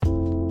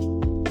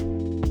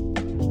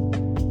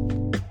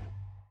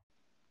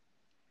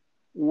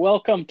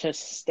welcome to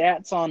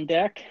Stats on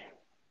Deck.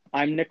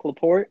 I'm Nick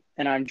Laporte,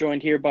 and I'm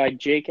joined here by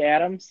Jake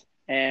Adams,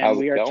 and How's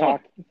we it are going?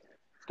 talking.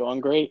 It's going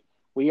great.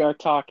 We are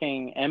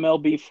talking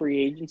MLB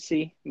free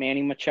agency,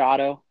 Manny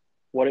Machado,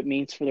 what it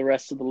means for the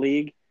rest of the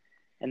league,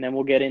 and then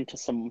we'll get into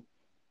some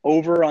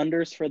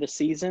over/unders for the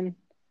season,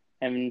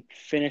 and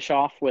finish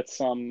off with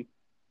some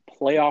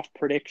playoff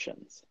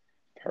predictions.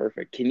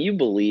 Perfect. Can you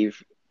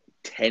believe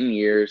 10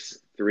 years,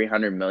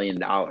 $300 million?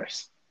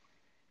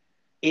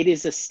 It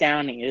is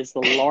astounding. It is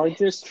the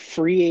largest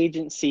free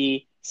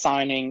agency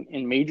signing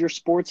in major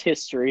sports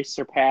history,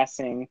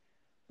 surpassing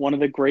one of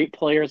the great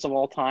players of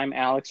all time,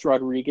 Alex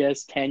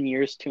Rodriguez, 10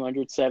 years,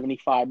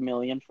 $275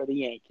 million for the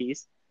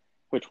Yankees,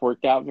 which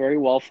worked out very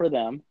well for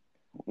them.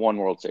 One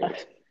World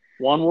Series.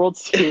 One World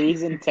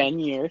Series in 10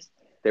 years.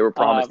 They were Uh,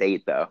 promised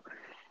eight, though.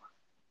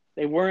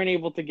 they weren't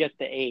able to get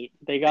the eight.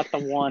 They got the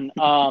one.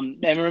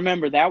 And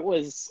remember, that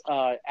was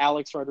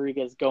Alex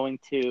Rodriguez going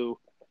to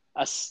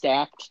a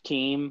stacked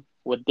team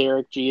with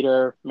Derek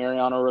Jeter,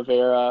 Mariano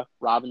Rivera,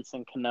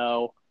 Robinson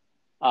Cano,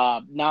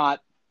 not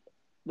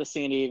the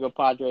San Diego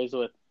Padres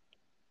with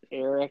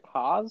Eric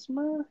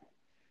Hosmer.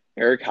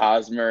 Eric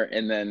Hosmer,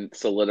 and then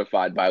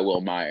solidified by Will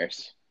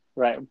Myers.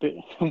 Right.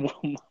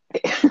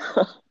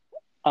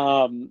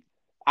 um,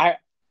 I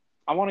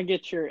I want to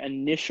get your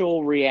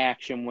initial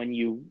reaction when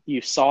you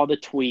saw the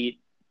tweet.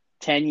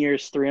 10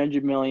 years,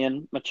 300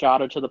 million,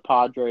 Machado to the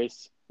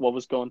Padres. What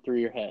was going through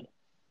your head?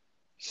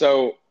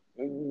 So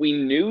we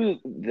knew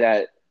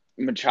that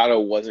Machado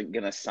wasn't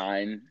going to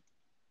sign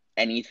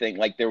anything.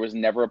 Like, there was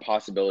never a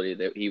possibility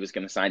that he was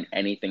going to sign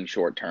anything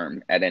short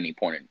term at any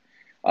point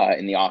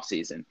in the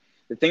offseason.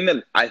 The thing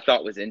that I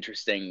thought was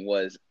interesting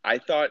was I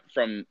thought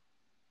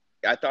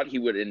he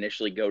would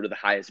initially go to the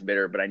highest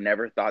bidder, but I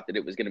never thought that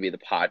it was going to be the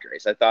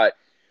Padres. I thought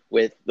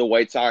with the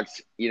White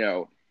Sox,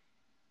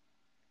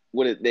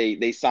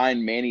 they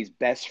signed Manny's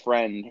best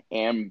friend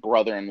and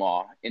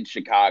brother-in-law in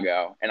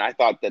Chicago, and I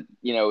thought that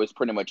it was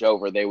pretty much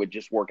over. They would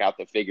just work out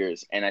the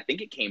figures, and I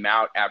think it came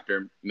out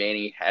after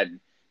Manny had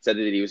said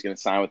that he was going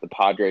to sign with the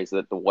Padres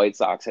that the White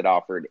Sox had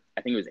offered.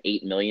 I think it was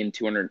 8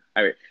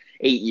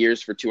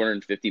 years for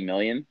 250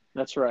 million.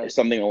 That's right.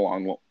 Something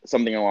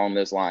along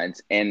those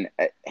lines, and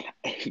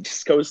he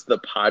just goes to the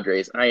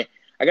Padres. And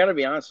I got to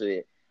be honest with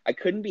you, I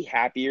couldn't be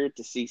happier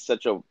to see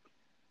such a,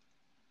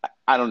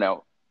 I don't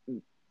know,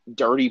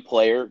 dirty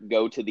player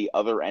go to the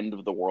other end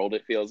of the world.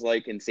 It feels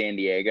like in San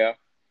Diego.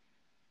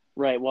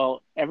 Right.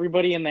 Well,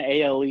 everybody in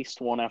the AL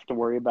East won't have to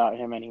worry about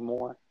him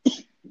anymore.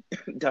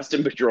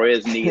 Dustin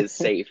Pedroia's knee is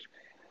safe.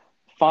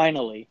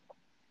 Finally.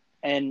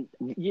 And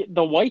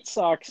the White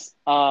Sox,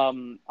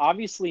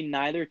 obviously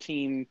neither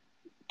team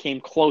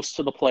came close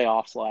to the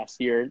playoffs last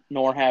year,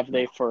 nor have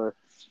they for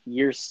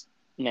years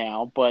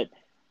now. But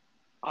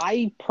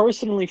I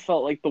personally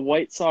felt like the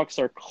White Sox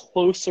are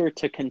closer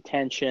to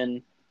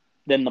contention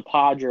than the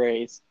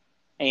Padres.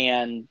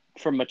 And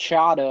for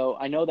Machado,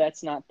 I know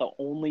that's not the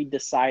only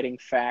deciding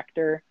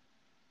factor,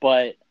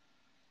 but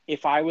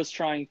if I was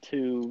trying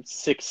to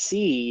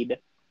succeed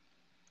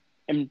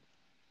and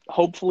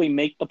hopefully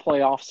make the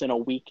playoffs in a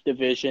weak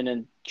division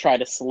and try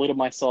to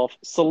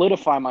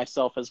solidify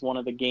myself as one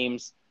of the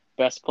game's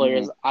best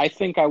players, I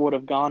think I would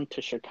have gone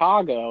to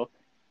Chicago.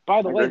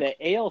 By the I way, agree.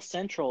 the AL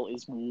Central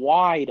is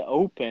wide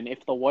open.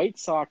 If the White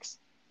Sox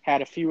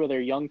had a few of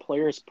their young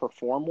players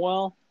perform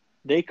well,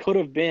 they could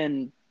have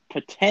been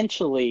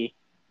potentially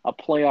a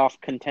playoff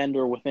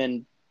contender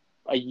within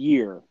a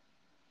year,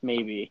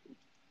 maybe.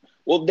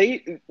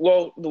 The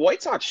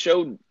White Sox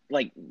showed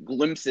like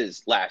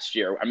glimpses last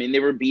year. I mean, they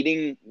were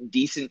beating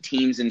decent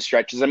teams in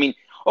stretches. I mean,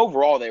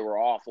 overall they were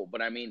awful,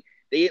 but I mean,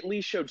 they at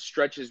least showed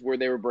stretches where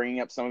they were bringing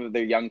up some of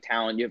their young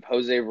talent. You have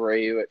Jose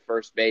Abreu at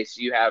first base.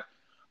 You have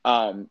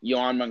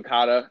Yohan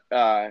Moncada,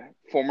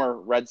 former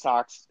Red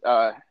Sox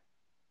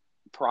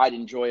pride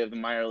and joy of the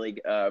minor league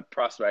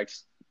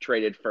prospects,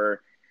 traded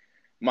for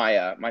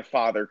my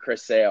father,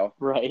 Chris Sale.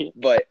 Right.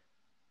 But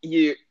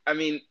I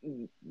mean,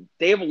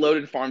 they have a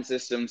loaded farm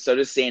system. So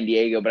does San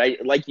Diego.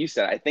 But like you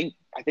said, I think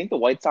the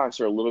White Sox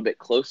are a little bit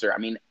closer. I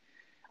mean,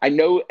 I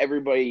know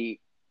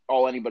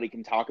all anybody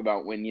can talk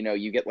about when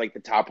you get like the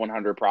top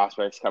 100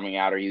 prospects coming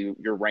out, or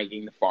you're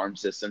ranking the farm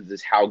systems,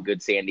 is how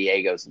good San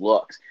Diego's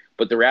looks.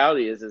 But the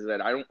reality is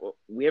that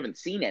we haven't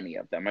seen any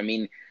of them. I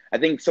mean, I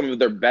think some of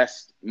their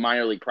best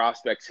minor league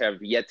prospects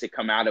have yet to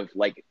come out of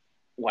like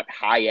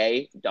high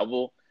A,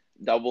 double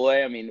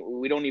A. I mean,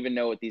 we don't even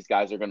know what these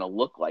guys are going to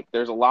look like.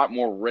 There's a lot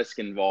more risk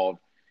involved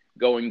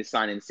going to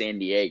sign in San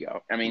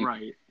Diego. I mean,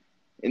 Right.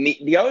 and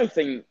the other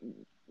thing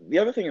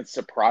that's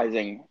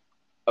surprising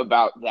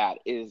about that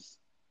is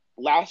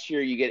last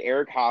year you get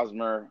Eric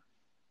Hosmer,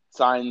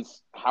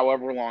 signs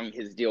however long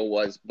his deal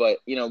was, but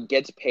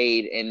gets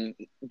paid, and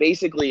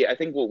basically I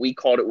think what we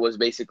called it was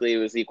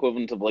the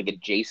equivalent of like a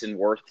Jason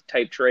Worth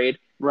type trade.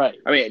 Right.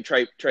 I mean,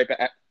 type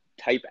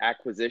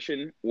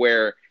acquisition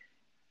where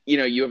you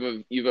have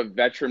a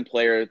veteran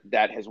player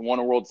that has won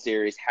a World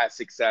Series, has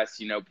success,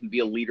 can be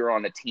a leader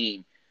on a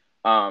team,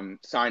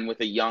 sign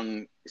with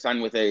an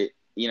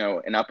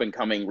up and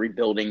coming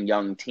rebuilding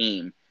young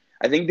team.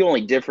 I think the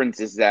only difference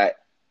is that,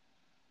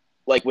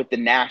 like with the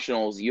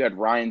Nationals, you had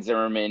Ryan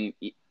Zimmerman,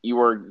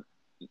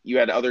 you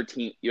had other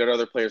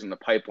players in the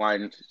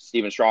pipeline.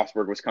 Steven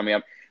Strasburg was coming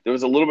up. There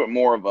was a little bit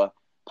more of a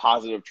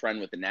positive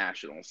trend with the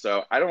Nationals.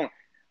 So I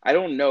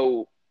don't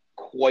know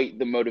quite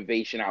the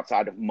motivation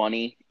outside of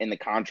money in the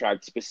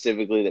contract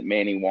specifically that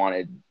Manny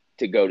wanted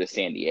to go to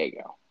San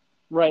Diego.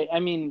 Right. I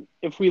mean,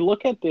 if we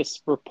look at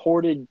this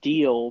reported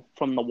deal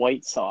from the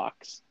White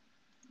Sox,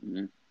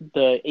 Mm-hmm.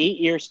 the 8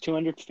 years,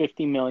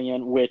 $250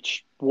 million,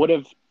 which would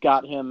have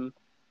got him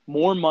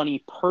more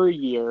money per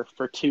year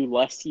for 2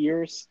 less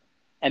years.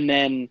 And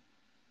then,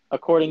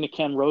 according to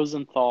Ken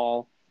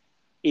Rosenthal,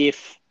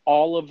 if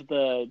all of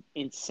the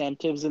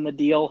incentives in the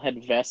deal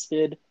had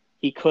vested,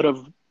 he could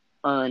have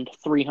earned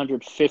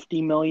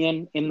 $350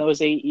 million in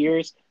those 8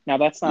 years. Now,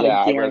 that's not a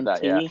Yeah, I read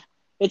that. Yeah, guarantee.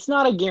 It's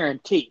not a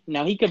guarantee.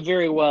 Now, he could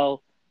very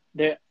well,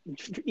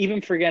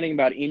 even forgetting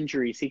about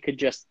injuries, he could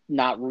just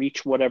not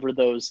reach whatever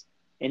those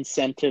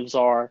incentives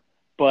are.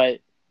 But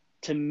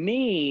to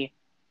me,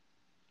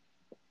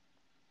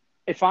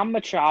 if I'm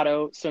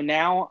Machado, so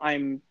now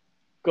I'm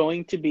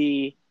going to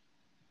be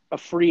a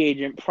free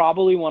agent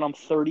probably when I'm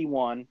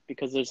 31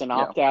 because there's an yeah,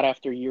 opt out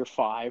after year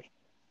 5.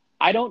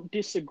 I don't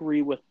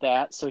disagree with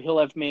that. So he'll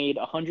have made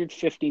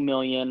 $150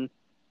 million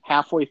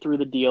halfway through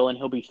the deal, and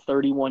he'll be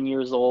 31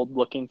 years old,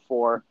 looking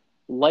for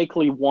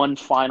likely one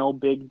final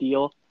big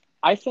deal.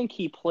 I think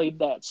he played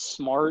that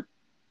smart.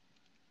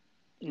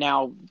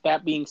 Now,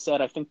 that being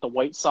said, I think the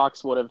White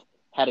Sox would have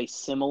had a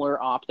similar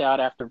opt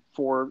out after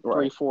 3,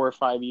 right. 4, or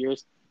 5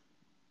 years.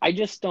 I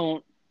just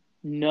don't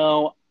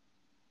know.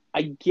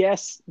 I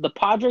guess the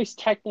Padres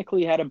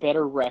technically had a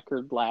better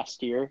record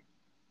last year.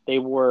 They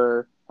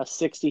were a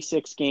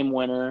 66-game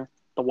winner.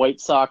 The White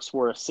Sox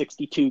were a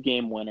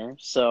 62-game winner.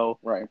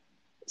 Right.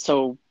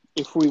 So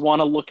if we want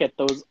to look at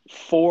those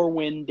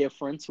 4-win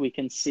difference, we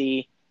can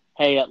see,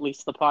 hey, at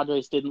least the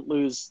Padres didn't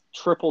lose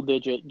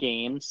triple-digit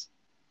games.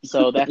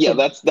 So Yeah,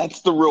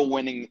 that's the real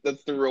winning.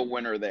 That's the real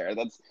winner there.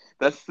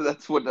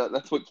 That's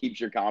what keeps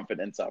your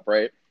confidence up,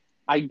 right?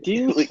 I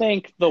do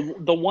think the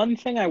one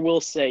thing I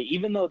will say,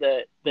 even though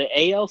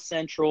the AL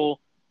Central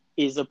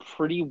is a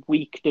pretty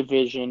weak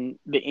division,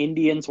 the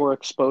Indians were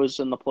exposed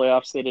in the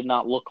playoffs. They did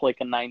not look like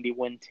a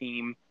 90-win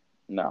team.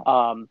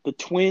 No. The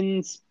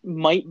Twins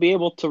might be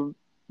able to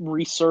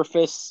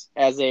resurface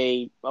as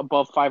a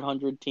above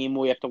 500 team.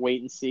 We have to wait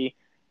and see.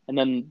 And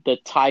then the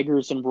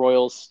Tigers and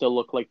Royals still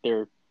look like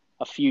they're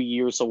a few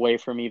years away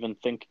from even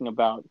thinking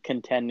about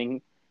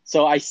contending.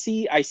 So I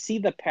see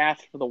the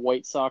path for the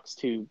White Sox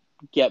to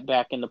get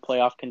back into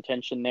playoff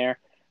contention there.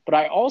 But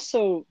I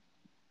also,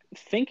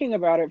 thinking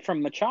about it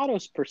from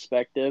Machado's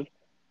perspective,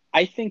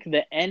 I think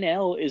the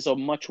NL is a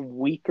much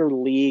weaker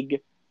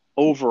league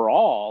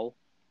overall. Mm-hmm.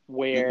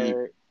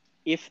 Where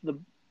if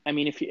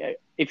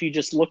you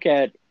just look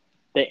at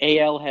the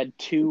AL had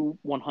 3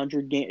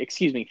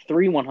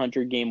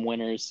 100-game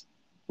winners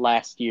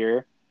last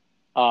year.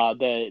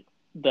 The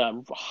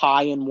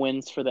high in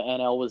wins for the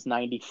NL was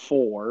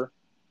 94.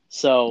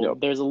 So Yep.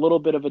 there's a little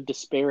bit of a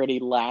disparity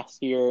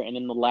last year and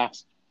in the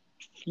last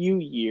few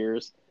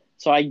years.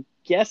 So I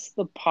guess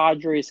the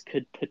Padres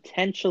could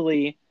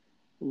potentially,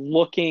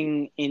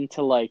 looking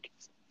into like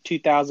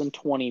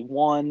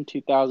 2021,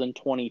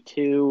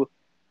 2022,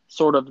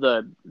 sort of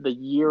the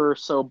year or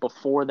so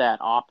before that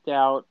opt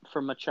out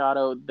for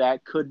Machado,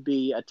 that could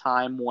be a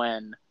time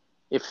when,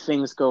 if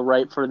things go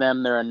right for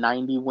them, they're a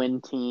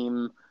 90-win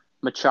team.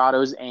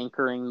 Machado's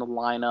anchoring the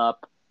lineup.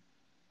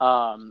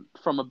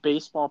 From a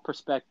baseball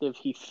perspective,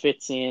 he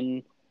fits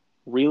in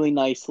really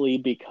nicely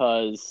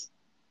because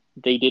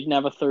they didn't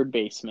have a third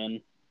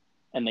baseman,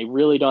 and they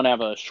really don't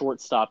have a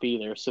shortstop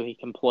either, so he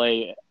can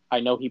play.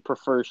 I know he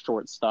prefers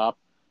shortstop.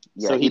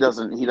 Yeah, So he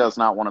doesn't. He does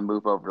not want to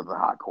move over to the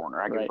hot corner.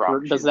 I can right.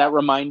 promise Does you that that.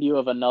 remind you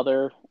of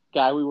another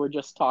guy we were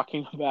just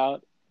talking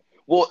about?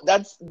 Well,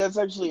 that's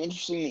actually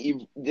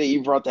interesting that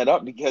you brought that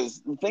up,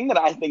 because the thing that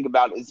I think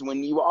about is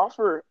when you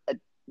offer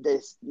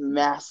this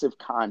massive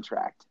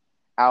contract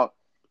out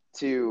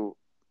to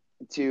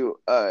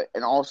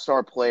an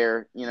all-star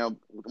player,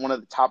 one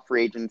of the top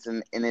free agents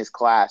in his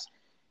class.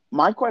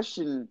 My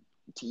question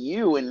to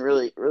you, and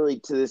really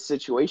to this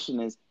situation,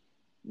 is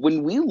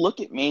when we look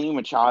at Manny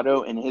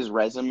Machado and his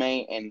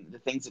resume and the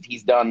things that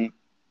he's done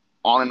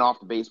on and off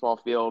the baseball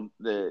field,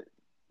 the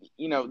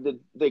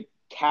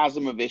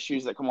chasm of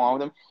issues that come along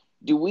with him,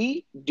 do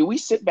we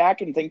sit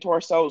back and think to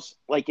ourselves,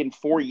 like, in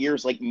 4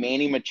 years, like,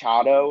 Manny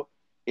Machado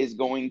is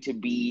going to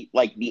be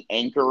like the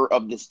anchor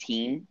of this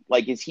team?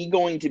 Like, is he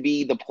going to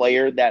be the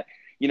player that,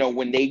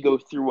 when they go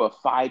through a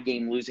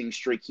 5-game losing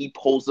streak, he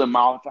pulls them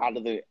out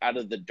of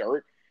the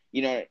dirt,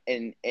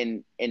 and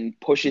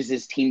pushes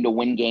his team to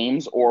win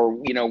games? Or,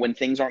 when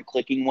things aren't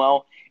clicking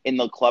well in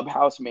the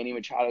clubhouse, Manny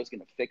Machado is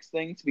going to fix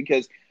things?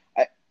 Because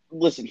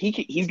listen,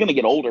 he's going to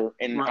get older,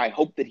 and I Right.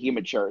 hope that he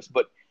matures.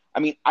 But I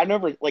mean, I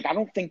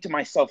don't think to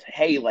myself,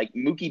 hey, like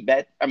Mookie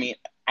Betts. I mean,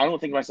 I don't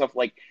think to myself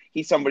like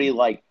he's somebody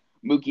like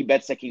Mookie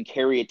Betts that can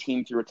carry a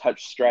team through a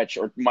touch stretch,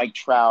 or Mike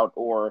Trout,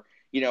 or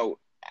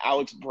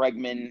Alex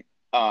Bregman.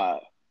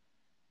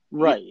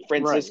 Right,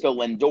 right. Francisco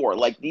Lindor.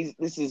 Like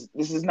this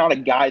is not a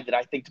guy that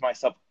I think to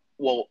myself,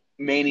 well,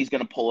 Manny's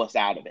going to pull us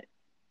out of it.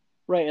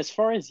 Right. As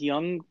far as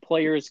young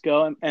players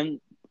go,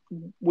 and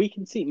we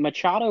can see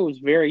Machado is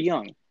very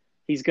young.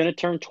 He's going to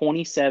turn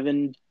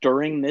 27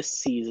 during this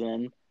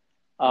season.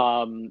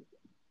 Um,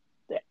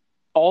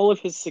 all of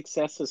his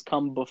success has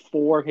come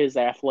before his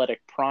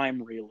athletic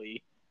prime,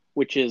 really,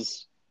 which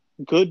is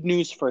good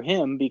news for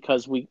him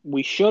because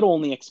we should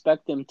only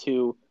expect him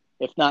to,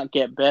 if not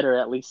get better,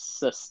 at least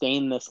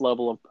sustain this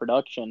level of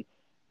production.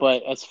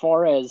 But as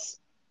far as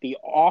the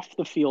off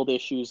the field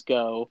issues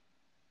go,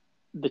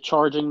 the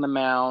charging the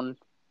mound,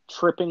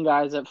 tripping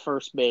guys at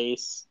first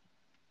base,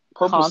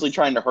 Purposely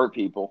trying to hurt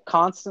people.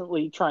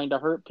 constantly trying to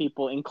hurt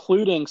people,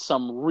 including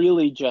some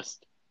really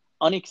just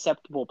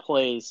unacceptable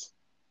plays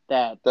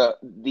that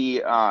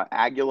The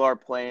Aguilar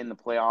play in the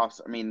playoffs.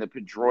 I mean, the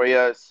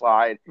Pedroia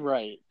slide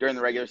right. during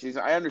the regular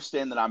season. I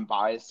understand that I'm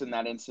biased in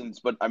that instance,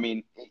 but I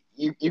mean,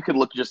 you could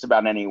look just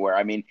about anywhere.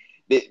 I mean,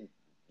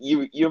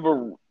 you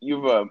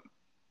have a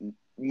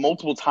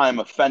multiple time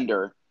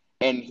offender,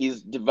 and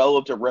he's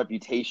developed a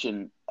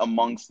reputation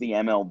amongst the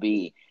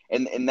MLB,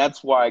 and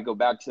that's why I go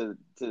back to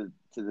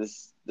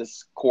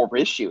this core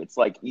issue. It's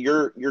like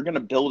you're going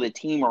to build a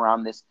team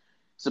around this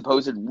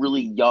supposed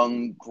really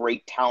young,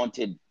 great,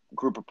 talented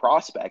group of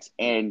prospects,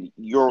 and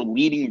your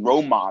leading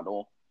role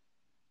model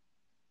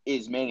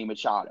is Manny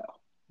Machado.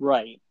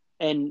 Right.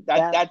 And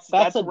that's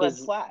a red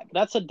flag.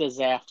 That's a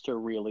disaster,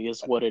 really,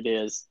 is what it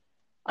is.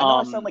 I know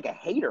I sound like a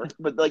hater,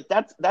 but like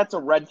that's a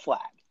red flag.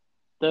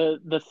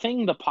 The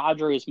thing the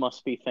Padres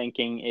must be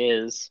thinking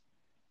is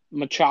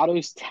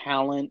Machado's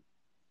talent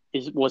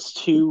was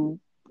too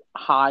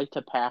high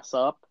to pass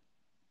up,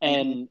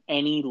 and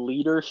any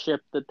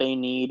leadership that they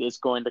need is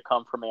going to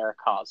come from Eric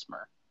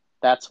Hosmer.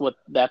 That's what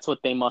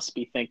they must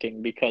be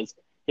thinking, because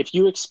if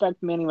you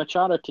expect Manny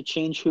Machado to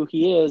change who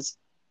he is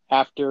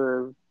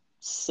after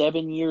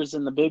 7 years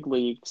in the big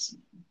leagues,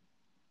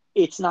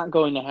 it's not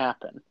going to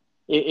happen.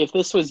 If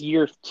this was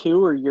year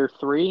 2 or year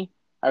 3,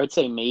 I would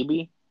say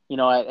maybe,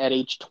 at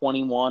age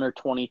 21 or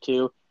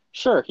 22,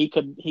 sure, he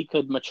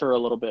could mature a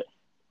little bit.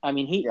 I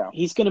mean,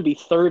 he's going to be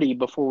 30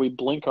 before we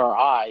blink our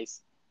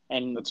eyes,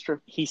 and that's true.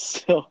 He's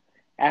still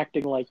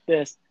acting like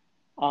this.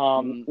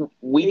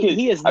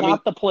 He is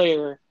not the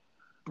player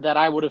that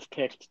I would have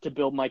picked to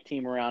build my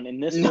team around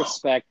in this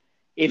respect.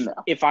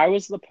 If I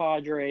was the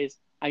Padres,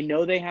 I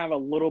know they have a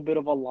little bit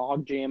of a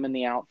logjam in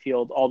the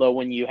outfield, although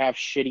when you have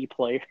shitty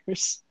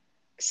players,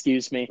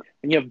 excuse me,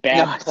 when you have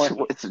bad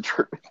it's the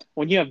truth.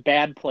 When you have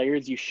bad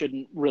players, you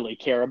shouldn't really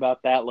care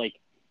about that. Like,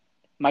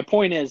 my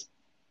point is,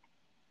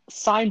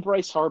 sign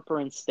Bryce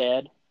Harper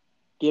instead,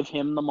 give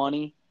him the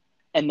money,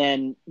 and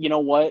then, you know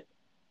what?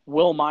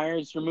 Will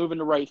Myers, you're moving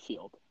to right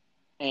field.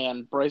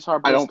 And Bryce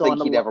Harper I don't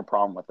think he'd have a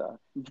problem with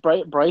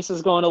that. Bryce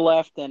is going to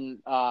left, and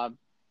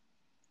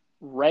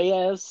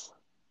Reyes,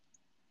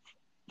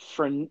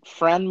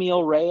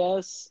 Franmil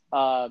Reyes,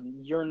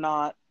 you're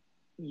not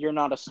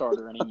a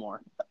starter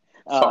anymore.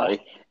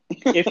 Sorry.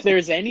 If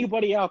there's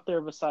anybody out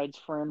there besides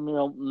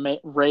Franmil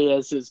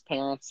Reyes'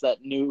 parents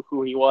that knew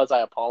who he was, I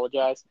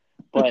apologize.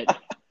 But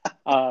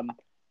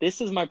this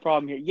is my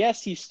problem here.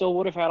 Yes, you still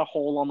would have had a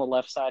hole on the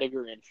left side of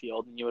your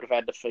infield, and you would have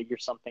had to figure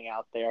something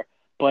out there.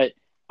 But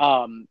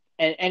and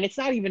it's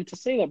not even to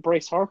say that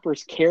Bryce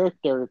Harper's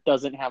character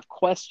doesn't have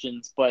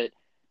questions, but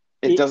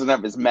it doesn't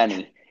have as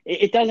many.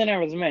 It doesn't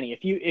have as many.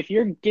 If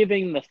you're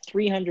giving the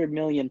 $300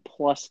 million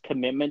plus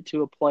commitment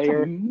to a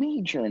player, it's a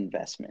major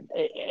investment.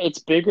 It's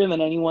bigger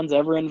than anyone's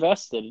ever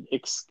invested,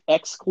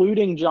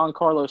 excluding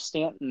Giancarlo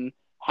Stanton.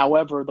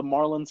 However, the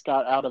Marlins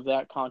got out of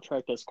that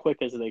contract as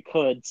quick as they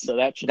could, so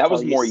that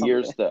was more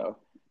years though.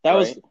 That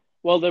right?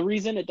 Well, the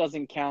reason it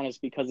doesn't count is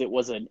because it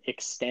was an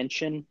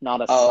extension,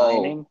 not a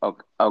signing.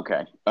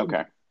 Okay.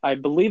 I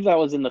believe that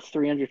was in the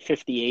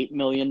 $358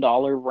 million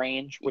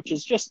range, which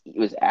is just it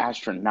was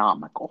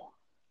astronomical,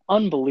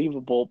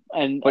 unbelievable.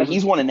 But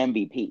he's won an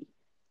MVP.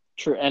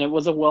 True, and it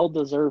was a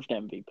well-deserved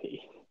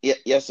MVP.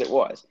 Yes, it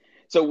was.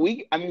 So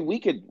we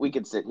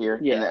could sit here.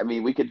 Yeah. And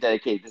we could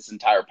dedicate this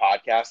entire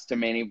podcast to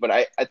Manny, but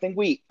I think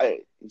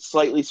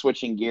slightly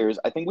switching gears.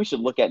 I think we should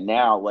look at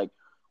now, like,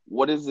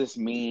 what does this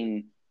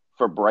mean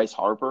for Bryce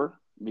Harper?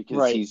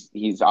 Because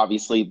he's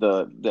obviously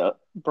the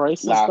Bryce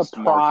is the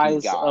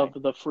prize of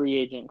the free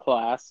agent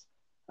class,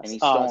 and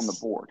he's still on the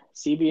board.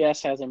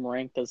 CBS has him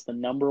ranked as the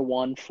number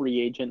 1 free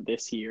agent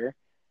this year,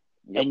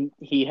 and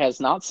he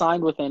has not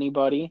signed with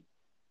anybody.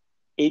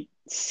 It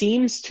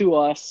seems to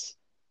us,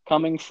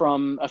 coming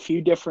from a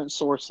few different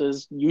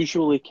sources,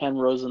 usually Ken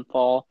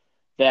Rosenthal,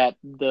 that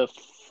the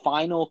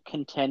final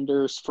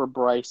contenders for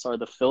Bryce are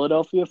the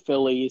Philadelphia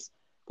Phillies,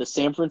 the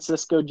San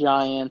Francisco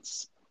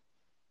Giants,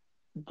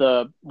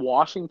 the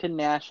Washington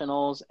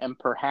Nationals, and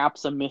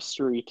perhaps a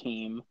mystery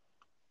team.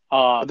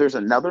 There's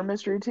another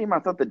mystery team? I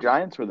thought the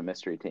Giants were the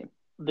mystery team.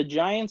 The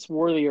Giants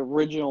were the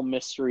original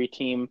mystery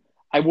team.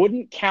 I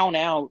wouldn't count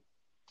out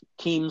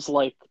teams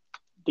like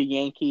the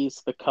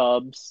Yankees, the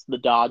Cubs, the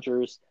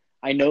Dodgers.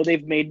 I know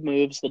they've made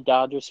moves. The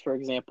Dodgers, for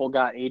example,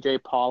 got A.J.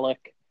 Pollock.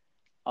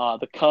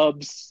 The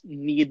Cubs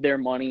need their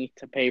money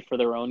to pay for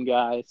their own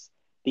guys.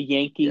 The Yeah.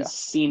 Yankees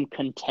seem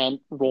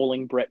content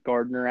rolling Brett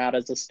Gardner out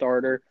as a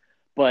starter,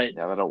 but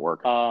Yeah, that'll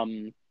work.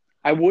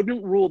 I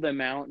wouldn't rule them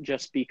out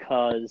just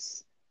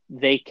because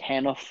they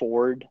can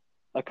afford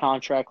a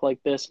contract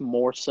like this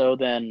more so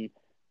than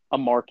a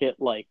market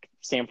like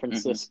San Mm-mm.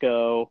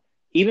 Francisco.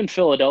 Even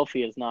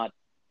Philadelphia is not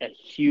a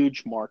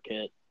huge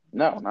market.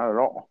 No, not at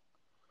all.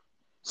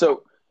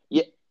 So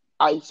yeah,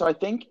 I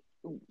think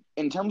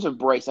in terms of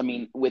Bryce, I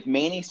mean, with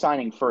Manny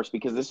signing first,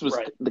 because this was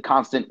Right. the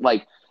constant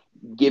like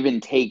give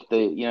and take,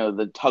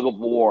 the tug of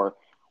war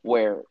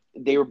where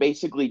they were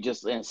basically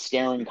just in a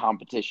staring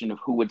competition of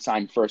who would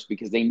sign first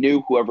because they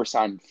knew whoever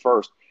signed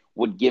first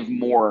would give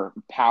more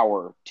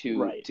power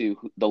to Right.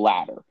 the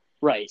latter.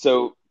 Right.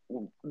 So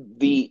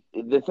the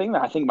thing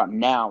that I think about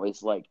now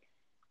is like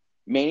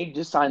Manny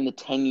just signed the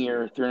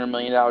 10-year, $300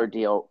 million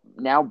deal.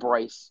 Now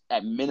Bryce,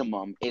 at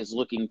minimum, is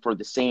looking for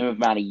the same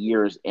amount of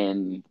years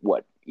and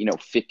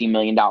 $50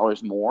 million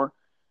more.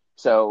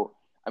 So,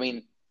 I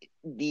mean,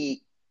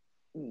 the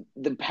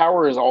the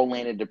power is all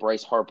landed to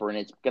Bryce Harper, and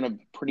it's going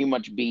to pretty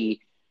much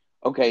be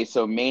okay.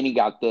 So Manny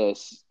got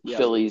this. Yep.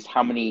 Phillies,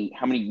 how many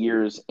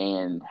years,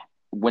 and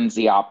when's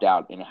the opt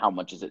out, and how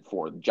much is it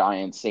for? The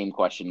Giants, same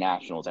question.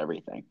 Nationals,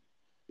 everything.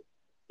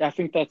 I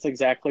think that's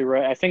exactly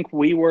right. I think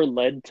we were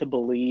led to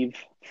believe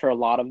for a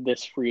lot of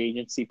this free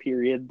agency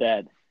period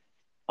that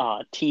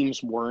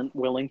teams weren't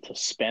willing to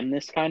spend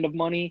this kind of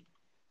money.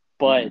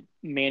 Mm-hmm. But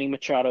Manny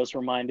Machado's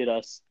reminded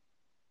us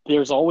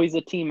there's always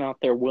a team out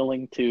there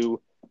willing to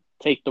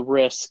take the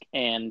risk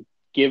and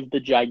give the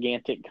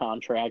gigantic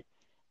contract.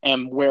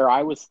 And where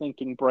I was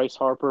thinking Bryce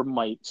Harper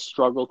might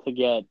struggle to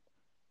get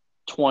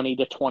 20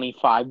 to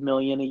 25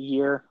 million a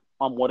year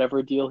on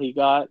whatever deal he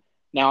got,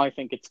 now I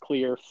think it's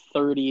clear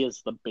 30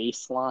 is the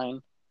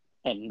baseline,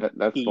 and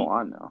That's the he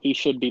line now. he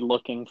should be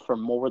looking for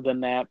more than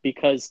that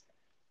because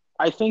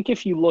I think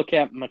if you look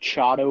at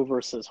Machado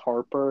versus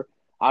Harper,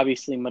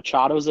 obviously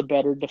Machado's a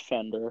better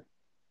defender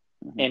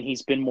Mm-hmm. and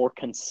he's been more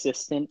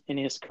consistent in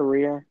his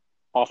career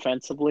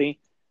offensively,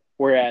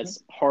 Mm-hmm.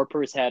 whereas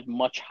Harper's had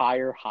much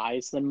higher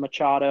highs than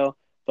Machado,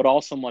 but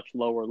also much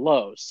lower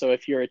lows. So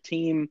if you're a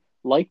team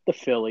like the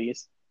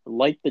Phillies,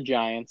 like the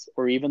Giants,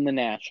 or even the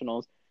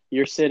Nationals,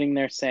 you're sitting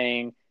there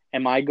saying,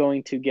 am I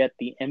going to get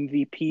the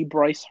MVP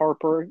Bryce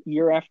Harper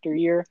year after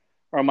year,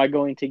 or am I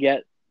going to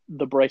get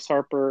the Bryce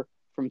Harper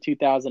from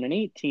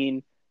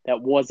 2018 that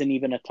wasn't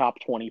even a top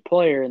 20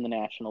 player in the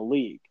National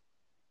League?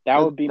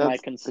 That would be my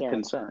That's the concern.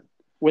 concern.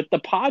 With the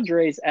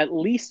Padres, at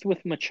least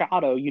with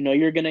Machado,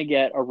 you're going to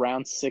get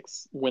around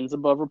 6 wins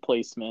above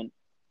replacement.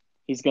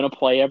 He's going to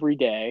play every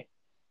day.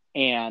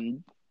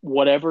 And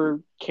whatever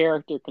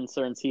character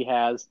concerns he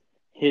has,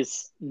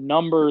 his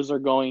numbers are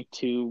going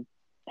to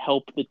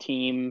help the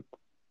team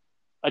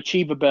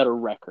achieve a better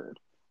record.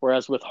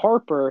 Whereas with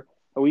Harper,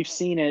 we've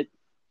seen it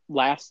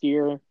last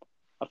year,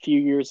 a few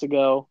years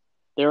ago.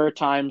 There are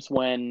times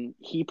when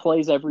he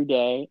plays every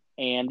day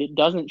and it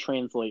doesn't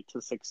translate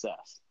to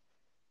success.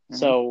 Mm-hmm.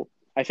 So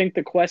I think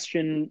the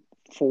question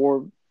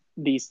for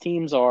these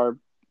teams are,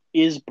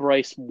 is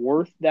Bryce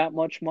worth that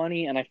much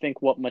money? And I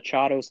think what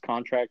Machado's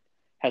contract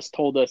has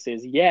told us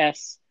is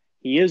yes,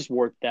 he is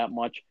worth that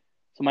much.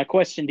 So my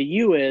question to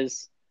you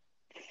is,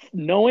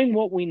 knowing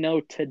what we know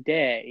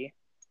today,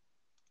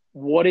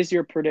 what is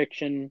your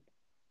prediction?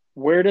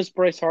 Where does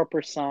Bryce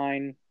Harper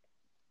sign?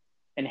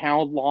 And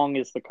how long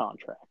is the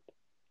contract?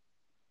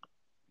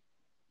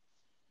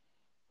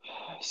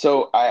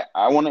 So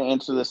I want to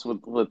answer this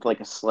with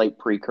like a slight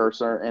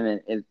precursor,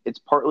 and it's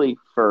partly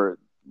for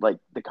like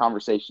the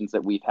conversations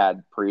that we've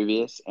had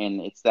previous,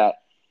 and it's that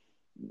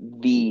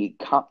the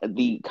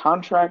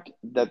contract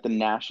that the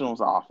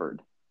Nationals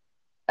offered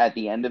at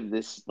the end of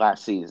this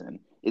last season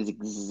is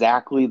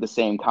exactly the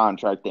same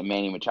contract that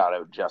Manny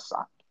Machado just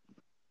signed.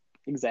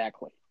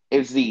 Exactly. It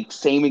was the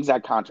same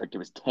exact contract. It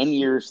was 10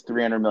 years,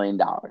 $300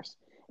 million.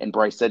 And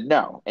Bryce said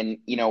no. And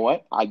you know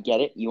what? I get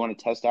it. You want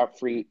to test out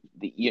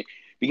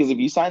because if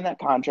you sign that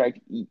contract,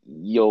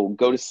 you'll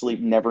go to sleep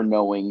never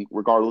knowing,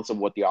 regardless of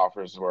what the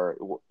offers were,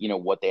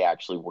 what they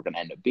actually were going to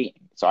end up being.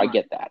 So I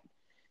get that.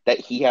 That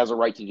he has a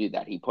right to do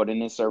that. He put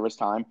in his service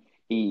time.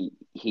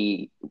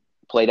 He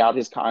played out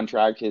his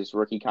contract, his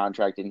rookie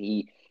contract, and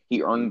he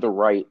earned the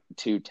right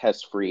to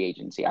test free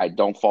agency. I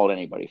don't fault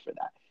anybody for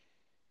that.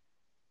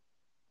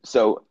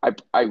 So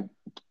I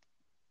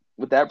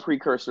with that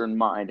precursor in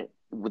mind,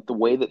 with the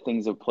way that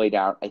things have played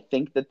out, I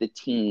think that the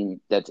team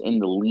that's in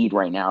the lead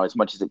right now, as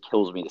much as it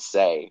kills me to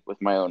say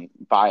with my own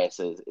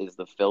biases, is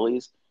the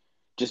Phillies,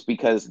 just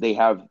because they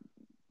have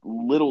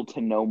little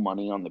to no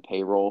money on the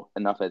payroll,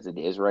 enough as it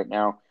is right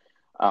now.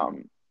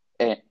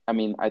 And, I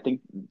mean, I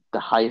think the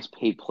highest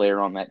paid player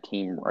on that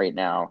team right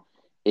now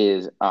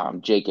is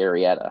Jake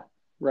Arrieta,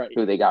 Right.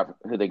 who they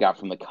got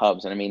from the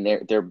Cubs, and I mean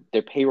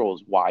their payroll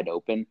is wide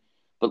open.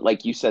 But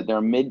like you said, they're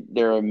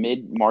a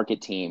mid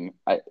market team.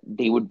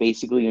 They would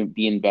basically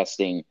be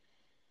investing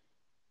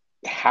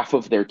half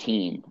of their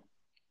team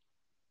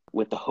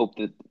with the hope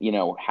that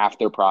half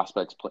their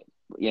prospects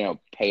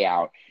pay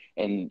out,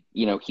 and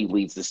he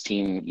leads this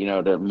team,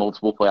 to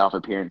multiple playoff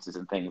appearances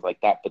and things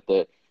like that.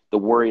 But the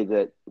worry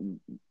that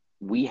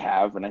we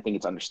have, and I think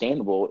it's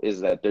understandable,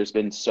 is that there's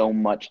been so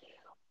much,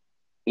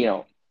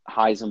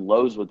 highs and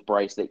lows with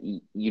Bryce that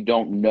you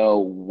don't know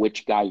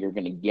which guy you're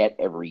going to get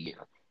every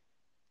year.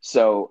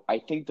 So I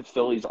think the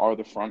Phillies are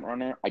the front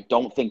runner. I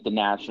don't think the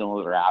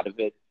Nationals are out of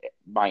it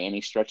by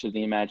any stretch of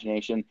the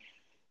imagination.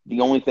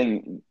 The only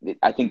thing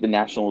I think the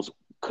Nationals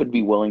could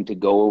be willing to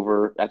go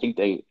over, I think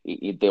they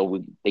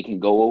can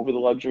go over the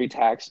luxury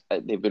tax.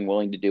 They've been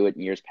willing to do it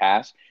in years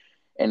past.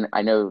 And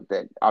I know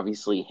that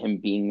obviously him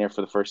being there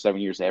for the first 7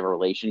 years, they have a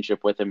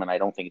relationship with him, and I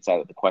don't think it's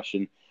out of the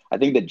question. I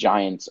think the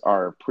Giants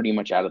are pretty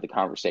much out of the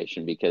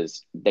conversation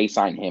because they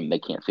sign him, they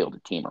can't field a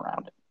team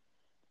around it.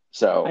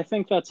 So I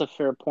think that's a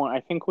fair point. I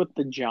think with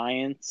the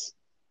Giants,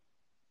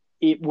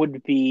 it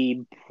would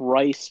be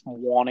Bryce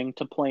wanting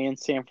to play in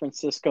San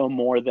Francisco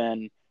more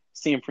than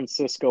San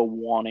Francisco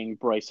wanting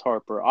Bryce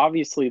Harper.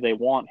 Obviously, they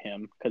want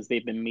him because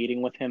they've been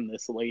meeting with him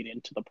this late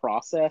into the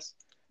process.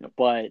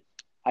 But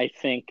I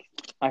think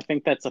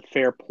that's a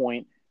fair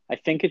point. I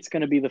think it's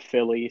going to be the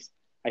Phillies.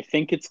 I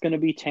think it's going to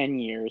be 10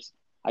 years.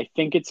 I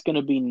think it's going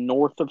to be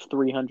north of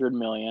 $300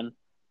 million.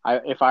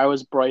 If I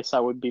was Bryce, I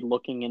would be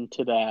looking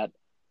into that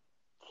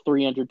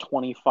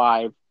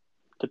 325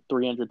 to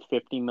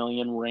 350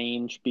 million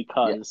range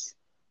because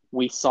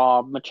we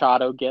saw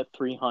Machado get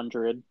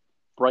 300.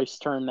 Bryce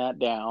turned that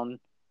down.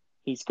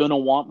 He's going to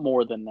want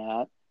more than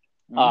that.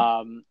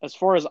 As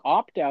far as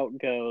opt-out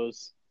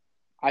goes,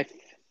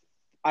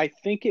 I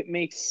think it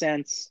makes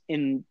sense.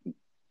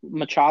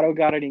 Machado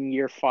got it in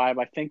year 5.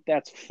 I think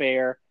that's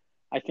fair.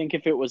 I think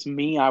if it was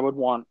me, I would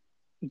want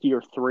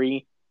year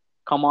 3.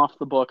 Come off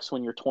the books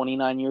when you're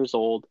 29 years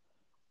old,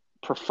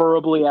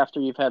 preferably after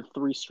you've had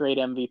 3 straight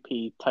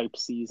MVP type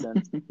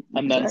seasons,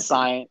 and then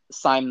sign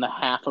the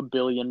 $500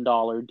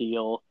 million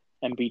deal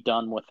and be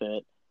done with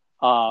it.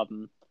 I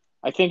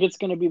think it's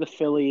going to be the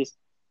Phillies.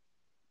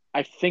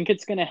 I think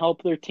it's going to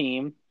help their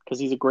team because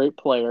he's a great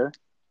player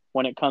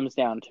when it comes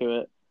down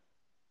to it.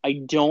 I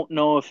don't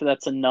know if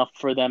that's enough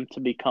for them to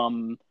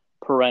become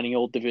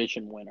perennial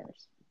division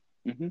winners.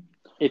 Mm-hmm.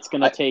 It's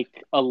going to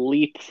take a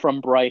leap from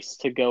Bryce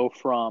to go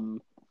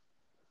from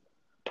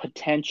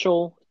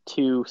potential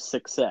to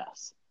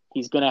success.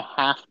 He's going to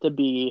have to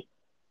be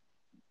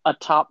a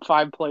top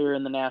 5 player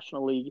in the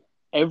National League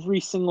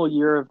every single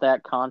year of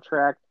that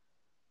contract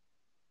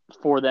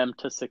for them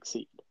to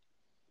succeed.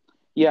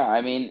 Yeah,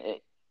 I mean,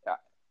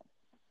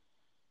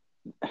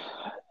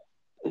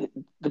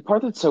 the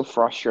part that's so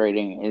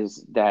frustrating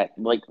is that,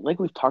 like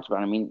we've talked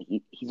about, I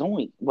mean, he's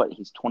only,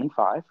 he's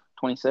 25,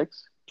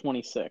 26?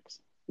 26.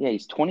 Yeah,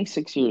 he's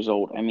 26 years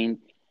old. I mean,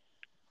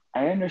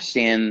 I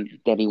understand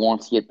that he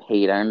wants to get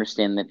paid. I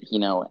understand that,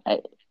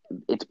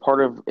 it's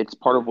part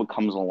of what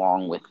comes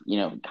along with,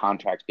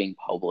 contracts being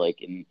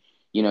public, and,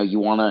 you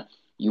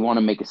want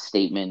to make a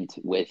statement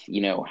with,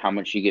 how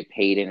much you get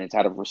paid, and it's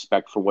out of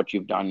respect for what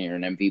you've done. You're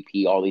an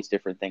MVP, all these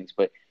different things.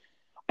 But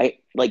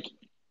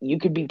you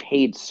could be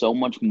paid so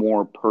much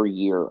more per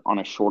year on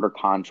a shorter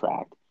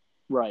contract.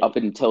 Right. Up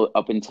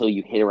until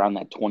you hit around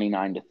that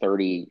 29 to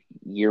 30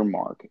 year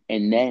mark.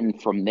 And then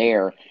from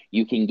there,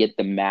 you can get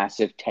the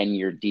massive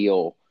 10-year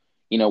deal,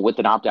 with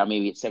an opt-out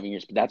maybe at 7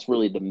 years, but that's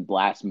really the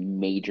last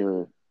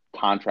major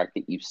contract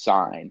that you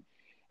sign,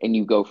 and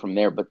you go from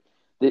there. But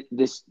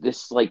this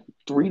like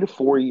 3 to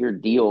 4 year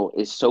deal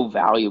is so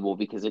valuable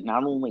because it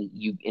not only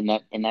you in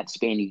that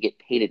span you get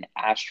paid an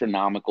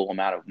astronomical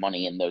amount of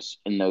money in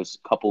those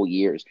couple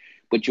years,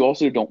 but you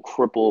also don't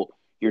cripple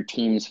your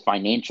team's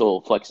financial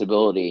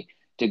flexibility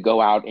to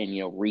go out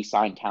and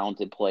re-sign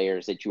talented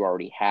players that you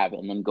already have,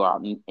 and then go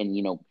out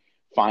and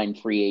find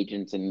free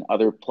agents and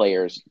other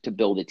players to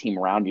build a team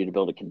around you to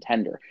build a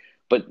contender.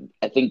 But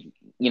I think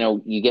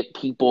you get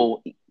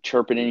people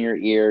chirping in your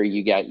ear.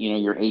 You got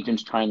your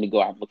agents trying to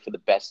go out and look for the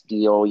best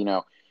deal.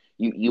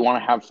 You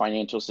want to have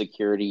financial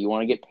security. You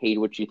want to get paid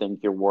what you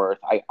think you're worth.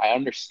 I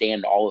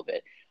understand all of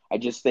it. I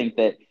just think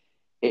that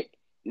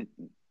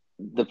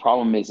the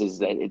problem is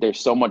that there's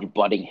so much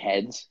butting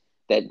heads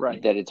that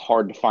it's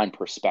hard to find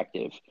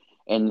perspective.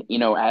 And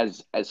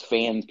as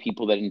fans,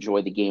 people that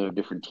enjoy the game of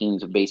different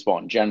teams of baseball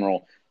in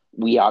general,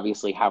 we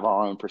obviously have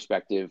our own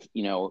perspective.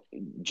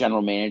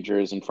 General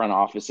managers and front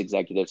office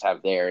executives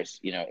have theirs.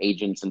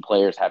 Agents and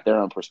players have their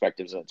own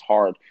perspectives, and it's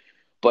hard.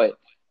 But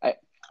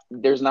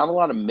there's not a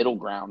lot of middle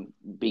ground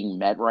being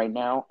met right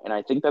now, and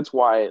I think that's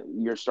why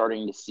you're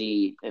starting to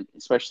see,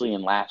 especially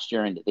in last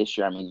year into this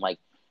year. I mean, like,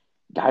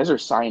 guys are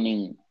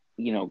signing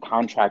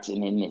contracts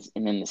and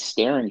in the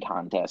staring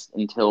contest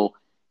until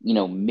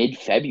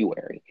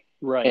mid-February.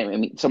 Right. And I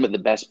mean, some of the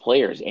best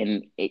players,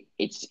 and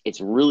it's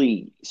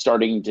really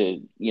starting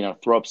to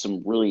throw up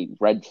some really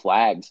red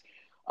flags,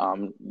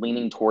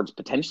 leaning towards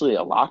potentially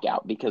a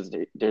lockout, because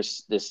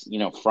there's this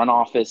front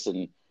office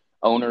and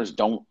owners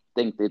don't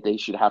think that they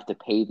should have to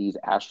pay these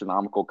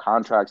astronomical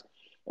contracts,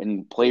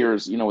 and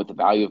players with the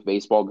value of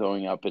baseball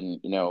going up, and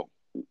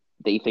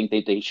they think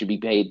that they should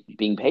be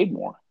being paid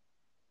more.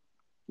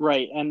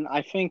 Right, and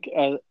I think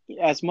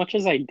as much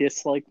as I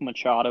dislike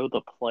Machado,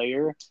 the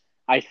player,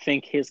 I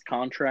think his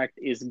contract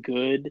is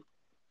good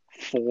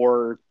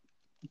for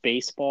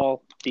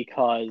baseball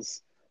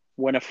because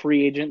when a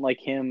free agent like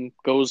him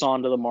goes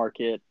onto the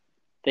market,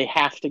 they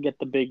have to get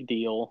the big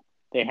deal.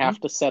 They Mhm. have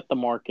to set the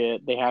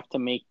market. They have to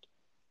make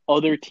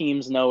other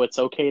teams know it's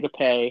okay to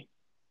pay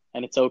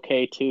and it's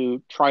okay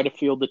to try to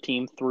field the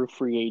team through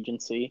free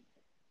agency.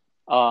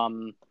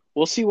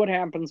 We'll see what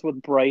happens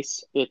with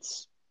Bryce.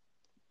 It's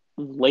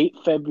late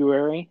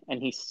February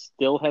and he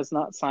still has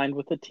not signed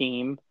with the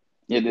team.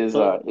 So It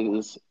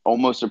is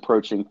almost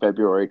approaching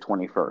February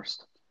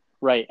 21st.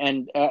 right,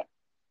 and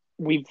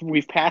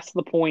we've passed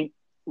the point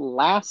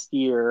last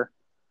year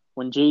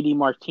when JD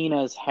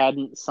Martinez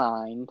hadn't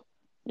signed,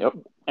 Yep.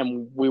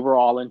 and we were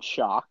all in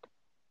shock.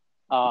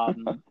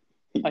 Um,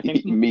 I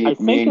think Me if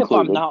I'm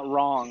included. not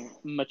wrong,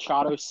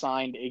 Machado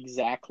signed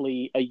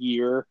exactly a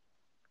year,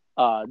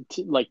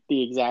 like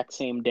the exact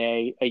same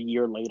day a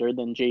year later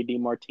than JD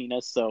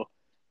Martinez. So Yeah.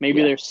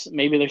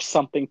 maybe there's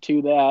something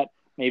to that.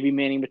 Maybe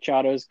Manny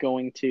Machado is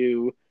going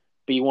to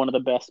be one of the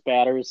best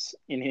batters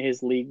in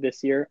his league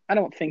this year. I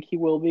don't think he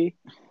will be,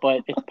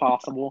 but it's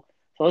possible.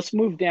 So let's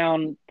move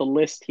down the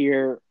list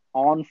here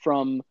on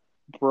from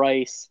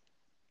Bryce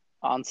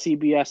on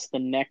CBS. The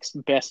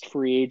next best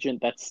free agent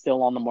that's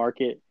still on the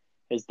market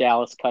is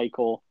Dallas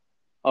Keuchel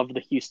of the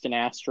Houston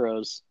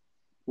Astros.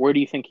 Where do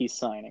you think he's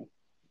signing?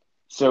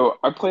 So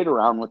I played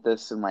around with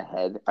this in my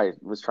head. I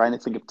was trying to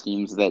think of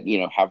teams that,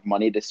 have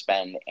money to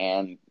spend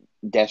and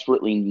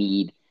desperately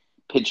need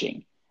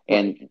pitching.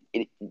 Right.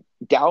 And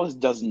Dallas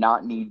does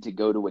not need to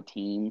go to a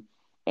team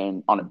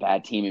and on a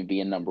bad team and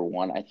be a number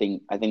one. I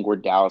think where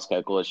Dallas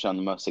Keuchel has shown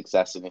the most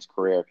success in his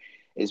career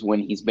is when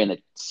he's been a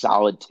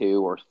solid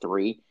 2 or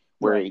 3,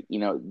 where Right.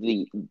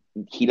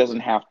 he doesn't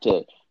have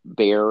to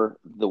bear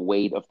the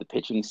weight of the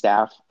pitching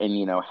staff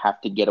and have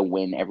to get a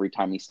win every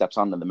time he steps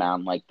onto the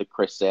mound like the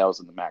Chris Sales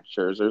and the Max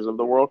Scherzers of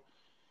the world.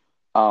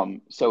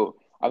 So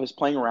I was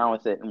playing around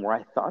with it, and where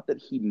I thought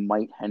that he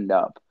might end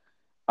up,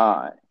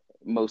 uh,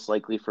 most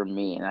likely for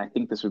me, and I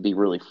think this would be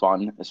really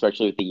fun,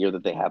 especially with the year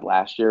that they had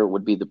last year,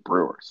 would be the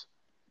Brewers.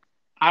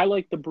 I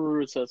like the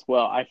Brewers as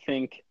well. I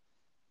think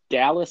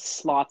Dallas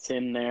slots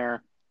in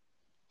there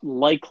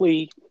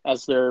likely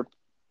as their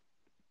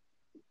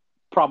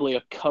probably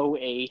a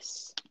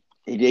co-ace.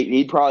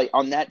 He'd probably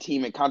on that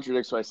team. It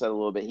contradicts what I said a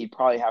little bit. He'd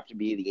probably have to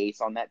be the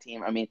ace on that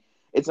team. I mean,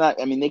 it's not.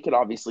 I mean, they could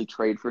obviously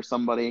trade for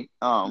somebody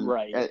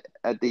Right.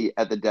 at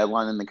the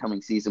deadline in the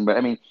coming season, but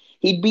I mean,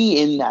 he'd be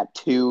in that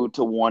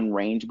 2-1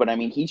 range. But I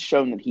mean, he's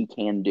shown that he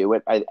can do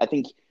it. I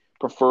think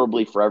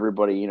preferably for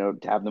everybody, to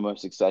have the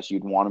most success,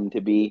 you'd want him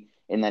to be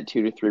in that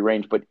 2 to 3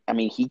 range. But I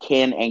mean, he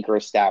can anchor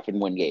a staff and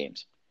win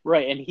games.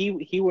 Right. And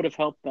he would have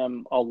helped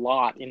them a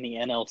lot in the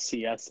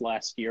NLCS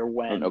last year Oh, no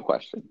when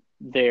question.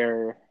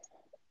 their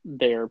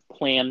their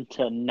plan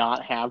to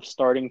not have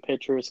starting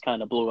pitchers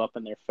kind of blew up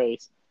in their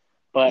face.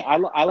 But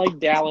I like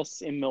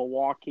Dallas in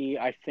Milwaukee.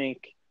 I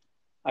think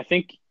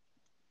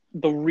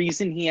the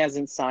reason he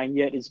hasn't signed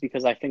yet is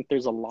because I think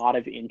there's a lot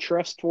of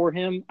interest for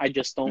him. I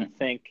just don't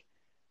think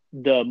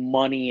the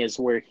money is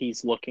where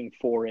he's looking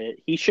for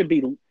it. He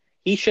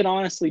should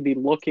honestly be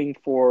looking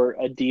for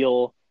a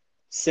deal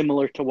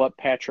similar to what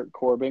Patrick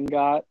Corbin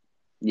got.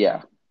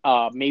 Yeah.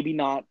 Maybe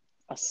not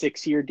a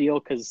 6-year deal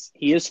because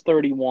he is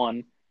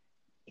 31.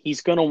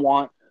 He's going to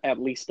want at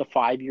least a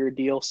 5-year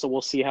deal, so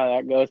we'll see how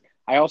that goes.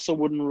 I also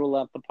wouldn't rule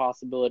out the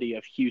possibility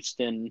of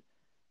Houston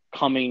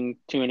coming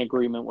to an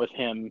agreement with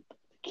him,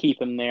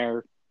 keep him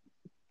there,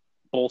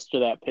 bolster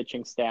that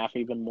pitching staff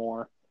even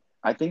more.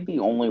 I think the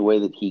only way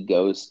that he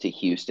goes to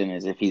Houston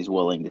is if he's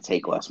willing to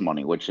take less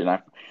money,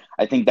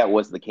 I think that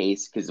was the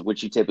case because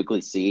what you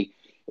typically see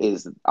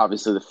is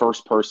obviously the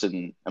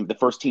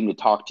first team to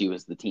talk to you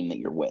is the team that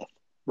you're with,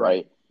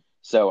 right?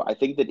 So I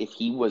think that if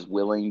he was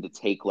willing to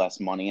take less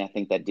money, I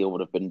think that deal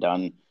would have been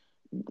done,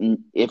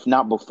 if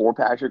not before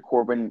Patrick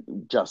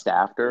Corbin, just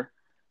after.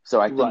 So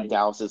I think Right.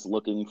 Dallas is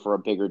looking for a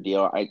bigger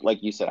deal.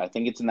 Like you said, I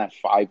think it's in that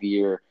 5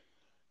 year,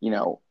 you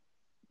know,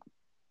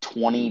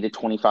 $20 to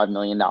 $25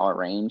 million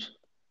range.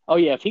 Oh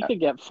yeah, if he could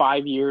get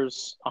 5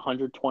 years,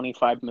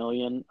 125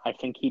 million, I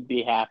think he'd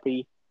be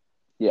happy.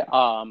 Yeah.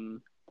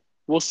 Um,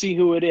 we'll see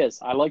who it is.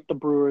 I like the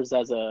Brewers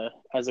as a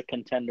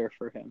contender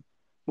for him.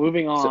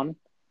 Moving So on,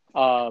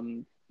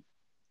 um,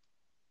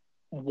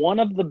 one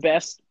of the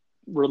best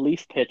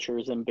relief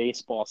pitchers in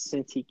baseball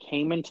since he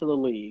came into the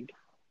league,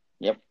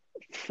 yep.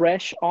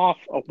 fresh off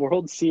a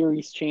World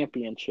Series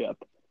championship,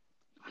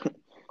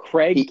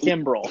 Craig He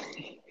Kimbrell.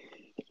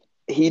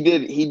 he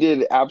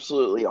did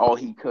absolutely all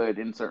he could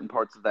in certain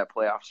parts of that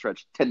playoff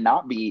stretch to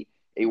not be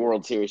a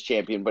World Series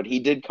champion, but he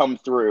did come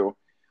through.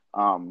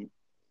 Um,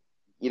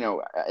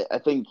 I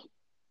think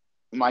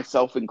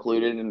myself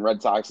included in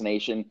Red Sox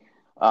Nation,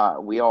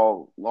 we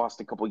all lost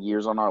a couple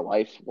years on our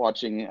life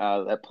watching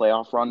that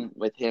playoff run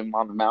with him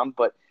on the mound.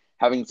 But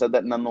having said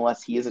that,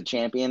 nonetheless, he is a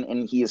champion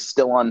and he is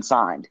still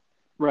unsigned.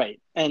 Right.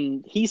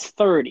 And he's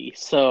 30,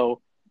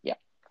 so Yeah.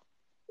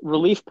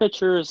 relief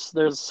pitchers,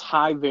 there's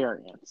high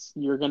variance.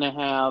 You're going to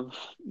have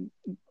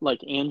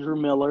like Andrew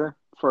Miller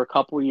for a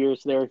couple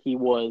years there. He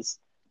was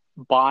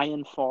by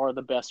and far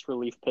the best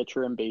relief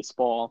pitcher in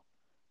baseball.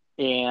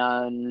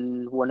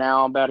 And we're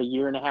now about a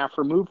year and a half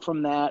removed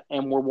from that,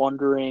 and we're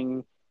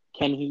wondering,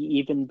 can he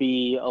even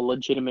be a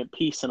legitimate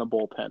piece in a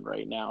bullpen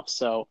right now?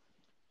 So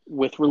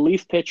with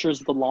relief pitchers,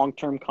 the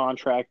long-term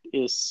contract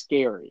is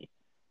scary.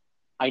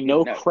 I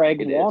know No,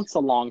 Craig it is. wants a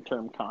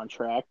long-term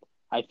contract.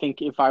 I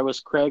think if I was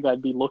Craig,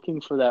 I'd be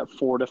looking for that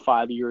 4 to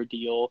 5 year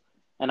deal,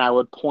 and I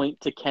would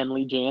point to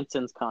Kenley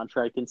Jansen's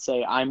contract and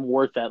say, I'm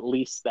worth at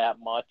least that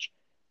much.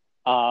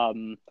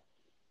 Um,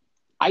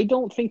 I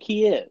don't think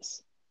he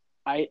is.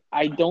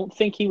 I don't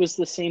think he was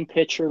the same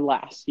pitcher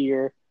last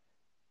year.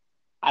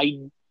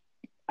 I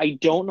I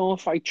don't know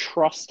if I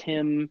trust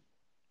him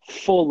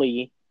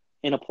fully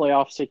in a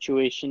playoff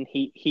situation.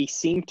 He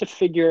seemed to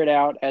figure it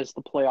out as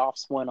the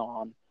playoffs went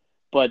on,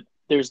 but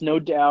there's no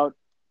doubt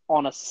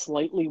on a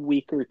slightly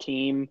weaker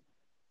team,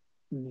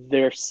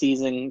 their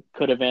season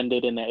could have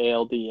ended in the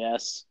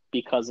ALDS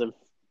because of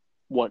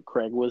what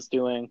Craig was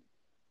doing.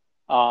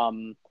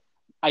 Um,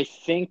 I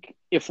think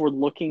if we're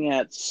looking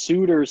at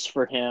suitors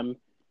for him,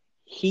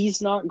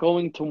 he's not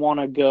going to want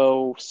to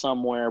go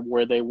somewhere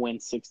where they win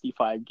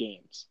 65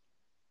 games.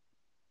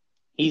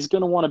 He's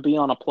going to want to be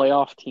on a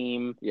playoff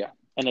team Yeah.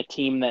 and a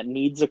team that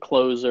needs a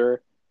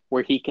closer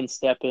where he can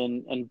step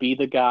in and be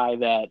the guy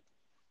that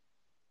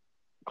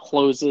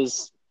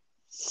closes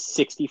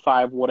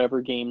 65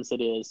 whatever games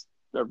it is,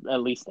 or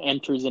at least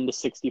enters into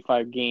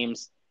 65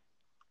 games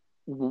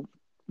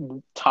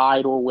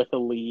tied or with a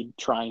lead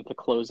trying to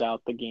close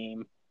out the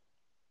game.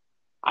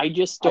 I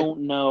just I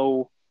don't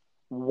know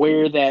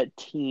where that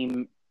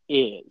team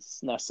is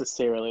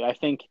necessarily. I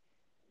think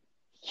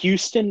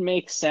Houston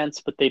makes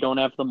sense, but they don't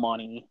have the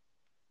money.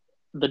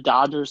 The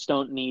Dodgers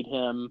don't need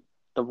him.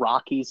 The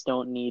Rockies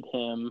don't need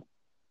him.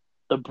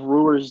 The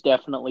Brewers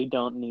definitely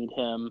don't need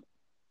him.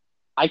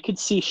 I could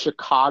see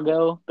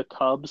Chicago, the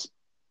Cubs,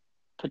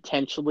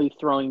 potentially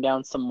throwing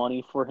down some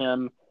money for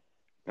him.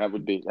 that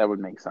would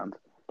make sense.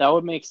 That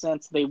would make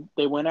sense.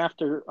 They went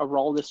after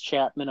Aroldis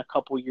Chapman a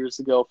couple years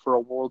ago for a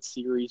World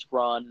Series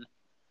run.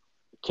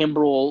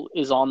 Kimbrel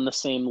is on the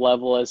same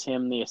level as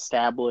him, the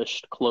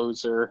established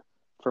closer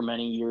for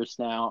many years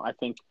now. I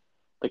think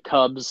the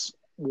Cubs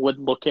would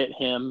look at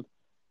him.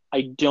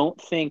 I don't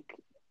think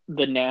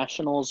the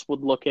Nationals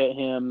would look at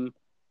him,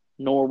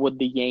 nor would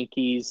the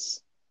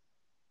Yankees.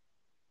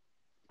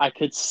 I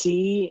could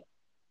see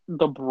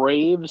the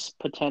Braves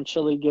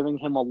potentially giving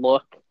him a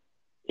look.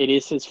 It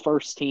is his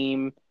first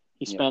team.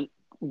 He Yeah. spent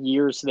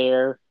years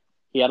there.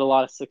 He had a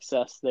lot of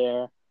success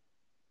there,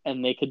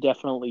 and they could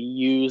definitely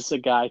use a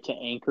guy to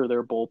anchor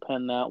their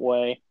bullpen that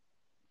way.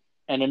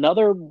 And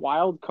another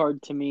wild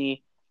card to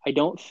me, I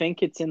don't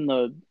think it's in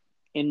the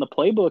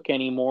playbook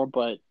anymore,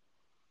 but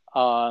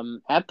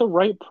at the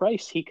right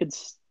price, he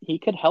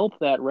could help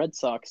that Red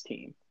Sox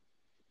team.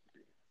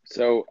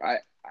 So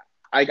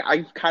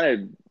I kind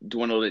of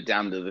dwindled it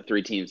down to the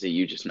three teams that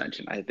you just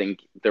mentioned. I think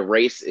the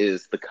race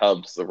is the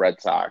Cubs, the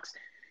Red Sox,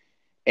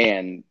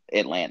 and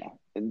Atlanta.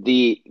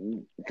 The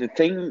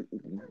thing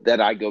that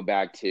I go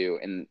back to,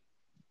 and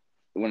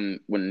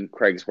when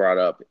Craig's brought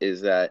up,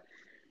 is that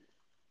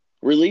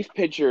relief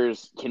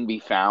pitchers can be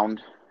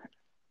found.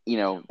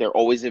 They're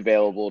always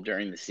available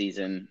during the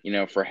season.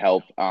 For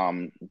help.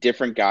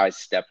 Different guys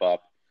step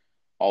up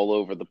all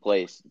over the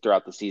place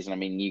throughout the season. I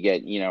mean, you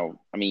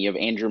have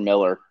Andrew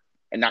Miller,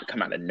 and not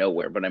come out of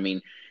nowhere, but I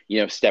mean,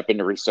 step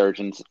into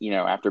resurgence,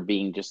 after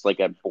being just like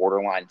a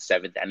borderline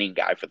seventh inning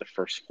guy for the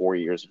first 4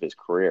 years of his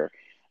career.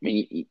 I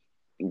mean,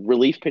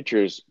 relief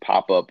pitchers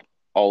pop up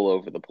all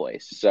over the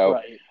place. So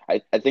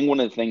Right. I think one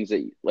of the things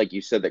that, like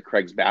you said, that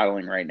Craig's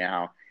battling right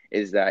now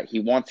is that he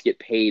wants to get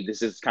paid.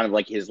 This is kind of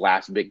like his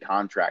last big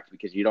contract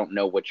because you don't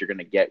know what you're going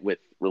to get with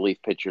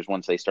relief pitchers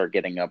once they start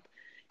getting up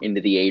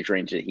into the age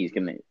range that he's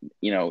going to,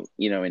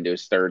 into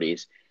his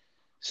 30s.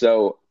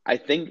 So I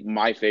think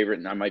my favorite,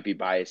 and I might be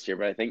biased here,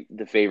 but I think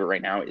the favorite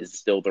right now is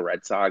still the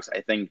Red Sox.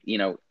 I think,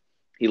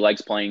 he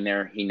likes playing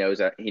there. He knows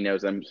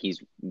them.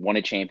 He's won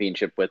a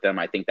championship with them.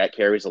 I think that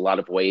carries a lot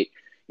of weight.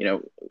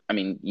 I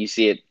mean, you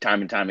see it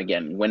time and time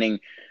again. Winning,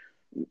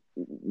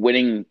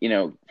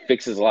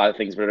 fixes a lot of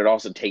things, but it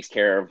also takes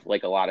care of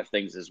like a lot of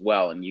things as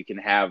well. And you can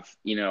have,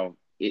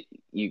 the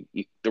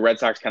Red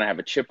Sox kind of have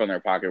a chip on their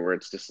pocket where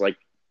it's just like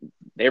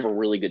they have a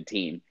really good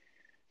team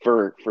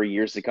for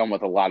years to come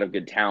with a lot of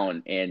good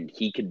talent, and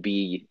he could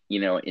be, he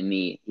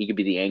could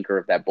be the anchor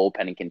of that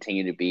bullpen and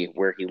continue to be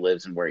where he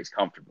lives and where he's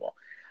comfortable.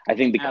 I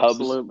think the Cubs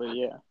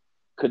Absolutely, yeah.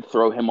 could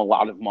throw him a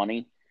lot of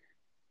money.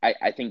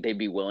 I think they'd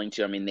be willing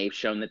to. I mean, they've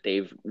shown that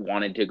they've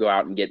wanted to go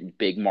out and get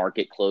big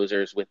market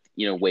closers with,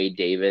 Wade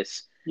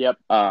Davis, Yep.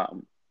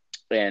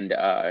 and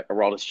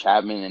Aroldis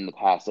Chapman in the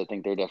past. I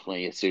think they're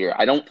definitely a suitor.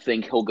 I don't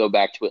think he'll go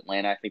back to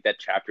Atlanta. I think that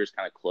chapter is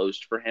kind of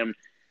closed for him.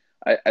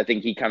 I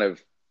think he kind of,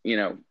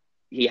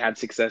 he had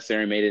success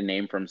there and made a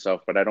name for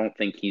himself, but I don't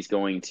think he's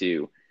going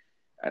to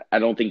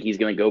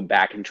go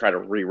back and try to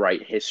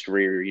rewrite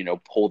history or,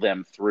 pull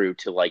them through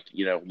to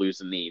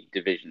losing the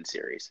division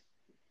series.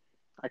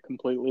 I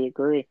completely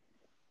agree.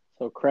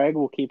 So, Craig,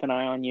 we'll keep an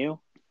eye on you.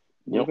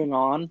 Yep. Moving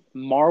on,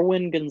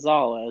 Marwin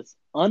Gonzalez.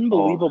 Oh,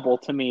 Unbelievable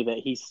to me that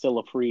he's still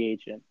a free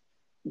agent.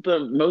 the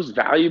most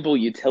valuable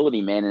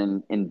utility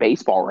man in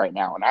baseball right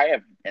now, and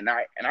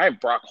I have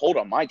Brock Holt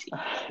on my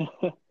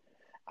team.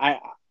 I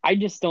I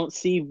just don't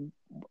see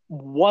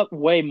what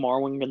way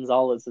Marwin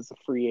Gonzalez is a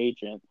free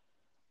agent.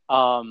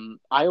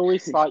 I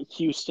always thought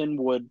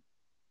Houston would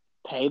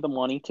pay the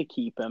money to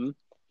keep him.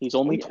 He's Oh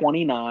only yeah,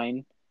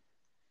 29.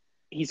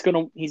 He's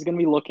gonna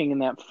be looking in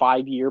that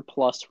 5 year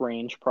plus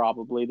range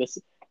probably.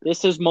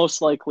 This is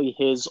most likely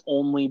his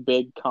only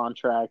big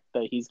contract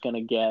that he's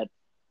gonna get.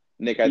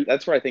 Nick, He,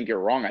 that's where I think you're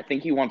wrong. I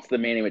think he wants the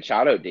Manny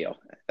Machado deal.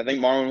 I think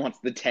Marlon wants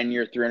the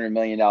 10-year, $300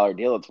 million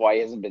deal. That's why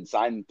he hasn't been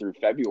signed through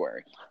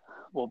February.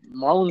 well,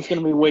 Marlon's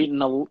gonna be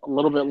waiting a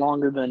little bit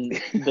longer than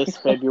this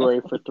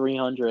February for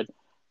 300.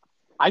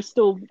 I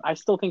still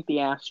think the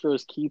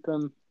Astros keep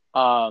him.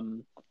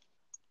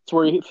 It's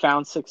where he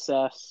found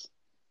success,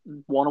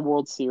 won a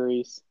World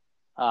Series,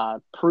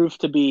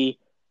 proved to be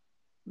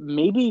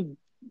maybe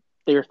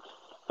their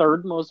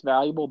third most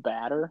valuable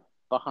batter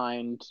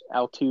behind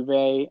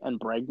Altuve and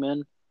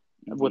Bregman,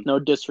 with no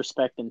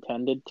disrespect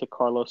intended to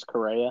Carlos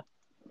Correa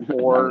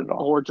Not at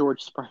all. or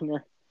George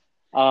Springer.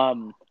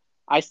 Um,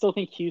 I still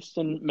think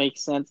Houston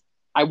makes sense.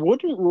 I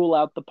wouldn't rule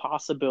out the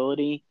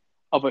possibility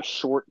of a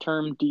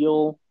short-term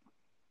deal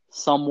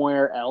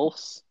somewhere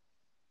else,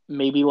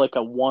 maybe like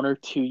a 1 or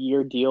 2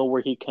 year deal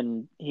where he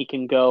can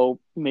go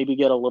maybe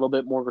get a little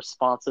bit more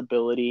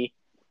responsibility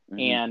Mm-hmm.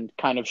 and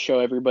kind of show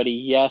everybody,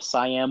 yes,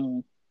 I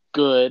am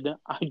good.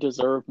 I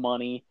deserve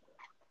money.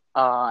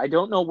 I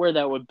don't know where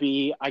that would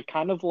be. I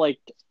kind of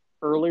liked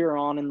earlier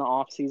on in the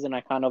offseason, I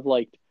kind of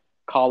liked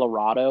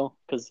Colorado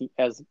because,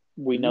 as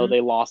we know, Mm-hmm.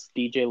 they lost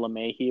DJ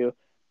LeMahieu,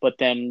 but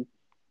then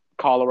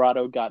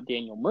Colorado got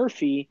Daniel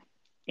Murphy,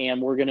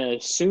 and we're going to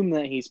assume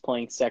that he's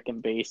playing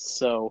second base.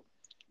 So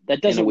that In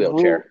a doesn't rule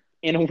wheelchair.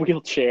 in a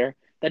wheelchair.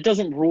 That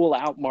doesn't rule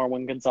out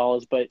Marwin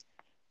Gonzalez, but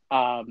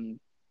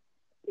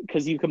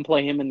because you can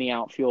play him in the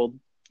outfield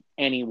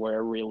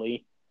anywhere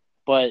really.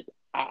 But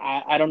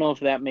I don't know if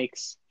that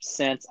makes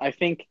sense. I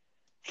think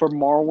for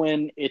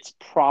Marwin, it's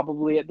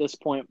probably at this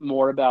point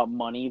more about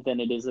money than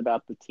it is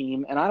about the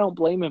team, and I don't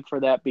blame him for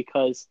that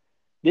because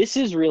this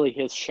is really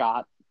his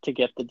shot to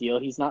get the deal.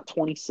 He's not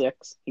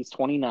 26; he's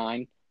 29.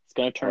 He's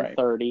going to turn Right.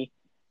 30.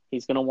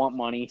 He's going to want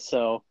money,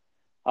 so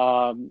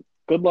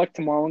good luck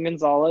to Marwin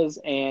Gonzalez.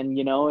 And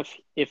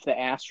if the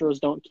Astros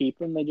don't keep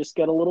him, they just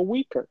get a little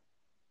weaker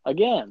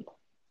again.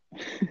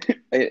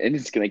 And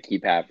it's going to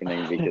keep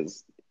happening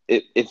because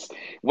it's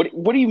what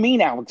do you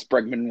mean Alex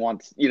Bregman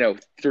wants,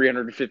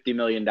 $350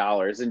 million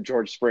and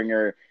George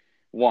Springer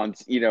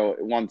wants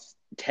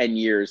 10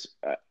 years,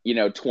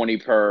 20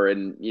 per,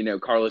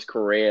 and Carlos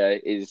Correa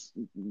is,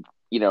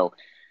 you know,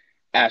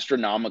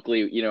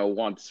 astronomically,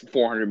 wants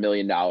 $400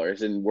 million,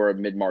 and we're a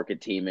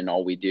mid-market team and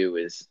all we do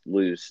is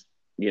lose,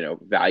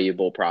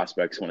 valuable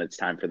prospects when it's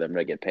time for them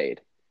to get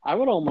paid. I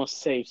would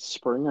almost say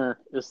Springer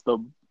is the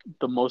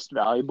most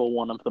valuable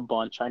one of the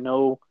bunch. I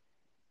know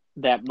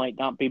that might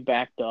not be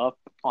backed up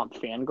on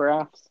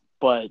Fangraphs,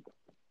 but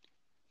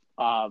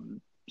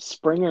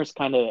Springer's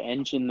kind of the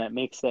engine that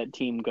makes that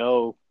team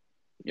go.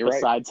 You're right.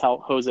 Besides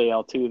Jose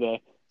Altuve,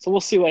 so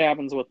we'll see what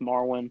happens with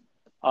Marwin.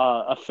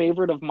 A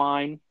favorite of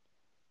mine,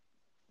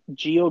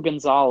 Gio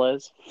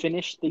Gonzalez,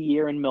 finished the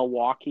year in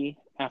Milwaukee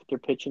after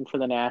pitching for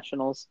the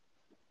Nationals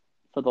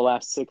for the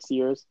last 6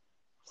 years.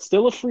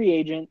 Still a free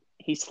agent.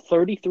 He's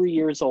 33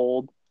 years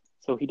old,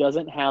 so he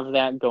doesn't have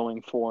that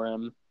going for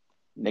him.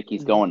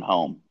 Nicky's going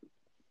home.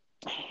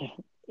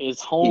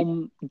 Is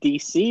home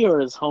DC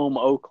or is home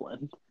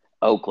Oakland?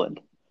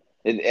 Oakland.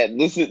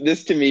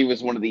 This to me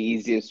was one of the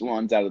easiest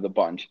ones out of the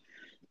bunch.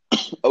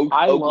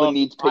 Oakland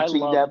needs I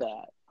pitching love depth.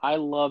 that. I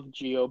love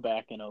Gio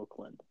back in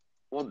Oakland.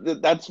 Well,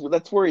 that's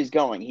where he's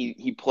going.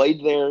 He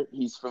played there.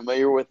 He's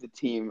familiar with the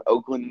team.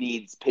 Oakland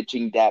needs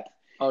pitching depth.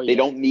 Oh They yeah.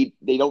 don't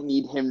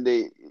need him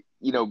to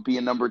be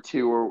a number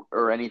two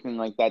or anything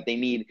like that. They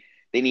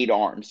need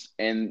arms,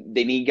 and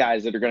they need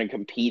guys that are going to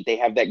compete. They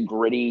have that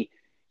gritty,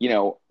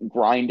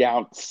 grind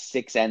out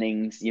 6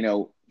 innings,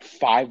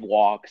 5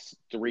 walks,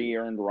 3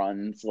 earned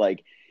runs,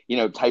 like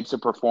types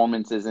of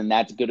performances, and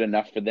that's good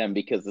enough for them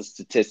because the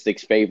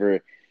statistics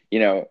favor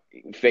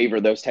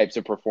those types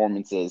of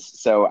performances.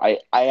 So I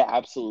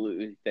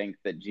absolutely think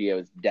that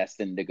Gio is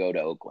destined to go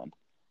to Oakland.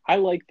 I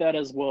like that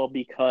as well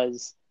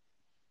because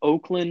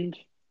Oakland,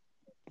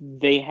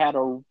 they had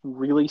a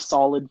really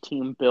solid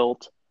team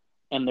built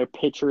and their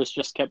pitchers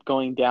just kept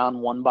going down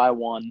one by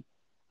one.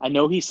 I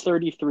know he's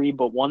 33,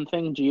 but one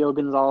thing Gio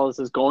Gonzalez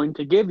is going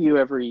to give you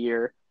every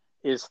year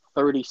is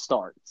 30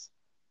 starts.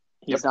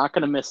 He's Yep. not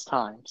going to miss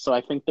time. So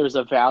I think there's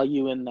a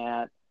value in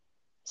that,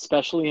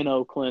 especially in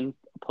Oakland,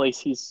 a place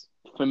he's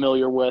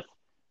familiar with,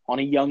 on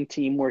a young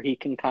team where he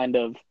can kind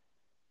of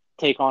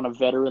take on a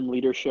veteran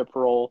leadership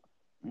role.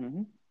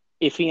 Mm-hmm.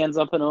 If he ends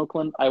up in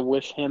Oakland, I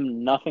wish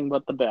him nothing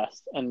but the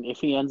best. And if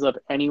he ends up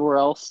anywhere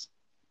else,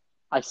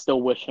 I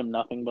still wish him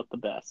nothing but the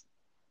best.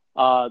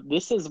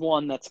 This is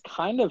one that's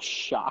kind of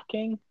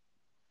shocking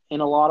in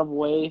a lot of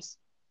ways.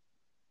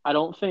 I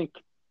don't think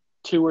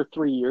 2 or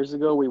 3 years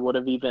ago we would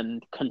have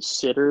even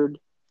considered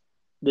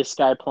this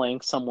guy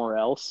playing somewhere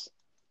else.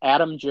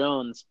 Adam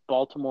Jones,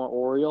 Baltimore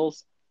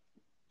Orioles,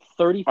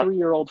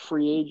 33-year-old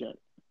free agent.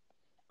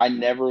 I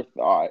never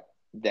thought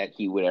that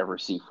he would ever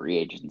see free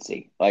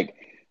agency. Like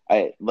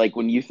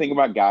when you think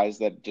about guys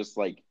that just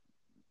like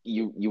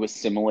you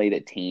assimilate a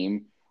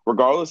team,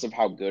 regardless of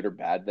how good or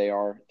bad they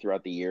are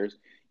throughout the years,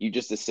 you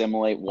just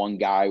assimilate one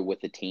guy with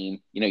the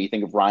team. You know, you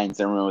think of Ryan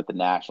Zimmerman with the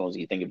Nationals,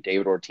 you think of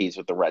David Ortiz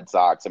with the Red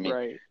Sox. I mean,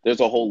 Right.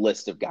 there's a whole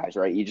list of guys,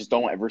 right? You just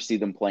don't ever see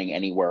them playing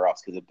anywhere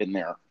else because they've been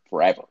there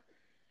forever.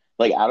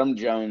 Like Adam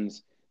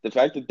Jones, the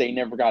fact that they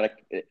never got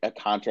a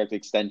contract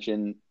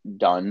extension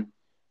done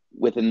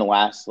within the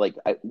last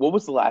what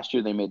was the last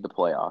year they made the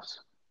playoffs?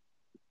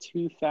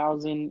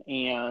 2000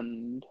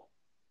 and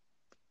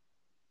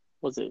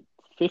was it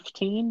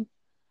 15?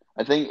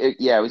 I think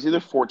it was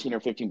either 14 or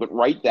 15, but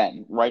right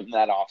then, right in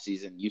that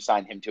offseason, you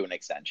signed him to an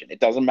extension.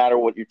 It doesn't matter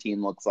what your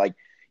team looks like.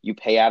 You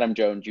pay Adam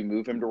Jones, you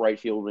move him to right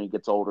field when he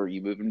gets older,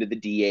 you move him to the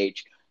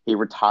DH, he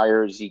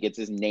retires, he gets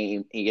his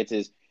name, he gets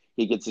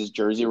his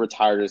jersey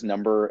retired, his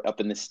number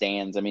up in the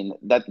stands. I mean,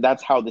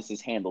 that's how this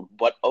is handled.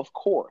 But of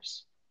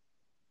course,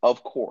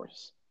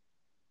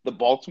 the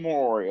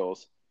Baltimore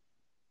Orioles,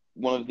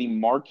 one of the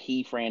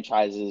marquee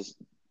franchises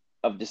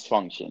of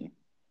dysfunction,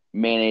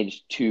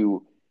 managed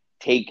to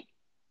take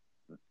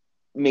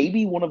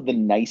maybe one of the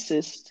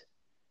nicest,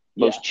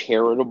 most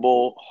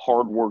charitable,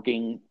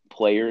 hardworking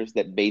players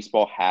that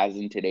baseball has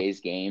in today's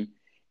game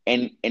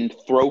and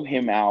throw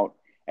him out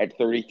at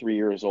 33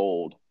 years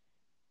old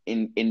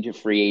into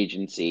free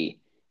agency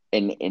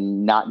and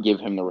not give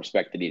him the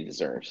respect that he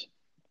deserves.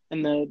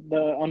 And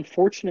the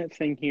unfortunate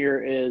thing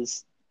here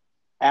is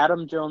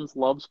Adam Jones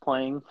loves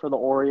playing for the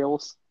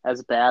Orioles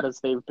as bad as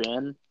they've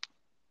been,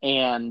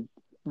 and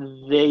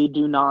they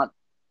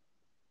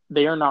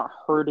are not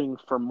hurting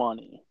for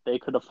money. They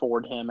could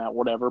afford him at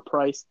whatever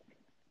price.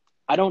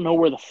 I don't know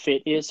where the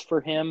fit is for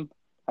him.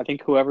 I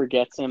think whoever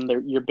gets him,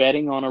 you're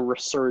betting on a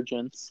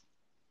resurgence.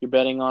 You're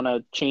betting on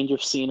a change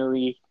of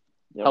scenery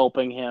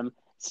helping him.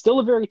 Still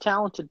a very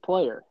talented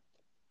player.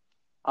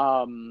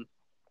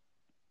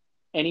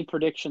 Any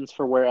predictions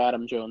for where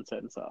Adam Jones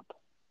ends up?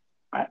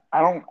 I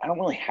don't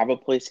really have a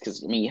place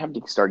because I mean you have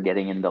to start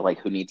getting into like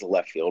who needs a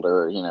left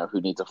fielder, you know, who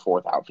needs a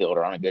fourth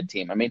outfielder on a good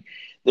team. I mean,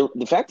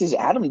 the fact is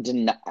Adam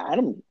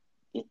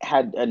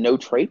had a no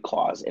trade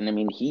clause, and I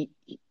mean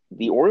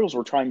the Orioles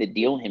were trying to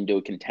deal him to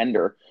a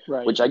contender,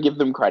 Right. which I give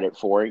them credit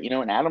for. You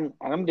know, and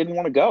Adam didn't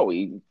want to go.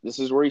 This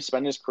is where he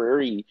spent his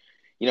career.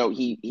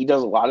 He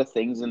does a lot of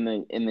things in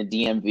the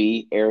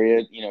DMV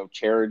area. You know,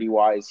 charity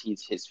wise,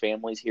 his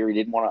family's here. He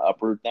didn't want to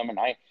uproot them, and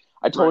I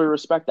totally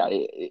respect that.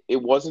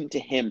 It wasn't to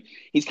him.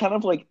 He's kind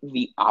of like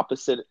the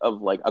opposite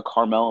of like a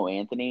Carmelo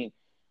Anthony,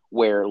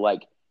 where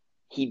like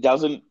he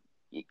doesn't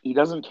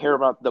care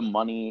about the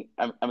money.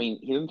 I mean,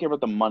 he doesn't care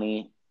about the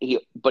money.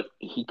 But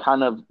he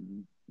kind of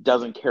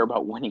doesn't care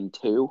about winning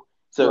too.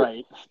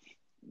 So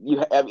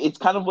it's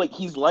kind of like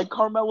he's like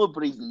Carmelo,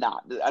 but he's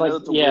not.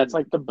 It's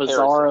like the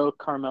bizarro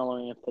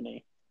Carmelo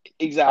Anthony.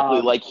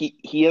 Exactly. Like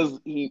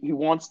he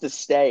wants to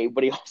stay,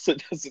 but he also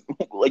doesn't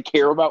like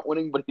care about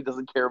winning, but he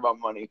doesn't care about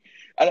money.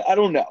 I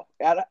don't know.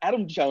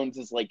 Adam Jones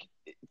is like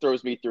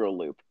throws me through a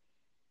loop.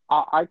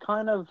 I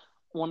kind of,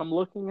 when I'm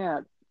looking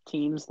at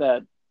teams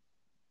that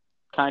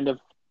kind of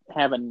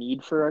have a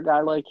need for a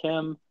guy like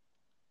him,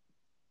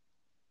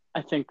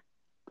 I think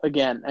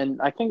again,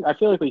 and I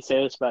feel like we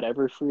say this about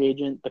every free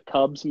agent, the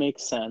Cubs make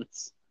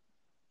sense.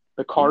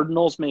 The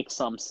Cardinals make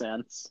some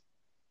sense.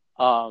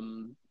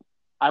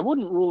 I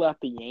wouldn't rule out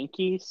the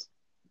Yankees.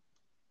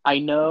 I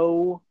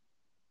know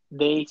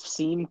they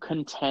seem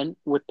content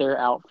with their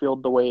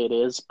outfield the way it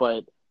is,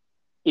 but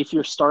if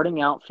your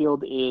starting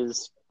outfield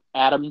is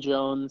Adam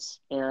Jones,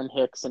 Aaron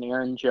Hicks, and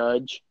Aaron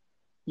Judge,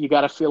 you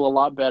got to feel a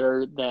lot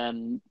better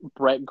than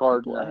Brett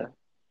Gardner,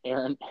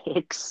 Aaron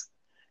Hicks,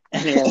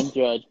 and Aaron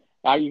Judge.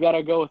 You got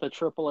to go with a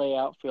AAA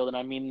outfield, and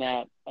I mean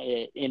that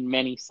in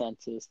many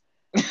senses.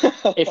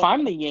 If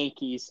I'm the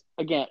Yankees,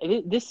 again,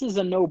 this is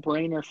a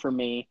no-brainer for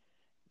me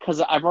because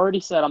I've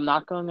already said I'm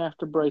not going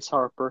after Bryce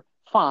Harper.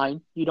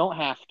 Fine, you don't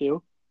have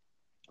to.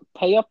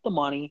 Pay up the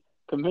money,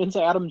 convince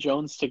Adam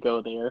Jones to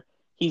go there.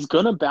 He's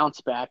going to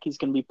bounce back. He's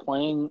going to be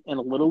playing in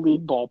a little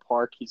league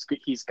ballpark.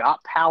 He's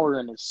got power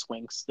in his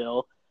swing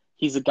still.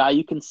 He's a guy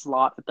you can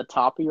slot at the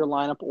top of your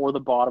lineup or the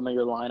bottom of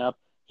your lineup.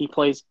 He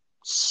plays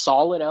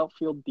solid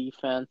outfield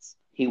defense.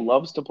 He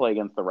loves to play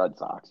against the Red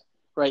Sox.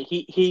 Right.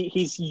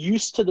 He's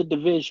used to the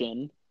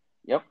division.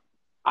 Yep.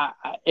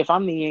 If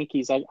I'm the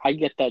Yankees, I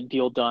get that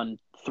deal done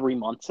 3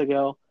 months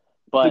ago.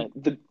 But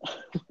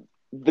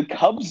the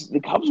Cubs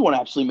one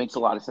actually makes a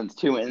lot of sense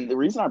too. And the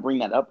reason I bring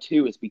that up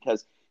too is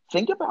because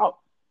think about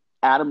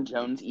Adam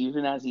Jones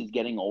even as he's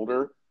getting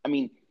older. I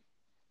mean,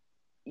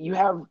 you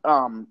have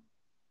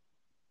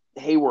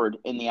Hayward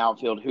in the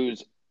outfield,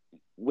 who's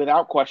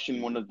without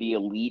question one of the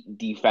elite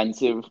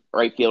defensive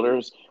right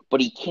fielders,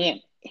 but he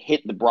can't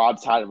hit the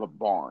broadside of a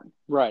barn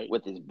right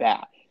with his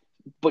bat.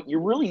 but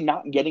you're really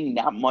not getting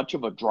that much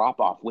of a drop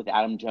off with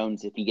Adam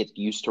Jones if he gets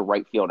used to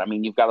right field. I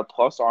mean, you've got a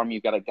plus arm,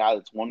 you've got a guy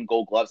that's won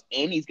Gold Gloves,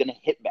 and he's going to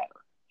hit better.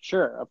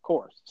 Sure, of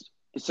course.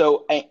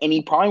 So, and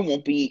he probably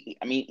won't be.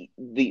 I mean,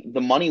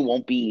 the money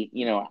won't be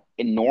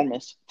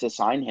enormous to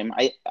sign him.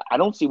 I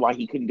don't see why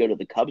he couldn't go to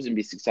the Cubs and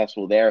be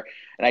successful there.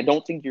 And I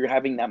don't think you're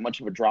having that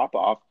much of a drop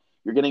off.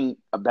 You're getting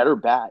a better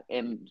bat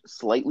and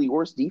slightly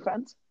worse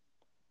defense.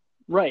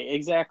 Right,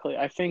 exactly.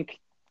 I think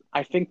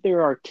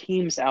there are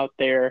teams out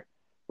there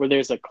where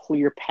there's a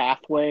clear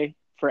pathway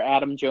for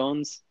Adam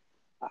Jones.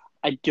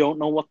 I don't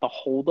know what the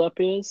holdup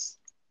is,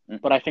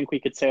 but I think we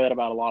could say that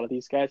about a lot of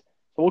these guys.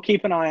 So we'll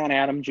keep an eye on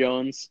Adam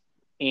Jones,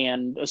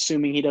 and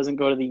assuming he doesn't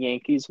go to the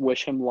Yankees,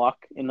 wish him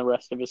luck in the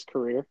rest of his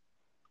career.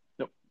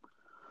 Yep.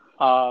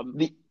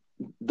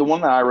 The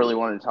one that I really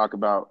wanted to talk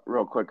about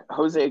real quick,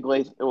 Jose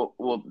Iglesias.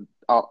 Well,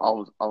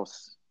 I'll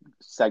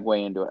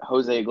segue into it.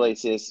 Jose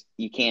Iglesias,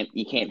 you can't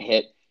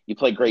hit. You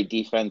play great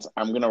defense.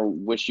 I'm gonna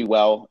wish you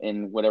well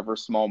in whatever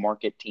small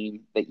market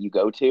team that you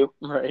go to.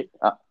 Right.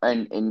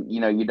 And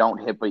you don't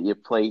hit, but you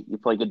play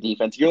good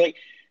defense. You're like,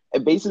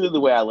 basically the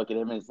way I look at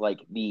him is like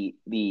the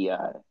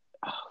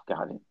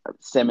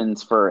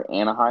Simmons for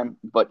Anaheim,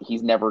 but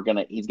he's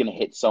gonna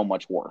hit so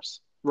much worse.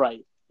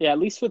 Right. Yeah. At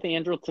least with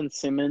Andrelton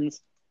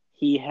Simmons,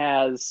 he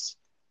has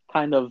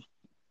kind of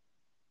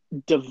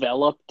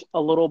developed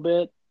a little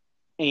bit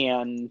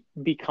and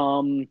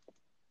become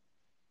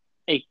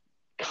a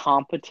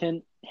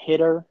competent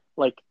hitter.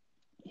 Like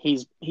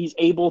he's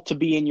able to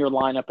be in your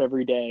lineup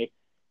every day,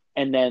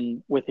 and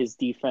then with his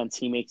defense,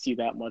 he makes you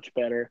that much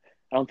better.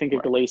 I don't think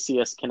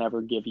Iglesias can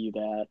ever give you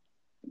that.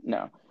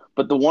 No.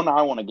 But the one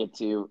I want to get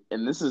to,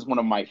 and this is one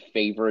of my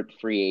favorite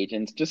free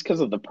agents, just because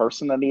of the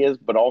person that he is,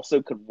 but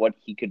also what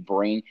he could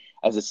bring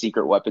as a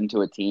secret weapon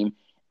to a team.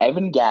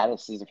 Evan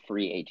Gattis is a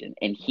free agent,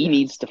 and he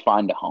needs to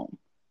find a home.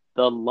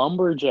 The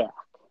lumberjack.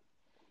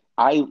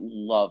 I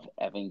love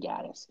Evan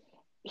Gattis.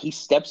 He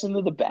steps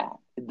into the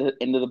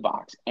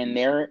box, and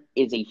there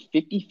is a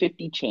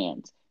 50-50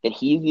 chance that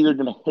he's either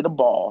going to hit a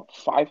ball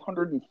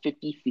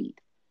 550 feet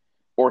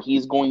or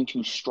he's going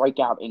to strike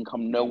out and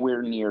come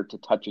nowhere near to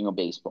touching a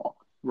baseball.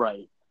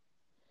 Right.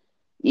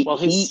 Well,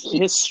 his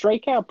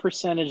strikeout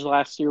percentage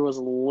last year was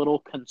a little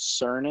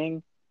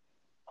concerning,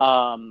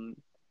 but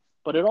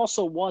it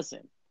also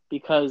wasn't,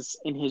 because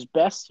in his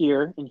best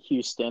year in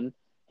Houston,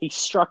 he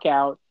struck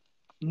out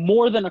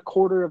more than a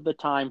quarter of the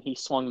time he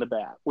swung the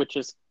bat, which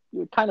is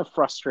kind of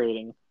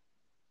frustrating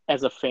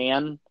as a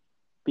fan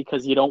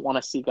because you don't want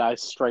to see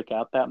guys strike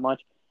out that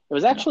much. It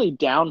was actually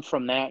down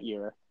from that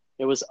year.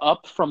 It was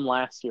up from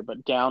last year,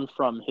 but down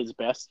from his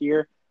best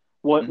year.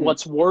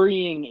 What's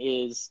worrying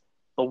is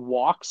the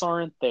walks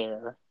aren't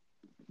there.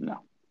 No.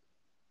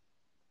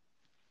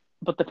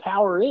 But the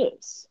power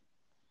is.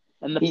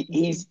 And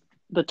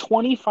the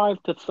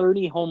 25 to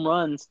 30 home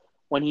runs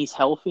when he's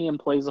healthy and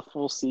plays a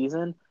full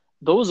season,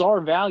 those are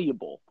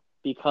valuable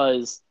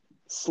because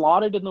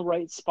slotted in the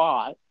right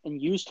spot and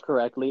used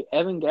correctly,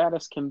 Evan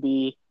Gattis can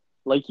be,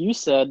 like you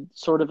said,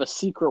 sort of a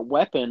secret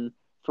weapon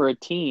for a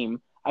team.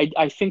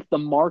 I think the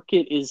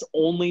market is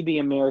only the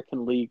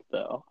American League,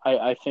 though.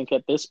 I think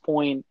at this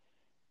point,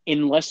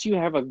 unless you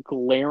have a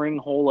glaring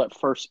hole at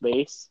first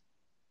base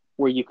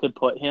where you could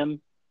put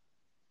him,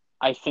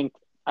 I think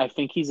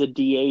he's a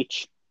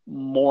DH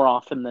more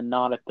often than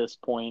not at this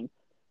point.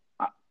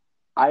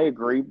 I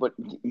agree, but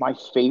my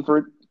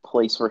favorite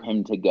place for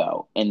him to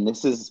go, and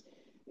this is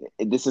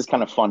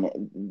kind of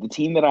fun. The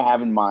team that I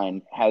have in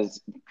mind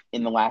has,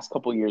 in the last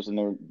couple of years, and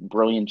their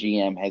brilliant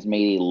GM has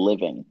made a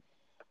living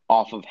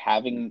off of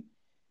having,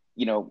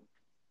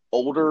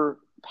 older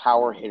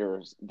power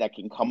hitters that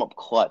can come up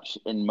clutch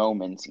in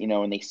moments,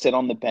 and they sit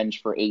on the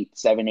bench for 8,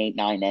 7, 8,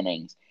 9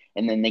 innings,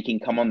 and then they can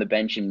come on the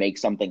bench and make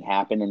something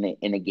happen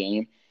in a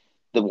game.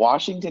 The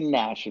Washington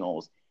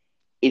Nationals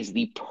is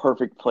the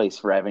perfect place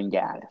for Evan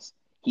Gattis.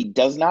 He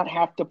does not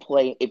have to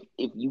play. If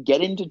you get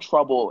into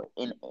trouble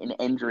in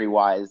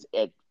injury-wise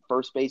at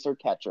first base or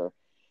catcher,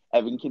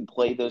 Evan can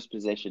play those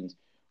positions.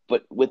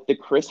 But with the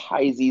Chris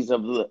Heises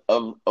of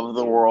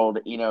the world,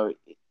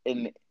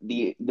 and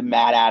the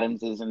Matt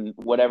Adamses and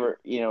whatever,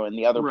 and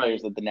the other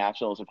players that the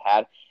Nationals have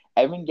had,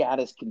 Evan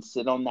Gattis can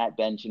sit on that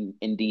bench in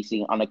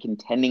DC on a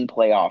contending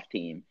playoff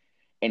team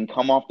and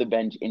come off the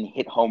bench and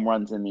hit home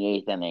runs in the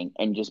 8th inning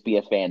and just be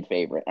a fan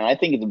favorite. And I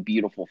think it's a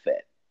beautiful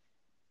fit.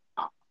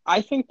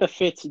 I think the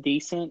fit's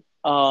decent.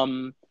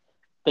 The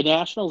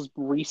Nationals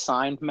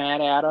re-signed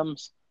Matt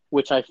Adams,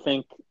 which I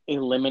think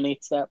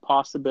eliminates that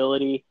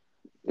possibility.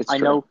 I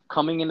know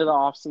coming into the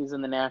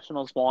offseason, the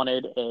Nationals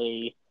wanted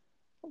a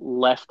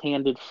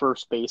left-handed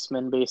first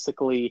baseman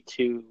basically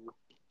to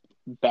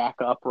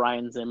back up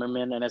Ryan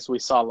Zimmerman. And as we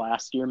saw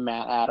last year,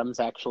 Matt Adams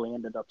actually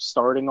ended up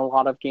starting a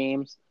lot of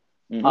games.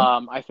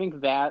 Mm-hmm. I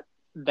think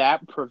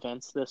that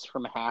prevents this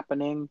from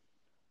happening,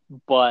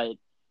 but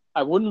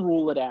I wouldn't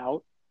rule it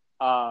out.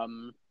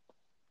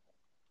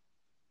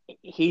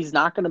 He's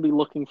not going to be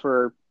looking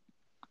for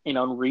an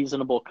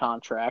unreasonable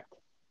contract.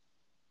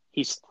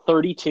 He's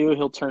 32.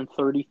 He'll turn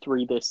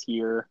 33 this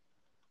year.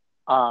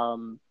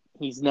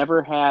 He's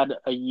never had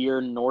a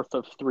year north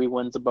of 3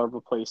 wins above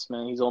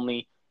replacement. He's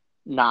only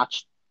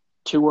notched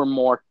 2 or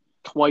more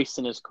twice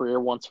in his career,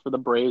 once for the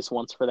Braves,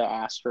 once for the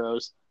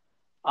Astros.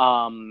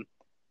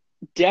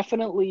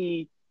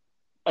 Definitely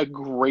a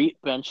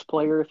great bench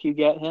player if you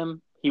get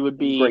him. He would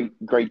be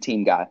great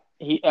team guy.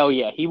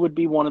 He would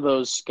be one of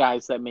those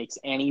guys that makes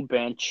any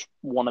bench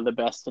one of the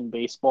best in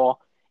baseball.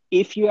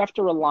 If you have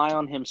to rely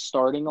on him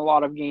starting a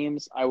lot of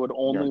games, I would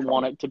only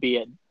want it to be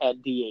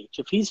at DH.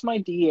 If he's my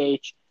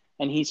DH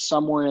and he's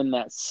somewhere in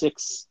that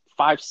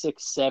 5,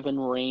 6, 7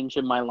 range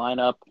in my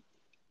lineup,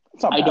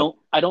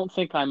 I don't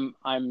think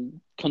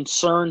I'm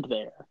concerned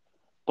there.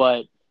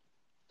 But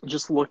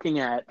just looking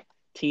at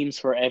teams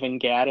for Evan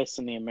Gattis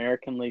in the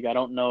American League, I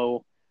don't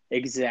know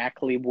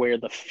exactly where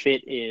the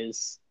fit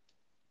is.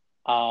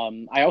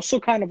 I also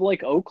kind of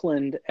like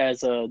Oakland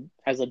as a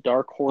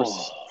dark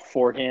horse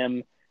for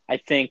him. I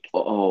think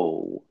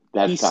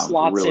that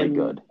sounds really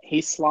good.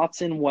 He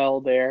slots in well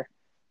there.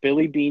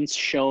 Billy Beane's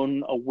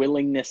shown a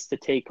willingness to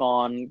take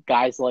on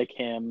guys like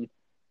him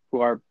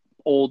who are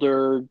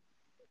older,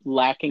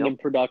 lacking in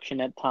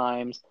production at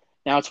times.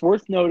 Now, it's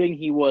worth noting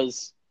he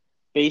was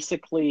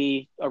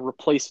basically a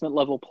replacement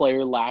level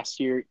player last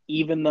year,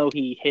 even though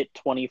he hit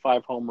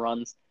 25 home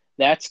runs.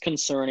 That's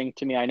concerning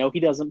to me. I know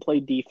he doesn't play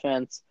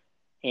defense,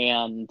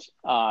 and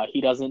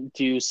he doesn't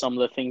do some of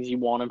the things you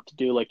want him to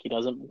do, like he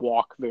doesn't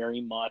walk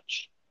very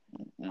much.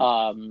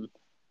 The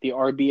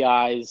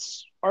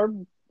RBIs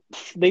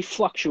they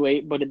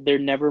fluctuate, but they're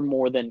never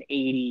more than 80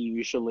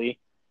 usually.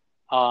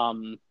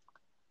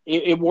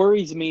 It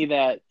worries me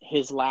that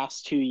his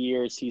last 2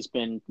 years he's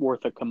been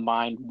worth a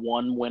combined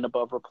 1 win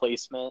above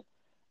replacement.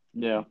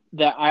 Yeah.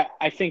 That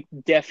I think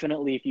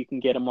definitely if you can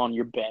get him on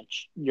your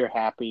bench, you're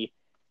happy.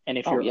 And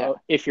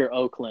if you're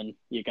Oakland,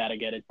 you got to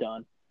get it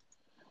done.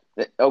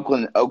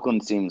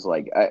 Oakland seems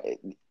like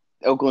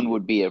Oakland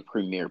would be a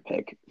premier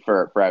pick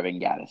for Evan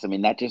Gattis. I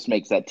mean, that just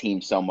makes that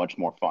team so much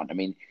more fun. I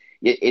mean,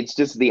 it's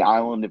just the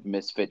island of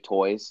misfit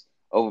toys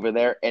over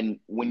there. And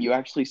when you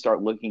actually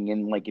start looking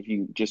in, like if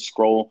you just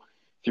scroll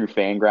through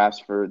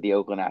Fangraphs for the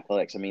Oakland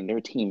Athletics, I mean,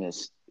 their team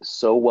is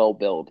so well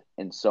built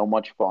and so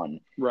much fun.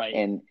 Right.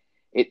 And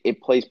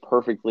it plays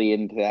perfectly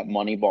into that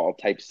Moneyball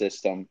type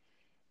system,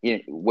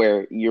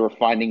 where you're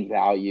finding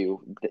value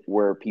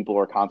where people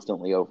are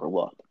constantly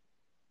overlooked.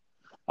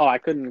 Oh, I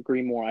couldn't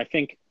agree more. I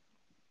think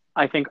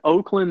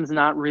Oakland's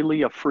not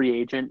really a free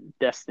agent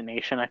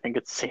destination. I think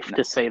it's safe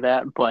to say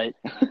that. But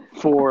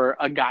for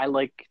a guy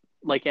like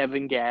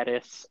Evan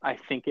Gattis, I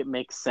think it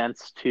makes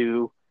sense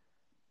to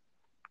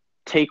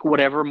take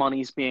whatever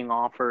money's being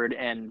offered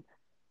and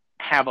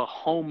have a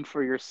home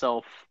for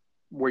yourself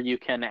where you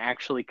can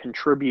actually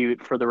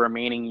contribute for the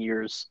remaining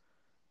years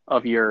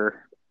of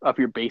your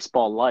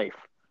baseball life.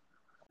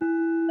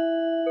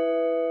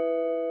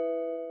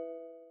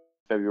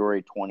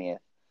 February 20th.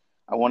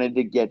 I wanted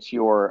to get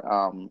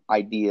your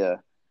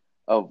idea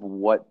of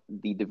what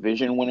the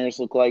division winners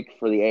look like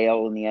for the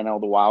AL and the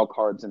NL, the wild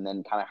cards, and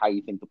then kind of how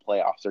you think the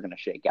playoffs are going to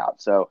shake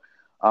out. So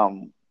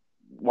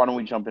why don't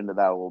we jump into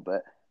that a little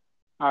bit?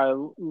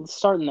 All right, let's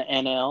start in the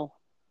NL.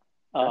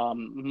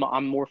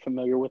 I'm more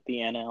familiar with the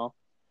NL.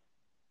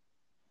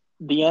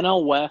 The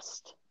NL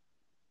West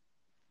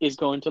is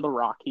going to the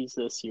Rockies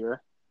this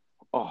year.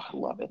 Oh, I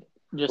love it.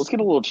 Let's get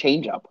a little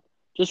change up.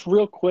 Just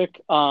real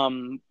quick,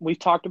 we've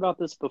talked about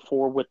this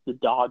before with the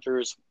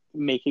Dodgers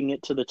making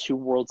it to the 2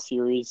 World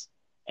Series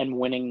and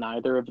winning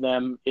neither of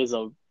them is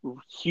a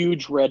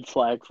huge red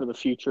flag for the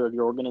future of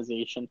your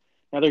organization.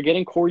 Now they're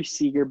getting Corey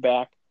Seager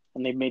back,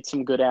 and they've made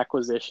some good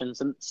acquisitions,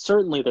 and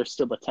certainly they're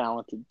still a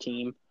talented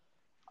team.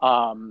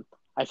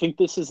 I think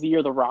this is the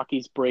year the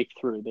Rockies break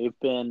through. They've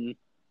been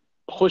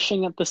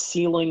pushing at the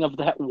ceiling of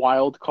that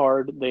wild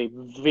card. They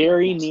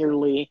very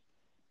nearly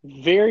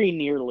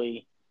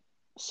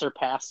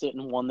surpassed it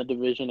and won the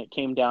division. It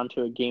came down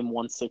to a game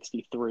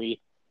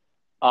 163.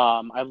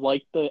 I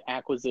like the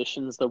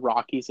acquisitions the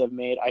Rockies have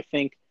made. I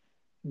think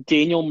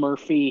Daniel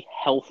Murphy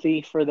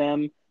healthy for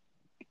them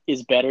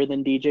is better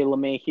than DJ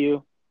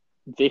LeMahieu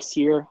this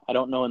year. I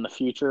don't know in the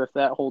future if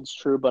that holds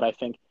true, but I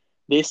think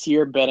this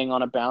year betting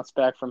on a bounce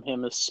back from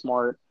him is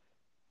smart.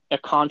 A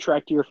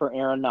contract year for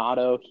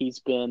Arenado. He's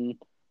been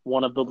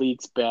one of the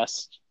league's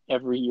best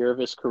every year of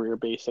his career,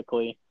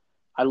 basically.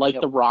 I like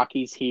the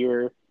Rockies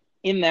here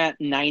in that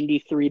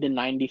 93 to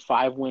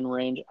 95 win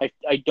range.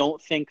 I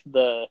don't think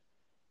the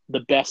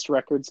best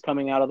record's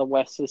coming out of the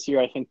West this year.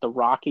 I think the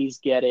Rockies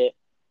get it,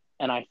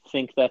 and I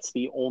think that's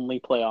the only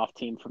playoff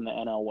team from the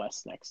NL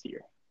West next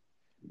year.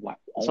 Wow.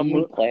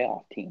 Only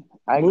playoff team.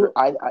 I think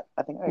I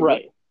agree.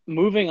 Right.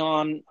 Moving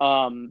on,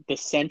 the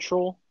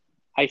Central,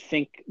 I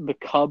think the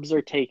Cubs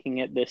are taking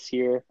it this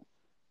year.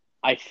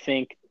 I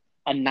think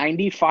a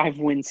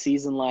 95-win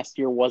season last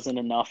year wasn't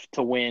enough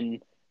to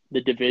win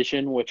the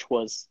division, which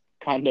was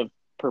kind of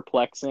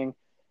perplexing.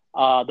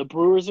 The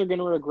Brewers are going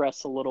to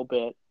regress a little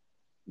bit.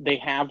 They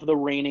have the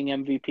reigning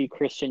MVP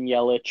Christian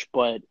Yelich,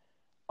 but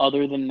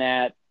other than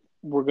that,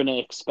 we're going to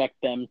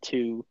expect them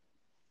to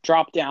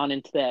drop down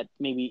into that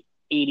maybe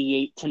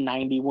 88 to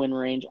 90 win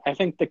range. I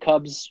think the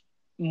Cubs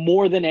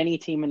more than any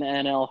team in the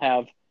NL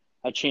have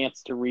a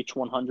chance to reach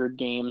 100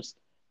 games.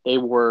 They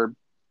were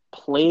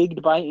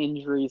plagued by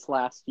injuries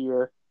last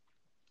year,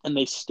 and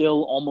they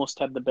still almost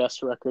have the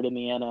best record in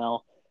the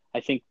NL.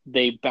 I think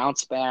they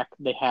bounce back.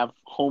 They have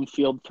home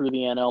field through the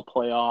NL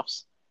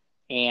playoffs,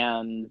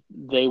 and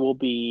they will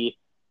be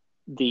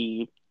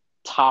the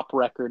top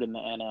record in the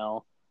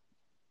NL.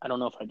 I don't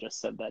know if I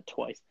just said that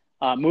twice.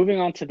 Moving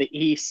on to the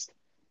East,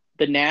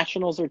 the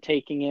Nationals are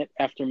taking it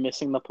after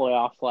missing the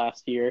playoffs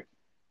last year.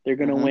 They're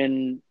going to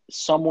win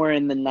somewhere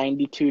in the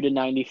 92 to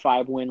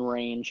 95 win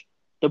range.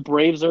 The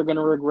Braves are going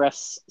to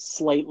regress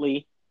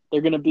slightly.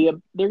 They're going to be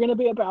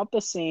about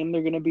the same.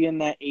 They're going to be in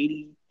that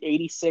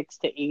 86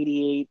 to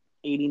 88,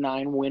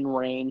 89 win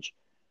range.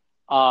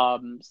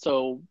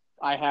 So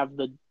I have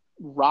the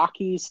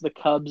Rockies, the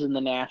Cubs, and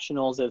the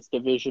Nationals as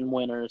division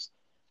winners.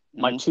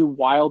 My two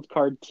wild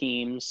card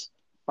teams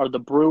are the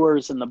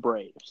Brewers and the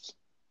Braves.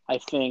 I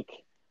think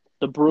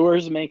the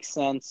Brewers make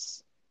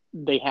sense.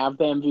 They have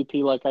the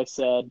MVP, like I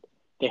said.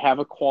 They have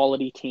a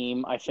quality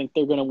team. I think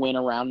they're going to win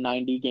around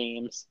 90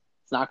 games.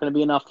 It's not going to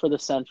be enough for the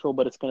Central,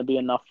 but it's going to be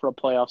enough for a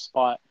playoff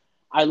spot.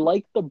 I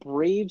like the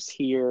Braves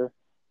here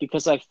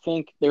because I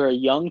think they're a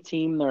young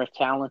team. They're a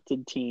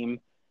talented team.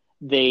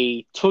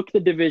 They took the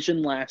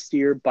division last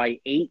year by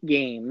 8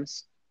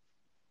 games,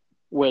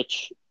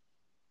 which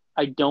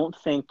I don't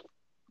think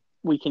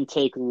we can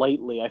take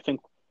lightly. I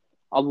think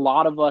a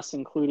lot of us,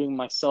 including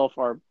myself,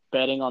 are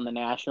betting on the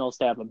Nationals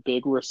to have a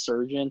big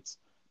resurgence,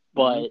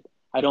 but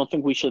I don't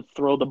think we should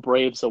throw the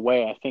Braves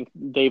away. I think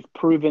they've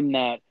proven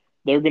that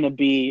they're going to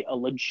be a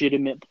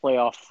legitimate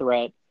playoff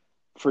threat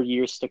for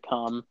years to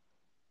come.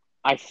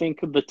 I think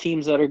the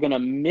teams that are going to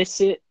miss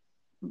it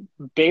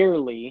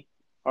barely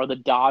are the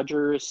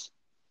Dodgers,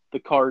 the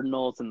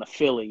Cardinals, and the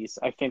Phillies.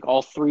 I think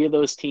all 3 of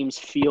those teams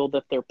feel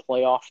that they're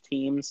playoff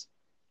teams.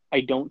 I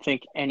don't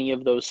think any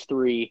of those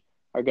 3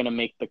 are going to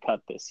make the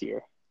cut this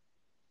year.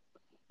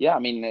 Yeah, I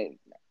mean,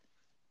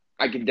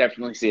 I can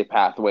definitely see a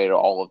pathway to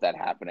all of that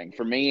happening.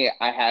 For me,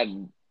 I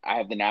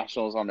have the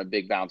Nationals on a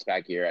big bounce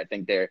back year. I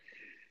think they're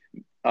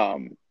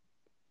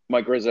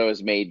Mike Rizzo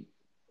has made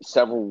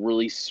several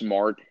really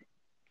smart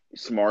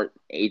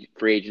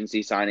free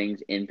agency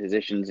signings in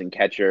positions and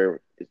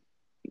catcher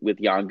with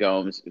Yan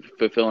Gomes,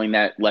 fulfilling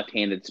that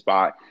left-handed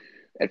spot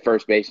at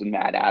first base with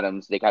Matt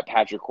Adams. They got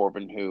Patrick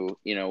Corbin, who,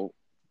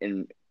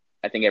 in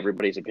I think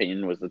everybody's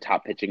opinion was the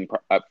top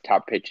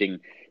pitching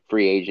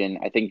free agent.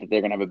 I think that they're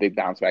going to have a big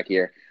bounce back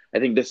here. I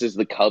think this is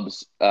the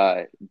Cubs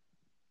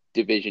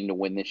division to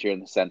win this year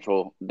in the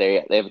Central.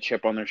 They have a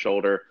chip on their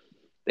shoulder.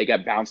 They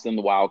got bounced in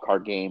the wild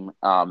card game.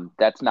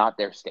 That's not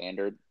their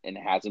standard, and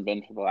it hasn't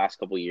been for the last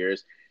couple of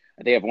years.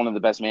 They have one of the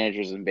best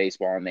managers in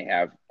baseball, and they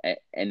have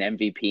an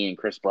MVP in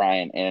Chris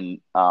Bryant, and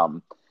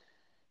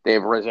they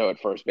have Rizzo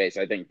at first base.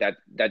 I think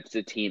that's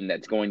a team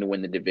that's going to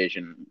win the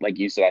division. Like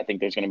you said, I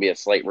think there's going to be a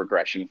slight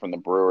regression from the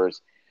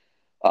Brewers.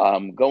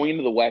 Going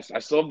into the West, I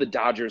still have the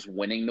Dodgers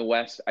winning the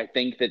West. I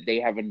think that they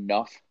have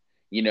enough,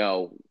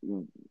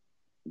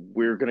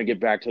 we're going to get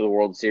back to the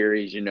World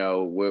Series,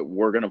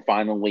 we're going to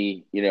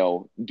finally,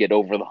 get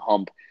over the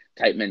hump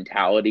type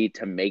mentality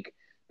to make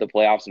the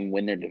playoffs and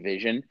win their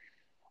division.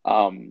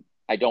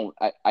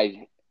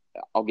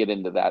 I'll get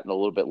into that in a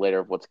little bit later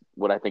of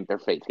what I think their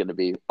fate's going to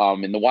be.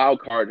 In the wild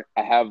card,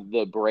 I have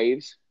the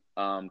Braves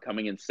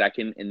coming in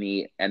second in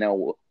the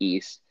NL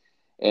East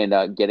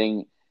and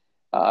getting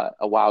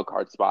a wild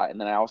card spot. And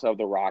then I also have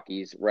the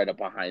Rockies right up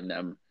behind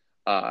them,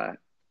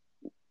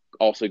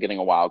 also getting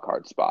a wild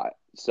card spot.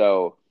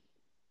 So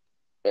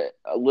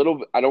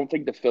I don't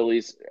think the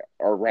Phillies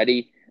are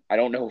ready. I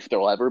don't know if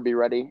they'll ever be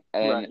ready.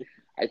 And Right.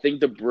 I think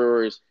the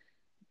Brewers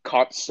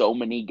caught so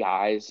many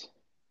guys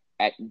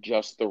at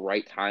just the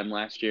right time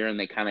last year, and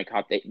they kind of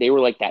they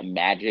were like that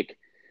magic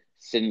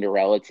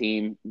Cinderella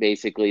team,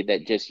 basically,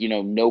 that just,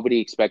 nobody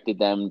expected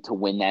them to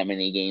win that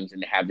many games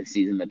and to have the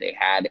season that they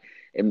had.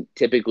 And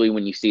typically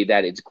when you see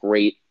that, it's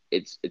great.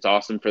 It's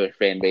awesome for their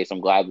fan base.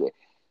 I'm glad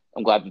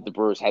that the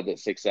Brewers had that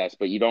success,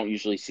 but you don't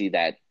usually see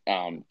that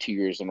 2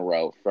 years in a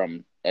row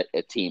from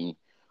a team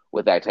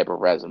with that type of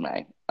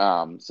resume.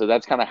 So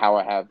that's kind of how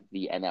I have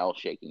the NL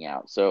shaking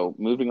out. So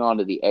moving on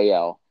to the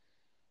AL,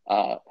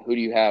 who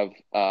do you have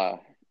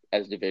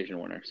as division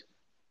winners?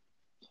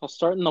 I'll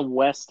start in the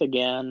West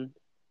again.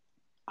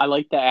 I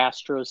like the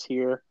Astros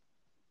here.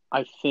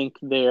 I think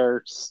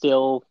they're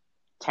still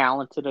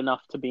talented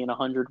enough to be an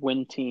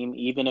 100-win team,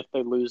 even if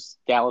they lose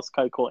Dallas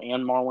Keuchel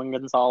and Marwin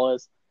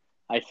Gonzalez.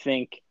 I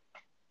think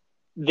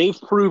they've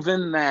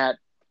proven that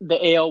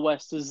the AL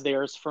West is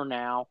theirs for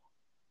now.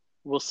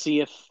 We'll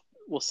see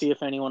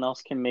if anyone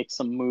else can make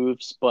some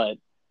moves, but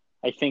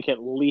I think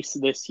at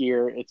least this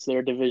year it's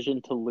their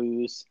division to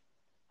lose.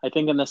 I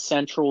think in the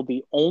Central,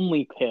 the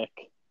only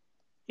pick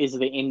is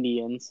the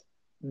Indians.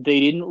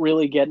 They didn't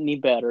really get any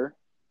better.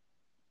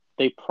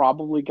 They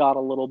probably got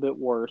a little bit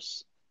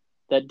worse.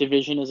 That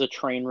division is a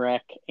train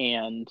wreck,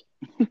 and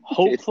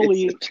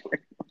hopefully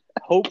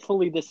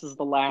this is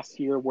the last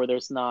year where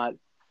there's not.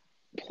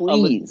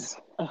 Please.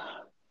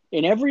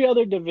 In every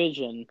other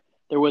division,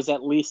 there was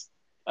at least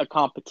a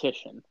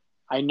competition.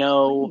 I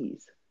know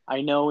Please.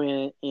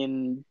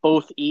 in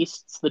both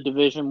Easts, the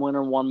division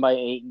winner won by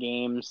 8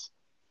 games,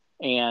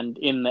 and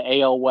in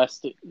the AL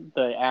West,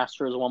 the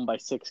Astros won by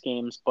 6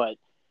 games. But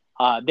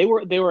they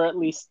were at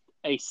least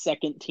a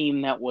second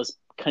team that was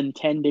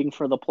contending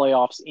for the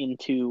playoffs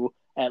into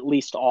at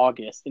least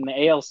August. In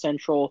the AL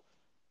Central,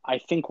 I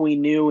think we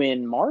knew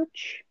in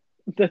March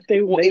that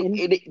Well,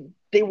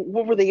 they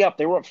what were they up?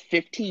 They were up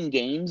 15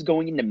 games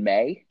going into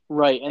May.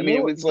 right, I and mean, they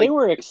it were was they like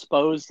were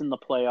exposed in the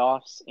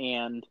playoffs,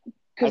 and I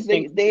because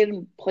think they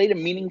hadn't played a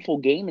meaningful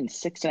game in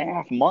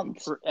 6.5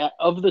 months.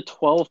 of the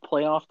 12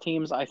 playoff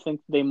teams, I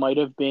think they might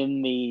have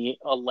been the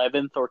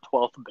 11th or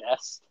 12th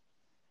best.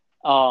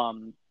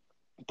 Um,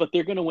 but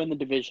they're going to win the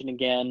division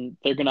again.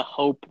 They're going to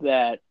hope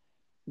that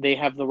they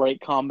have the right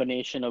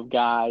combination of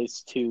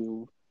guys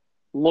to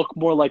look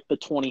more like the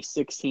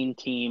 2016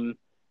 team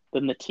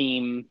than the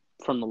team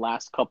from the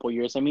last couple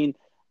years. I mean,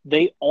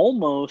 they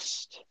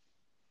almost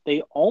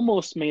they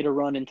almost made a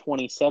run in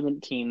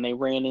 2017. They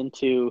ran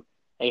into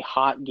a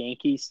hot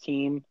Yankees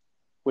team,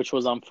 which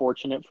was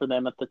unfortunate for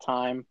them at the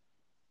time.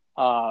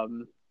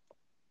 Um,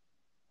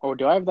 or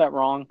do I have that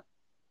wrong?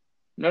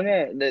 No.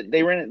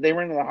 They ran in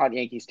the hot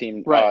Yankees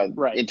team Right.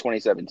 in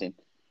 2017.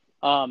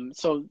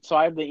 So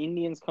I have the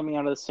Indians coming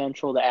out of the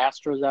Central, the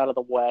Astros out of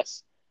the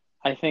West.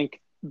 I think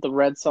the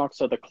Red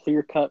Sox are the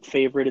clear-cut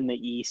favorite in the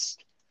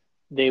East.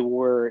 They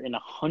were an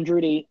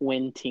 108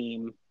 win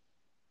team.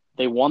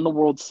 They won the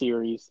World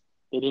Series.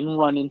 They didn't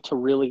run into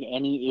really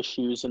any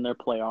issues in their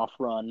playoff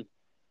run.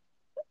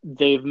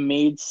 They've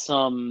made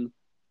some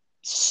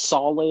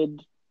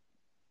solid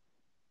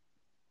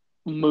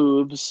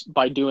moves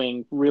by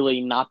doing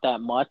really not that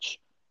much.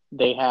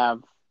 They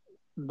have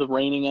the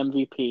reigning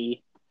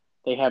MVP.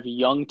 They have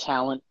young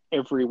talent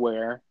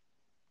everywhere.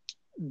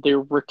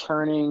 They're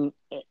returning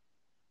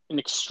an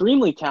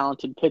extremely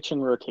talented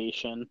pitching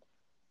rotation.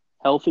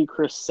 Healthy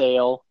Chris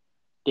Sale,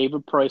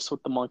 David Price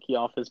with the monkey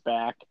off his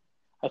back.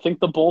 I think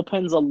the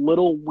bullpen's a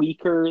little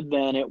weaker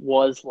than it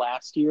was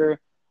last year,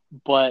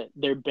 but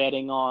they're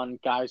betting on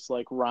guys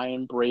like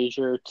Ryan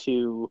Brazier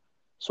to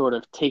sort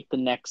of take the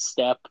next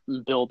step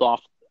and build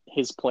off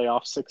his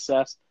playoff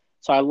success.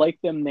 So I like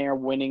them there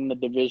winning the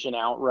division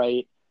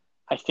outright.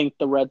 I think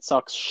the Red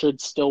Sox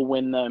should still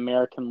win the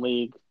American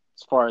League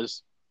as far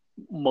as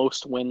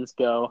most wins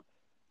go.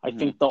 I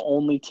think the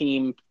only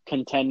team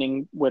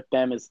contending with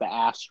them is the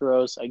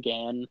Astros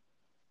again,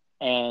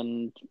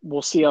 and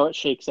we'll see how it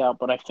shakes out.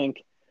 But I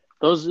think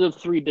those are the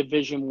three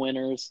division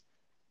winners.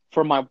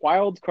 For my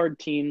wild card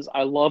teams,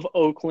 I love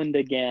Oakland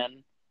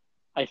again.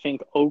 I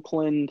think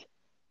Oakland,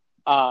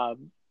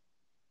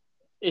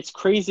 it's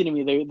crazy to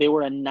me. They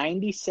were a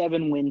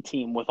 97 win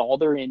team with all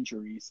their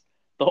injuries.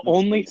 The That's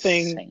only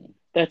insane. thing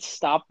that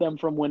stopped them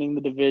from winning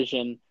the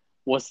division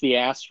was the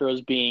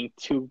Astros being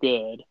too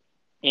good.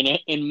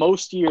 In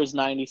most years,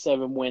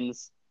 97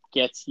 wins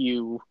gets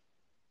you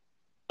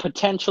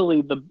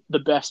potentially the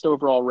best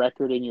overall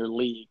record in your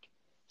league.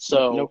 No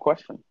So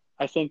question.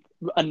 I think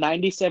a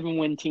 97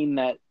 win team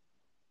that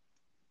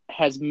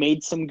has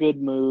made some good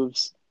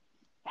moves,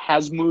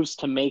 has moves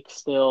to make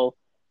still,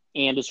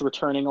 and is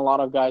returning a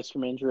lot of guys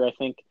from injury. I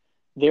think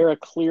they're a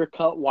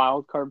clear-cut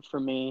wild card for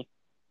me.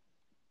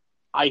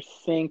 I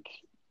think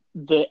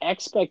the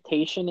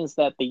expectation is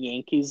that the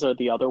Yankees are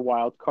the other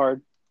wild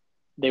card.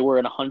 They were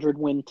an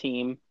 100-win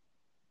team.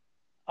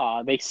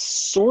 They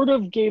sort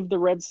of gave the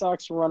Red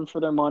Sox a run for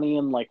their money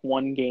in like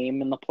one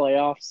game in the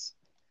playoffs,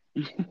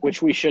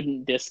 which we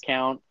shouldn't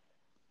discount.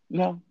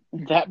 No.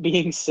 That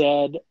being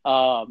said,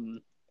 as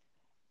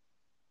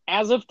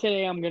of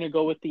today, I'm going to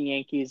go with the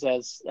Yankees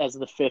as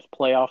the fifth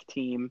playoff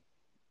team,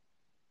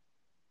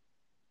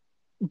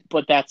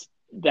 but that's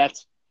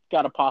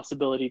got a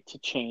possibility to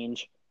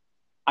change.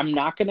 I'm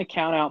not going to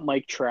count out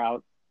Mike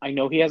Trout. I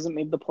know he hasn't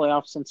made the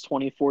playoffs since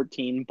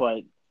 2014,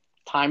 but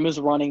time is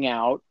running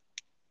out,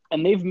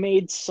 and they've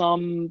made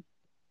some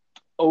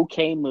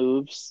okay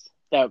moves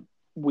that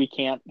we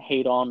can't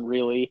hate on,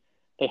 really.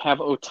 They have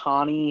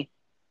Ohtani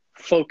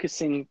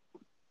focusing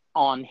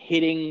on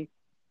hitting,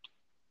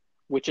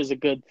 which is a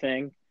good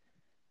thing.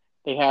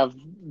 They have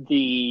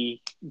the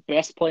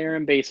best player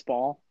in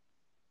baseball,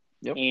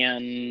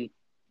 and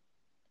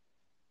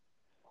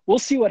we'll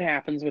see what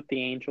happens with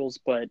the Angels,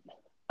 but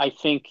I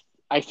think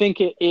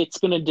it's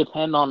going to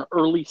depend on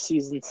early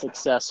season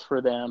success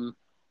for them.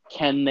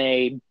 Can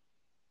they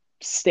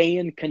stay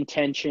in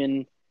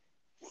contention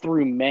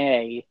through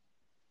May,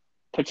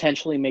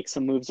 potentially make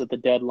some moves at the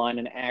deadline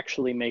and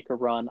actually make a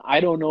run?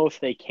 I don't know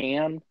if they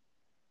can,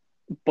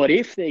 but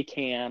if they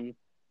can,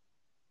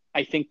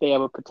 I think they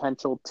have a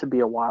potential to be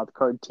a wild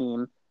card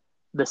team.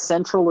 The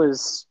Central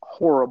is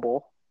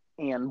horrible,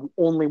 and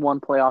only one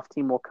playoff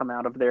team will come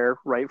out of there,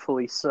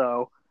 rightfully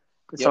so.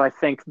 So I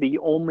think the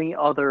only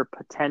other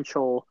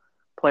potential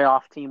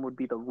playoff team would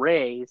be the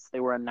Rays. They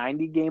were a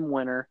 90-game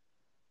winner.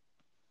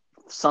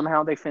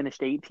 Somehow they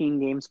finished 18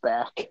 games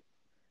back.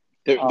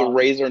 The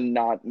Rays are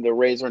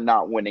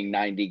not winning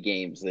 90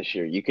 games this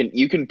year. You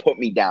can put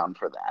me down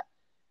for that.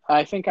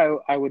 I think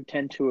I would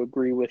tend to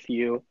agree with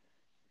you.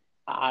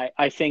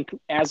 I think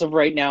as of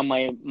right now,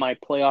 my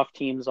playoff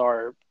teams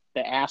are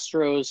the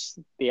Astros,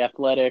 the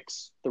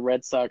Athletics, the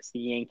Red Sox, the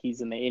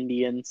Yankees, and the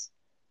Indians.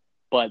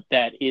 But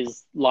that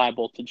is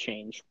liable to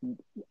change.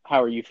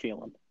 How are you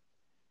feeling?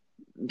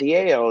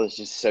 The AL is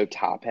just so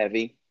top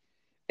heavy,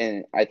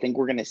 and I think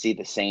we're going to see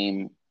the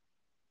same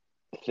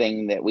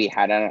thing that we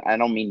had. I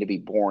don't mean to be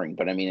boring,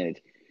 but I mean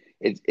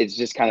it's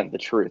just kind of the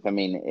truth. I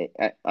mean,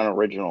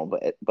 unoriginal,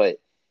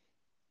 but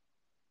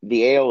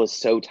the AL is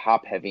so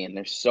top heavy, and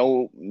there's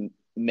so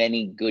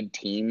many good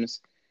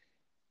teams,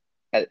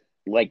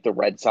 like the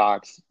Red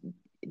Sox,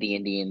 the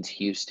Indians,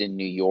 Houston,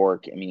 New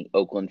York. I mean,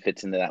 Oakland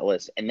fits into that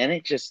list, and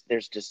then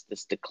there's just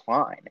this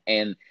decline,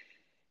 and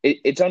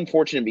it's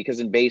unfortunate because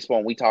in baseball,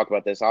 and we talk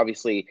about this.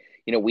 Obviously,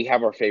 we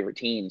have our favorite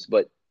teams,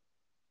 but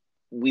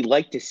we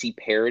like to see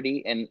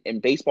parity,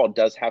 and baseball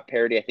does have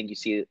parity. I think you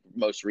see it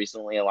most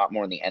recently a lot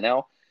more in the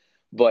NL,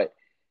 but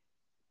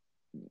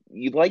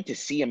you'd like to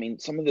see. I mean,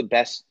 some of the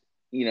best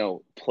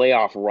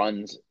playoff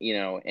runs,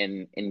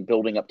 and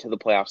building up to the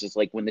playoffs is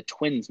like when the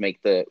Twins make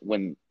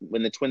when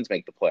the Twins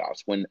make the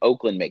playoffs, when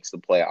Oakland makes the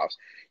playoffs,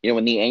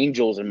 when the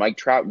Angels and Mike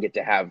Trout get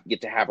to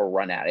have a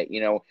run at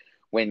it,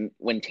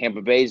 when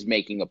Tampa Bay is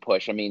making a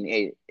push. I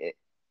mean,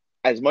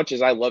 as much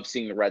as I love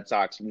seeing the Red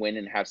Sox win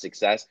and have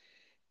success,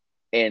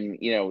 and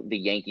the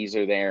Yankees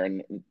are there,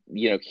 and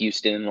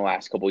Houston in the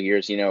last couple of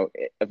years,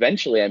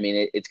 eventually, I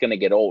mean, it's going to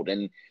get old,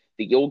 and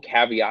the old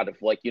caveat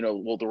of like,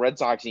 well, the Red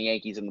Sox and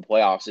Yankees in the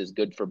playoffs is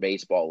good for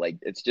baseball. Like,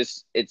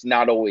 it's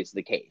not always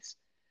the case.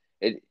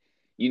 You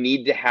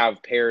need to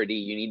have parity.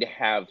 You need to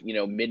have,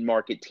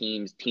 mid-market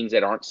teams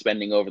that aren't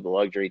spending over the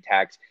luxury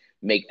tax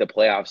make the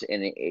playoffs.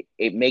 And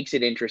it makes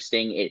it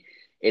interesting.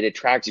 It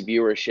attracts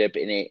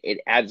viewership, and it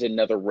adds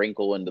another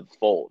wrinkle into the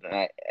fold.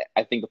 And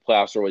I think the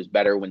playoffs are always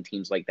better when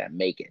teams like that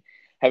make it.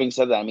 Having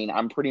said that, I mean,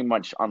 I'm pretty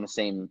much on the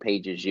same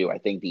page as you. I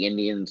think the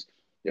Indians,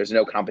 there's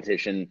no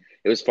competition.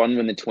 It was fun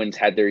when the Twins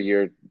had their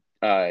year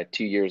 2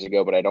 years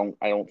ago, but I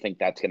don't think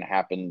that's going to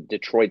happen.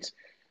 Detroit's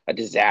a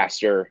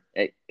disaster.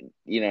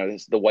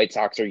 The White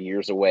Sox are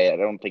years away. I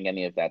don't think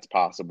any of that's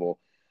possible.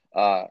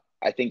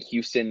 I think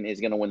Houston is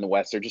going to win the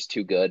West. They're just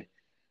too good.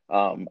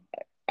 I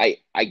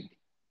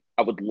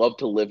I would love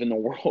to live in the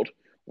world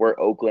where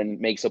Oakland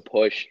makes a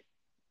push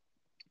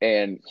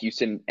and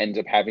Houston ends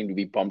up having to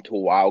be bumped to a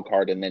wild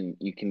card, and then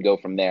you can go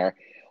from there.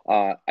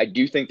 I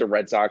do think the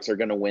Red Sox are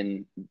going to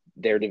win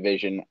their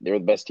division. They were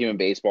the best team in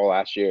baseball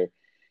last year.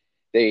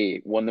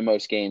 They won the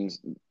most games.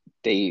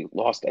 They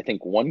lost, I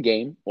think, one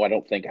game. Well, I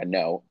don't think I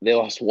know. They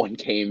lost one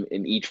game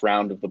in each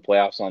round of the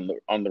playoffs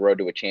on the road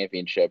to a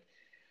championship.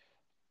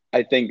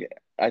 I think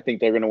I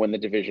think they're going to win the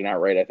division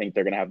outright. I think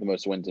they're going to have the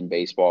most wins in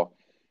baseball.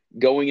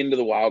 Going into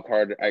the wild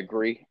card, I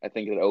agree. I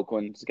think that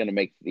Oakland's going to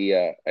make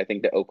the. I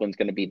think that Oakland's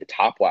going to be the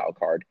top wild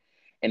card,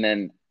 and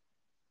then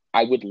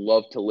I would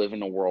love to live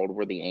in a world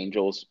where the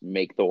Angels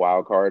make the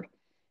wild card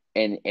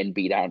and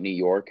beat out New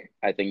York.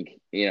 I think,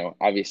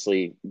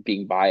 obviously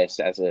being biased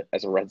as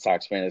a Red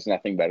Sox fan is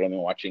nothing better than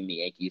watching the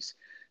Yankees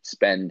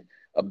spend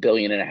 $1.5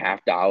 billion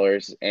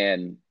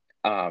and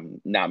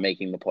not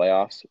making the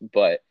playoffs.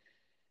 But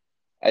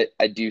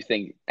I do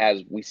think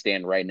as we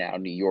stand right now,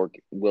 New York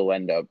will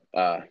end up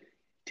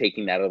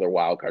taking that other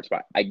wild card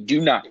spot. I do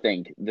not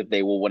think that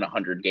they will win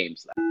 100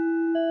 games.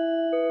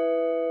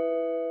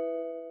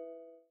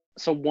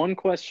 So one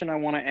question I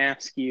want to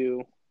ask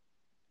you,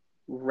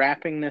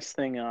 wrapping this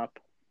thing up,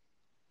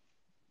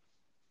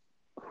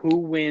 who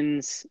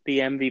wins the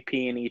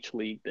MVP in each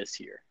league this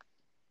year?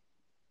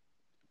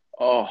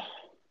 Oh,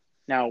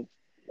 Now,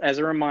 as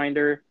a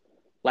reminder,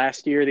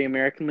 last year the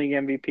American League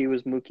MVP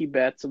was Mookie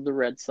Betts of the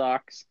Red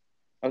Sox.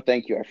 oh,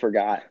 thank you. I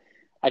forgot.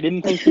 I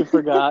didn't think you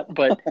forgot,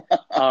 but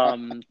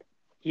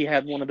he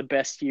had one of the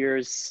best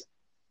years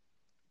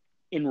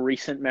in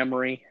recent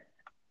memory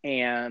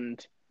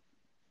and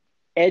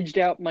edged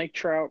out Mike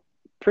Trout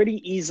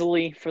pretty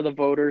easily for the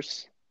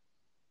voters.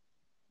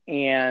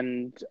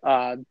 And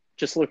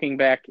just looking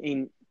back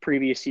in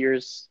previous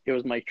years, it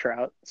was Mike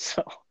Trout.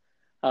 So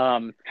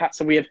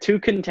we have two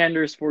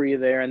contenders for you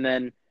there. And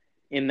then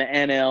in the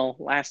NL,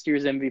 last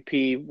year's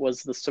MVP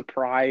was the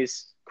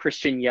surprise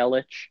Christian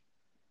Yelich.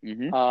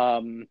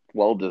 Mm-hmm.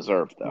 Well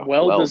deserved, though.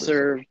 Well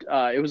deserved.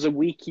 It was a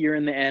weak year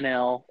in the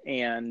NL,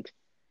 and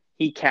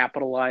he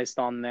capitalized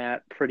on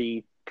that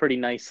pretty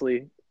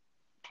nicely.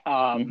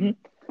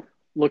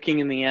 Looking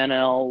in the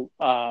NL,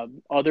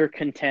 other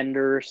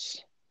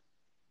contenders,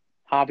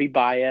 Javi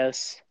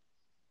Baez,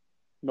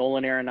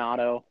 Nolan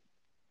Arenado,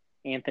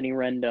 Anthony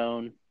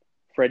Rendon,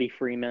 Freddie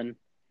Freeman.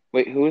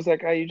 Wait, who was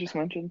that guy you just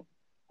mentioned?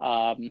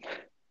 Nolan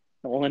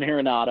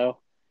Arenado.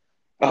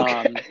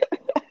 Okay.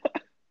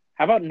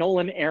 How about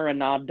Nolan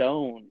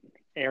Arenadone?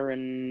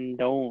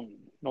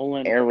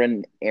 Nolan.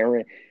 Aaron.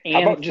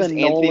 How about just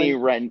Anthony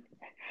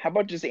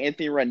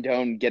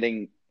Rendon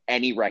getting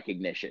any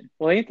recognition?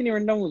 Well, Anthony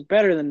Rendon was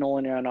better than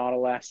Nolan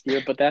Arenado last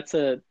year, but that's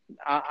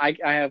I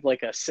have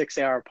like a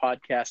 6-hour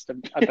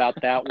podcast about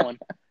that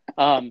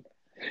one.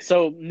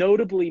 So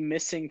notably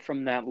missing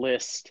from that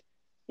list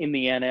in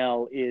the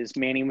NL is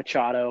Manny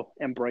Machado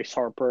and Bryce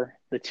Harper,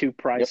 the two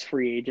prize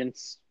free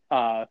agents.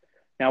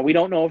 Now, we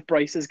don't know if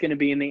Bryce is going to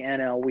be in the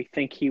NL. We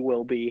think he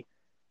will be.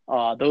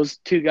 Those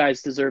two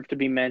guys deserve to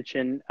be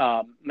mentioned.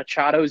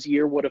 Machado's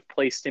year would have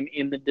placed him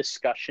in the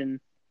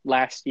discussion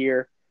last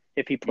year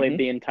if he played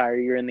the entire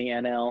year in the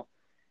NL.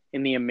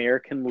 In the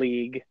American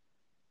League,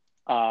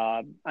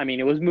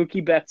 it was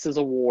Mookie Betts'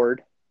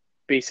 award,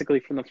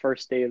 basically from the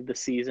first day of the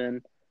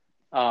season.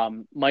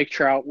 Mike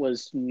Trout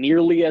was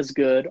nearly as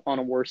good on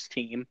a worse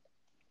team.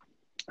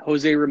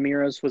 Jose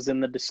Ramirez was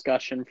in the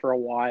discussion for a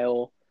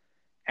while.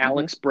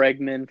 Alex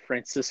Bregman,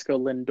 Francisco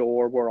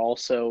Lindor were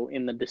also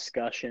in the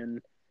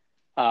discussion.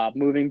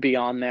 Moving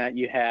beyond that,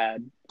 you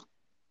had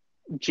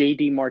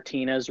J.D.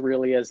 Martinez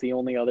really as the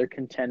only other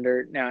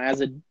contender. Now,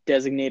 as a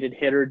designated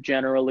hitter,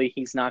 generally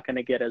he's not going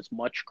to get as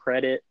much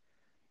credit,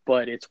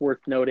 but it's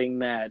worth noting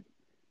that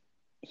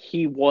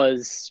he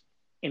was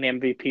an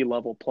MVP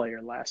level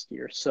player last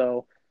year.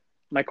 So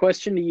my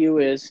question to you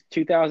is,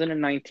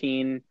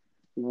 2019,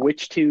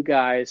 which two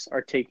guys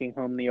are taking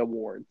home the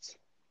awards?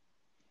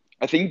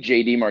 I think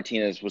J.D.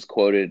 Martinez was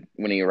quoted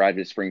when he arrived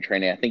at spring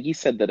training. I think he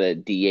said that a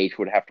DH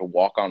would have to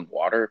walk on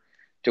water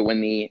to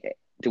win the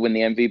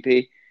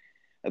MVP.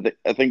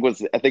 I think was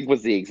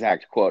the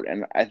exact quote,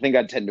 and I think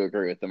I tend to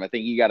agree with him. I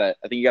think you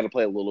gotta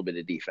play a little bit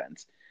of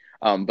defense.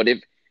 But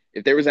if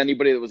there was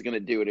anybody that was going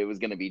to do it, it was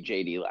going to be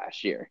JD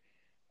last year.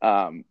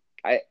 I'm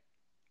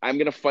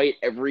going to fight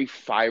every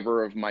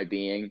fiber of my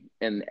being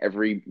and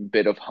every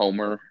bit of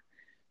homer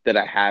that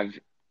I have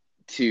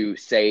to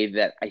say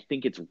that I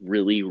think it's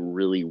really,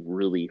 really,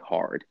 really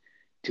hard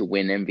to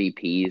win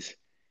MVPs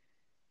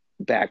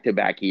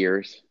back-to-back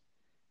years,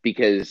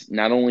 because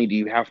not only do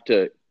you have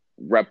to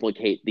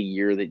replicate the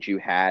year that you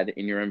had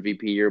in your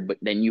MVP year, but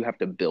then you have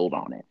to build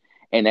on it.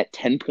 And at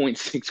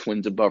 10.6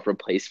 wins above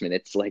replacement,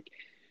 it's like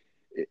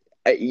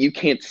you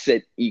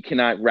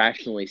cannot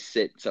rationally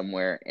sit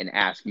somewhere and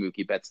ask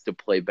Mookie Betts to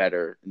play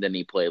better than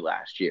he played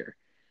last year.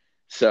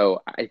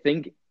 So I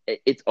think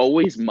it's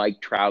always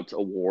Mike Trout's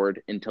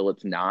award until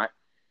it's not,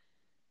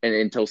 and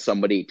until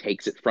somebody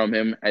takes it from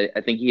him.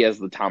 I think he has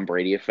the Tom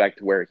Brady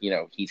effect where,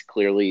 he's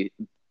clearly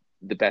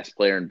the best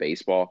player in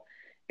baseball,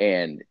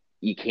 and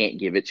you can't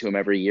give it to him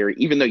every year,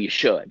 even though you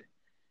should.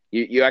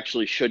 You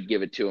actually should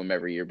give it to him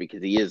every year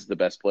because he is the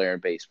best player in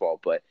baseball,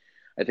 but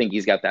I think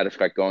he's got that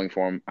effect going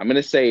for him. I'm going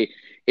to say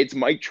it's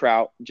Mike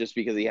Trout just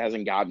because he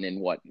hasn't gotten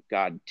in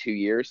 2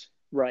 years?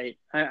 Right.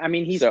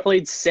 He's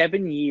played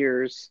 7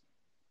 years,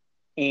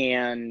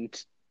 and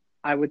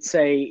I would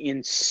say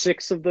in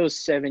 6 of those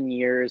 7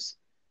 years,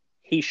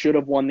 he should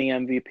have won the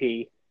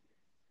MVP.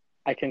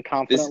 I can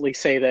confidently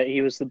say that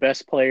he was the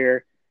best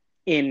player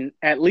in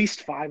at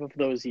least 5 of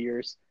those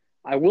years.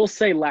 I will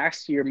say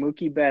last year,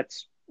 Mookie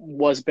Betts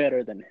was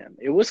better than him.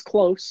 It was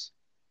close,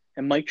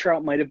 and Mike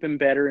Trout might have been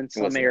better in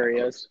some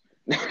areas.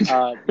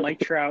 Mike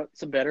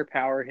Trout's a better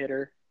power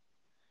hitter.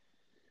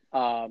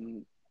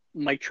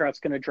 Mike Trout's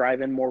going to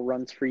drive in more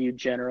runs for you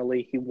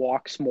generally. He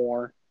walks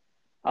more.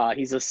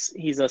 He's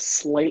a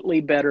slightly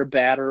better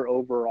batter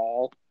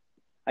overall.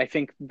 I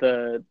think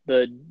the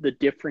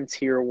difference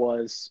here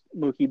was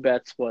Mookie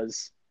Betts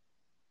was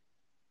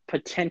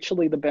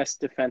potentially the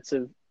best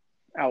defensive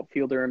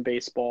outfielder in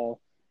baseball,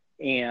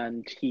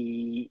 and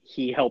he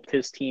helped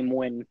his team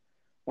win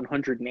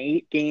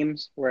 108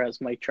 games, whereas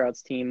Mike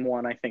Trout's team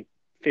won, I think,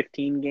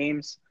 15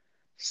 games.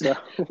 So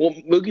well,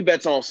 Mookie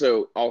Betts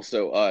also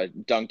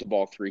dunked a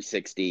ball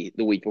 360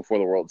 the week before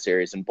the World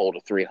Series and bowled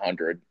a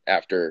 300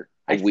 after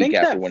winning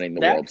the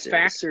World Series.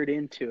 That factored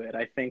into it,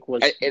 I think.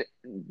 It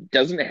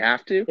doesn't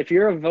have to. If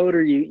you're a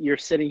voter, you're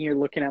sitting here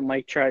looking at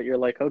Mike Trout, you're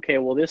like, okay,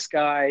 well, this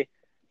guy,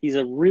 he's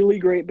a really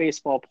great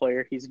baseball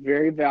player. He's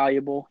very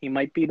valuable. He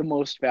might be the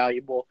most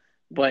valuable,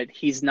 but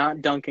he's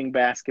not dunking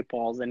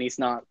basketballs and he's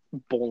not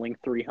bowling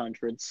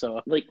 300.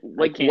 So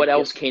what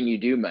else can you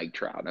do, Mike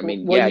Trout?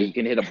 You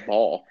can hit a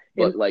ball,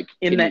 but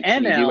can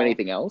you do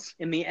anything else?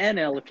 In the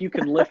NL, if you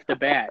can lift the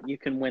bat, you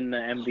can win the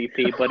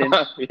MVP.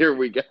 But here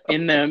we go.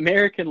 In the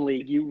American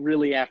League, you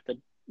really have to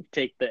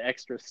take the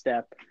extra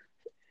step.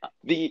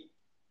 The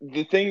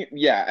thing,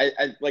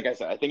 like I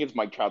said, I think it's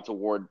Mike Trout's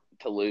award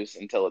to lose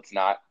until it's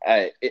not.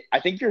 I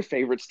think your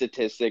favorite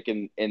statistic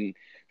and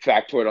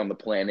factoid on the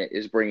planet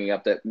is bringing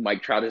up that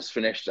Mike Trout has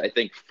finished, I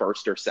think,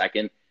 first or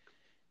second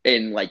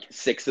in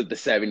 6 of the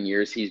 7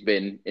 years he's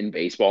been in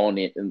baseball.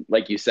 And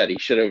like you said, he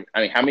should have.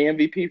 How many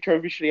MVP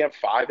trophies should he have?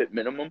 5 at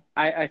minimum.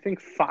 I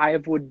think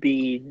 5 would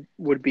be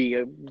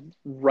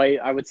right.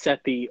 I would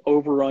set the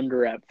over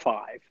under at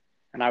 5,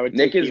 and I would.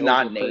 Nick is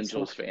not an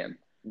Angels fan,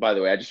 by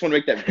the way. I just want to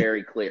make that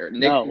very clear.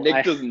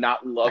 Nick does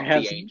not love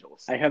the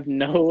Angels. I have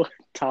no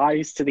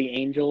ties to the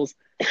Angels.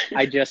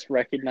 I just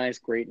recognize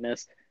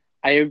greatness.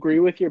 I agree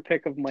with your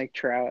pick of Mike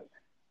Trout.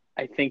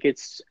 I think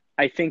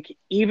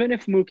even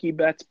if Mookie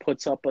Betts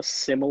puts up a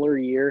similar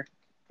year,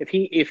 if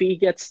he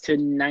gets to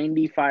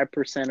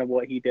 95% of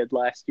what he did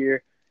last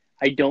year,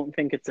 I don't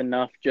think it's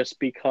enough, just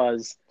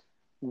because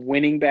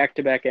winning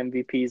back-to-back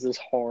MVPs is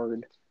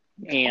hard.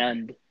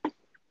 And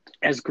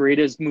as great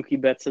as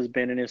Mookie Betts has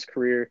been in his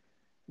career,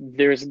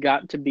 there's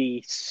got to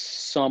be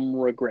some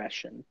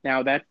regression.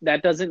 Now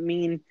that doesn't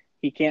mean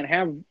he can't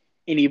have an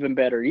even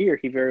better year.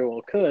 He very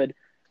well could.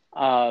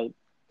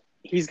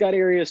 He's got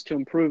areas to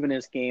improve in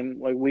his game,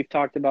 like we've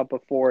talked about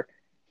before.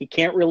 He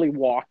can't really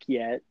walk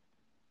yet.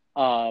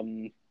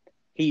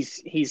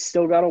 He's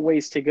still got a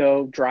ways to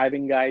go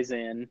driving guys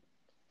in.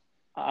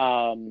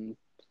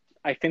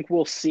 I think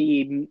we'll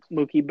see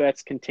Mookie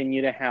Betts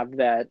continue to have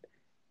that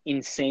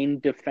insane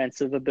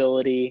defensive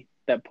ability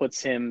that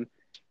puts him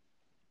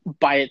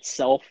by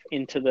itself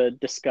into the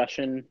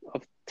discussion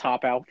of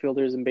top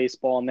outfielders in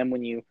baseball. And then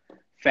when you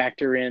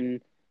factor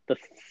in the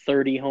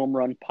 30 home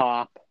run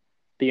pop,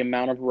 the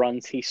amount of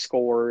runs he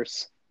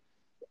scores,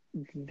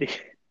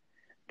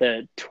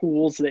 the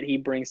tools that he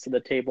brings to the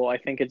table, I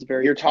think it's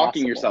very You're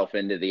talking possible. yourself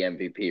into the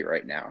MVP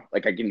right now.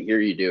 Like, I can hear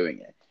you doing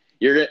it.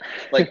 You're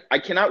like, I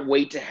cannot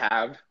wait to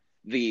have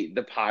the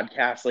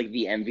podcast, like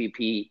the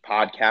MVP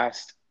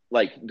podcast,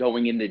 like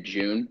going into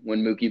June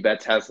when Mookie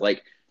Betts has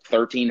like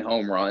 13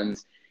 home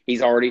runs.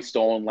 He's already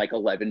stolen like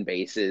 11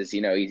 bases.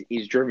 You know,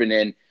 he's driven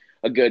in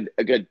a good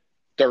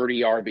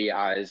 30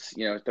 RBIs,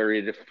 you know,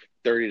 30 to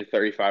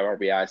 35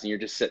 RBIs, and you're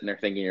just sitting there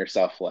thinking to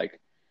yourself, like,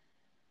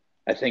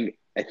 I think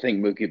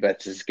Mookie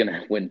Betts is going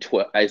to win.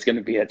 Is going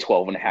to be a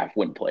 12.5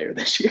 win player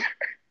this year.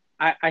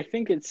 I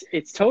think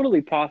it's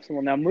totally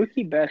possible. Now,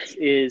 Mookie Betts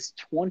is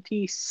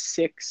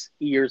 26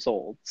 years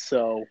old,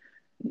 so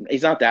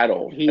he's not that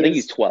old. I think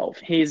he's 12.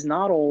 He's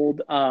not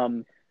old.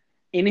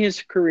 In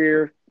his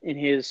career, in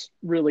his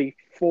really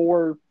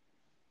 4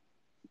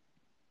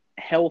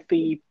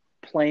 healthy,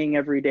 playing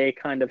every day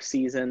kind of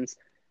seasons,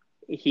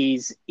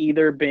 he's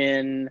either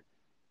been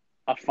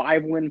a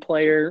 5-win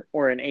player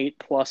or an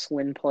 8+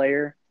 win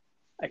player.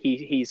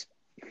 He's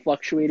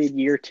fluctuated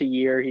year to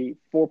year. He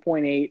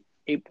 4.8,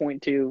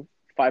 8.2,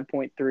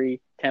 5.3,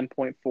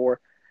 10.4.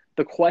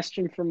 The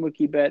question for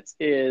Mookie Betts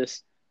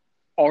is,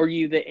 are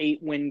you the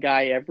 8-win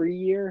guy every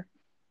year,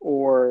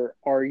 or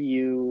are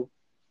you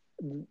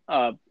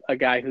a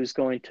guy who's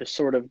going to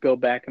sort of go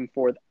back and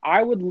forth?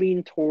 I would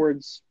lean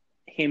towards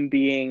him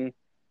being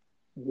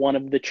one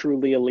of the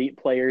truly elite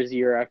players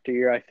year after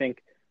year. I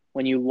think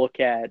when you look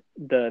at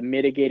the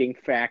mitigating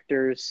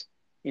factors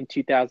in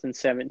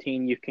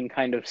 2017, you can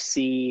kind of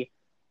see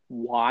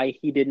why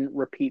he didn't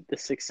repeat the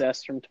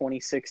success from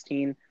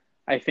 2016.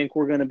 I think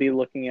we're going to be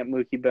looking at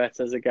Mookie Betts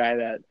as a guy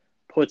that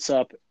puts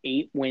up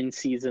 8-win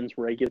seasons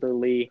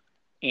regularly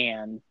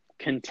and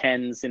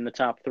contends in the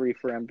top 3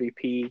 for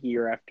MVP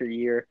year after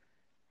year.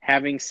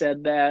 Having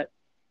said that,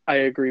 I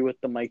agree with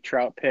the Mike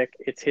Trout pick.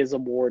 It's his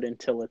award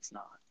until it's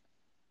not.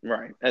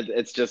 Right.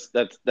 It's just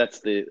that's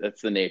the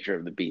nature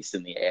of the beast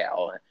in the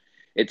AL.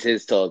 It's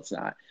his till it's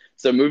not.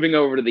 So moving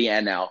over to the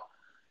NL,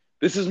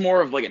 this is more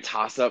of like a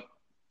toss-up,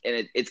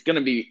 and it's going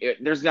to be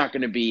there's not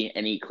going to be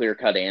any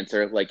clear-cut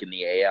answer like in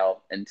the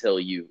AL until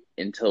you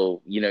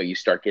you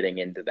start getting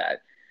into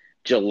that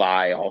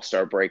July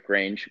All-Star break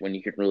range when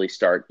you can really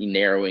start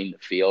narrowing the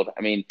field.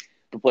 I mean,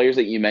 the players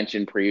that you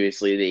mentioned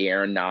previously, the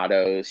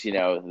Arenados,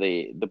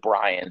 the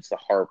Bryants, the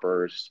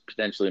Harpers,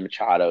 potentially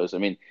Machados. I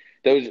mean,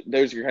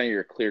 those are kind of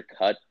your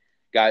clear-cut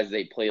guys.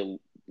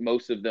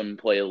 Most of them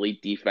play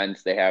elite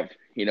defense. They have,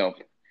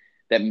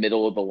 that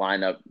middle of the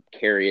lineup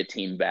carry a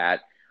team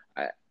bat.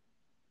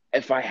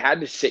 If I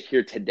had to sit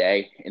here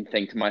today and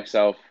think to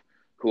myself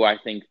who I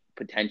think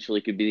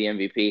potentially could be the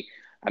MVP,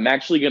 I'm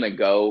actually going to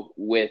go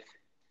with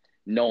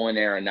Nolan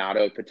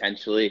Arenado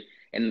potentially.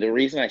 And the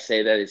reason I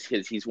say that is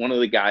because he's one of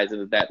the guys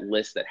of that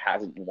list that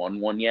hasn't won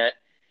one yet.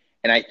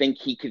 And I think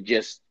he could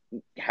just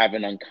have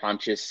an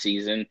unconscious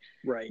season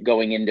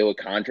going into a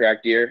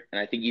contract year. And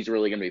I think he's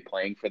really going to be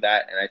playing for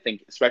that. And I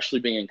think especially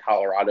being in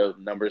Colorado,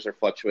 the numbers are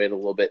fluctuating a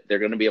little bit. They're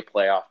going to be a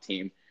playoff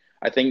team.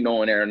 I think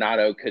Nolan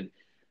Arenado could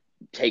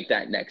take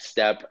that next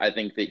step. I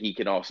think that he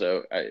can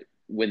also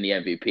win the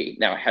MVP.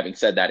 Now, having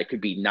said that, it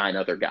could be 9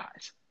 other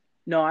guys.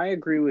 No, I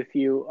agree with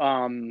you.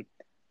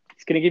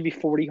 He's going to give you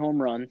 40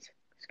 home runs.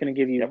 He's going to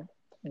give you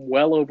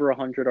well over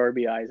 100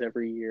 RBIs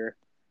every year.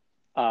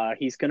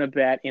 He's going to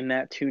bat in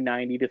that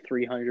 290 to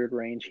 300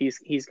 range.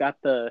 He's got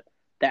the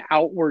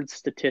outward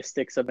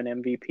statistics of an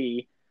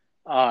MVP.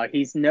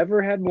 He's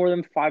never had more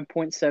than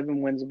 5.7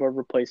 wins above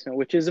replacement,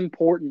 which is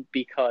important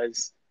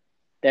because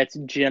that's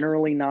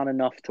generally not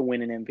enough to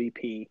win an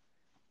MVP.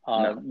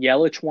 No.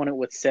 Yelich won it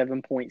with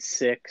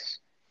 7.6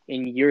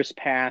 in years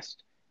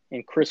past.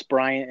 In Chris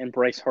Bryant and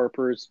Bryce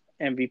Harper's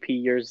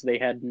MVP years, they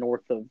had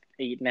north of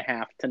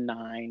 8.5 to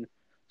 9.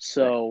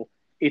 So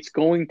it's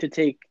going to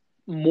take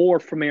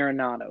more from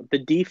Arenado. The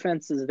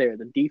defense is there.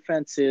 The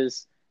defense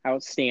is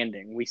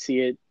outstanding. We see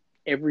it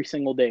every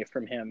single day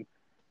from him.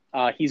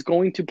 He's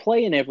going to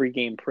play in every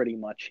game pretty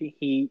much.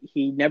 He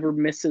never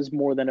misses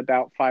more than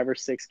about 5 or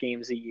 6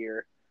 games a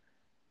year.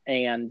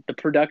 And the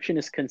production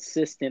is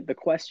consistent. The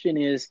question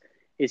is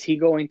he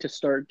going to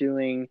start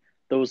doing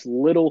those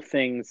little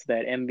things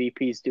that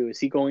MVPs do? Is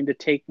he going to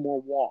take more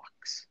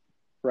walks,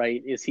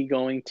 right? Is he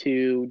going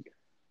to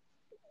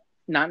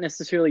not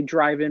necessarily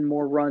drive in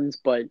more runs,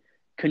 but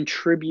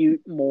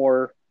contribute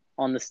more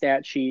on the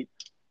stat sheet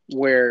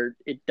where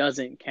it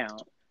doesn't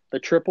count? The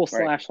triple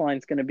Right. slash line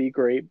is going to be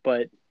great,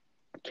 but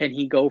can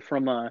he go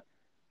from a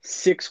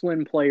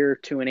 6-win player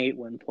to an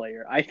 8-win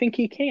player? I think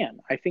he can.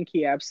 I think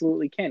he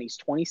absolutely can. He's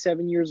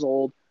 27 years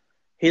old.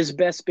 His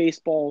best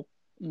baseball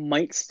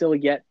might still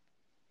be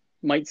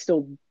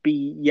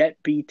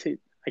to,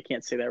 I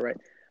can't say that right.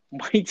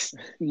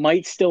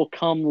 Might still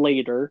come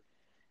later.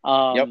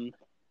 Yep.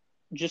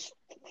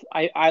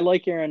 I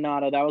like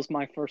Arenado. That was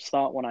my first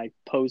thought when I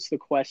posed the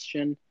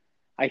question.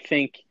 I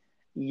think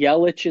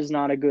Yelich is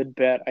not a good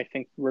bet. I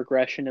think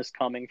regression is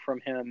coming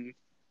from him.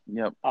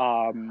 Yep.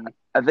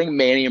 I think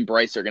Manny and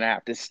Bryce are going to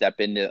have to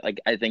step into,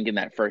 I think in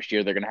that first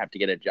year, they're going to have to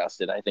get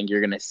adjusted. I think you're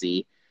going to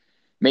see,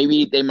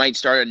 maybe they might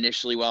start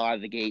initially well out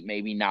of the gate,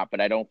 maybe not, but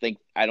I don't think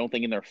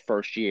in their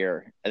first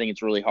year, I think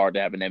it's really hard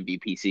to have an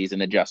MVP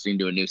season adjusting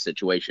to a new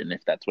situation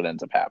if that's what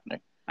ends up happening.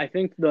 I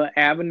think the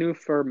avenue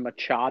for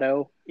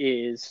Machado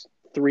is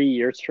 3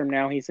 years from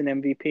now he's an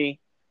MVP.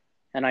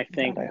 And I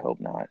think God, I hope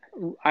not.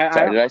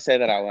 Sorry, did I say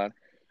that out loud?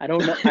 I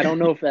don't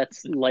know if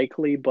that's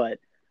likely, but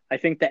I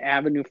think the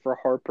avenue for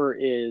Harper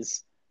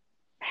is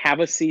have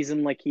a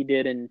season like he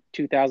did in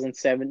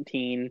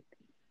 2017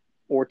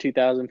 or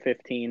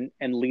 2015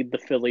 and lead the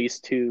Phillies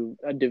to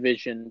a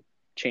division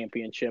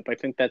championship. I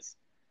think that's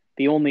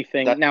the only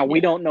thing. We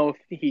don't know if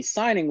he's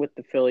signing with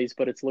the Phillies,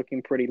 but it's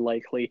looking pretty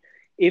likely.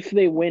 If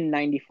they win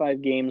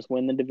 95 games,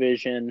 win the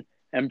division,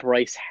 and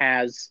Bryce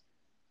has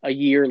a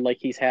year like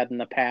he's had in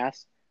the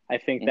past, I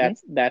think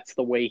that's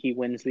the way he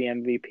wins the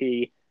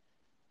MVP.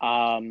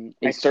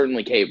 He's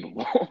certainly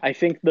capable. I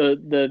think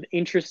the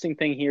interesting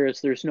thing here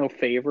is there's no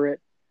favorite.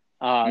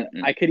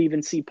 I could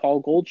even see Paul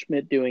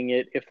Goldschmidt doing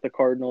it if the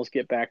Cardinals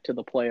get back to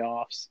the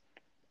playoffs.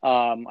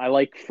 I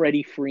like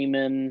Freddie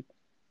Freeman.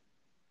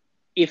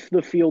 If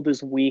the field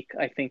is weak,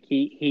 I think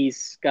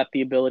he's got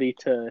the ability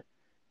to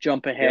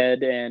jump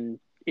ahead. Yep. And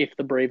if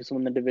the Braves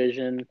win the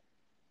division,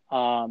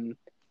 I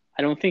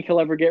don't think he'll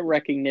ever get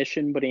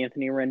recognition, but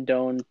Anthony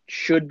Rendon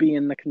should be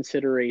in the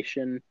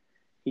consideration.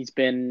 He's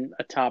been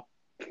a top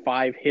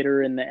 5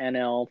 hitter in the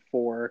NL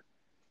for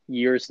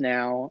years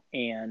now,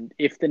 and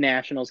if the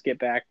Nationals get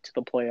back to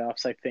the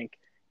playoffs, I think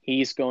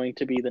he's going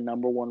to be the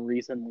number one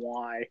reason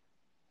why.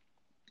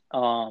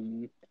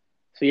 So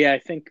yeah,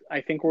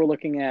 I think we're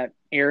looking at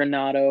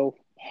Arenado,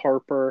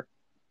 Harper,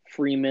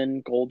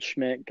 Freeman,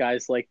 Goldschmidt,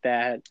 guys like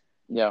that.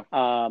 Yeah.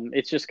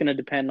 It's just going to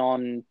depend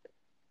on,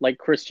 like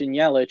Christian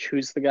Yelich,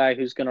 who's the guy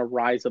who's going to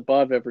rise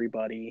above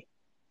everybody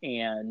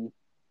and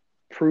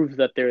prove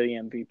that they're the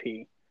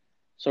MVP.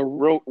 So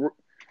real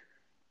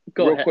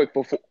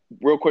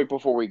quick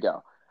before we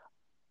go,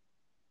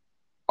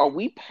 are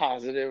we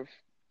positive?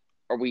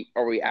 Are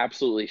we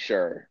absolutely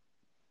sure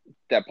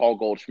that Paul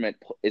Goldschmidt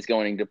is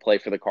going to play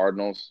for the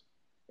Cardinals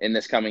in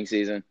this coming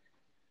season?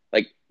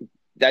 Like,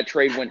 that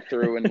trade went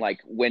through, and like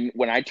when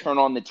I turn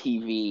on the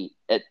TV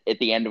at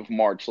the end of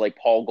March, like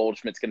Paul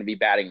Goldschmidt's going to be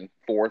batting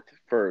 4th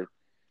for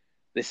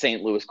the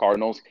St. Louis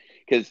Cardinals,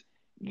 because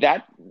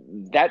that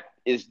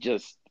is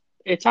just,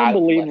 it's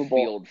unbelievable. Out of left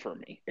field for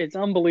me. It's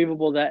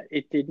unbelievable that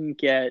it didn't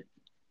get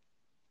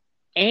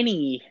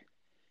any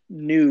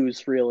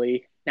news,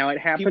 really. Now, it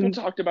happened. People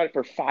talked about it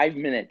for 5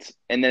 minutes,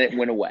 and then it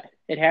went away.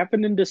 It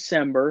happened in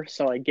December,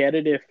 so I get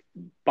it if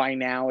by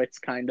now it's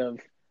kind of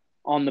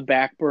on the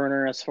back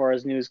burner as far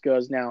as news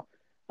goes. Now,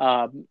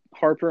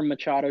 Harper and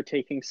Machado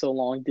taking so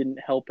long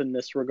didn't help in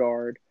this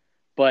regard,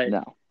 but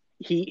no.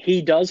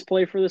 He does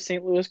play for the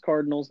St. Louis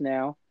Cardinals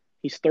now.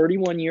 He's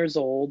 31 years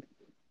old.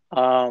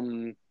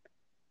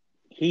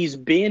 He's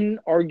been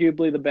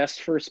arguably the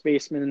best first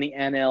baseman in the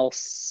NL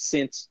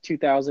since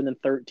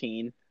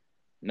 2013.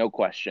 No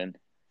question.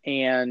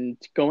 And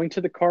going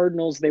to the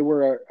Cardinals, they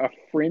were a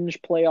fringe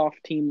playoff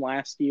team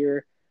last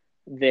year.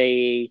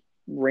 They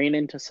ran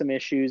into some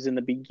issues in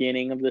the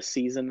beginning of the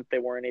season that they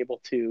weren't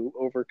able to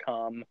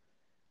overcome.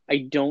 I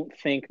don't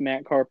think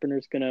Matt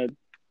Carpenter's going to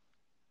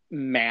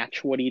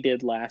match what he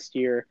did last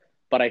year,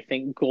 but I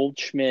think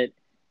Goldschmidt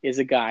is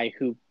a guy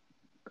who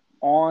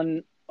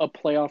on a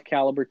playoff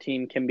caliber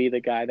team can be the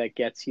guy that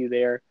gets you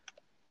there.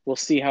 We'll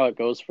see how it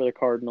goes for the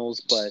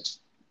Cardinals, but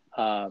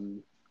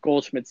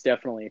Goldschmidt's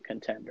definitely a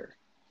contender.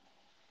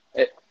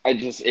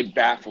 It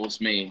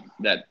baffles me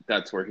that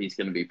that's where he's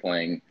going to be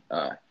playing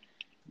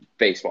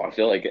baseball. I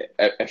feel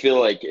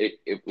like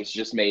it was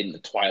just made in the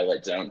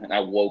Twilight Zone, and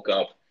I woke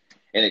up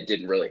and it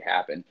didn't really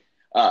happen.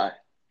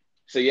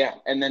 So yeah,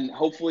 and then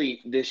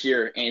hopefully this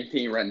year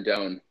Anthony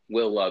Rendon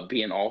will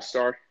be an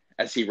all-star,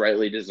 as he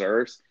rightly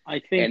deserves. I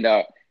think,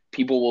 and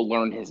people will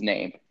learn his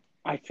name.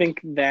 I think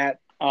that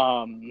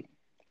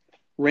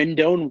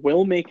Rendon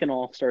will make an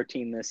all-star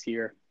team this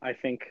year. I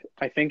think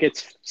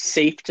it's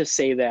safe to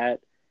say that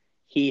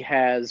he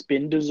has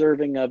been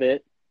deserving of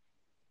it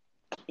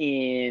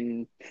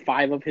in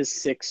 5 of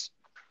his 6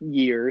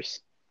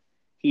 years.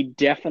 He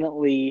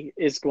definitely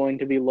is going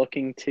to be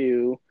looking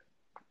to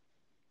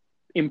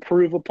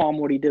improve upon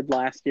what he did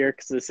last year,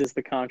 because this is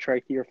the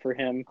contract year for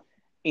him.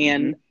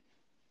 And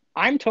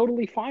I'm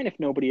totally fine if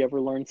nobody ever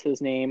learns his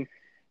name.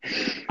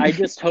 I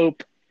just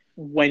hope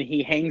when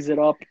he hangs it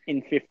up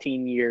in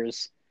 15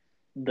 years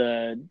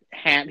the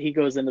hat he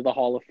goes into the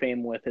Hall of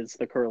Fame with is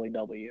the curly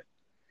W.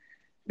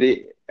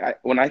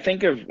 When I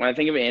think of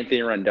Anthony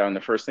Rendon,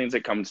 the first things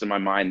that comes to my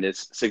mind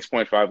is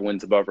 6.5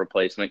 wins above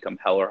replacement come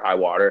hell or high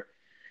water.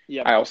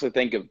 Yep. I also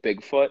think of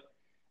Bigfoot.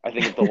 I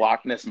think of the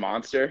Loch Ness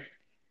monster.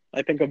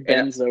 I think of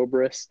Ben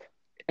Zobrist.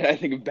 And I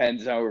think of Ben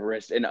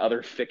Zobrist and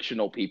other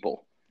fictional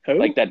people. Who?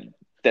 Like that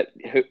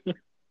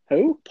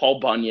who? Paul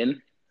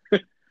Bunyan.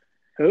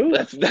 Who?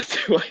 That's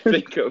who I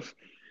think of.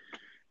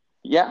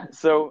 Yeah,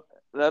 so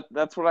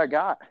that's what I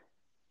got.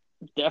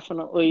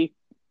 Definitely.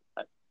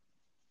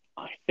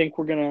 I think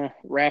we're going to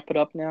wrap it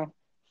up now.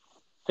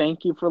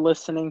 Thank you for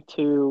listening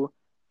to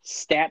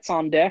Stats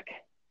on Deck.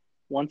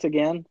 Once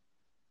again,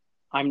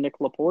 I'm Nick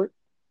Laporte.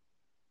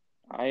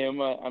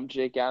 I'm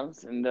Jake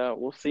Adams, and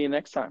we'll see you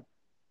next time.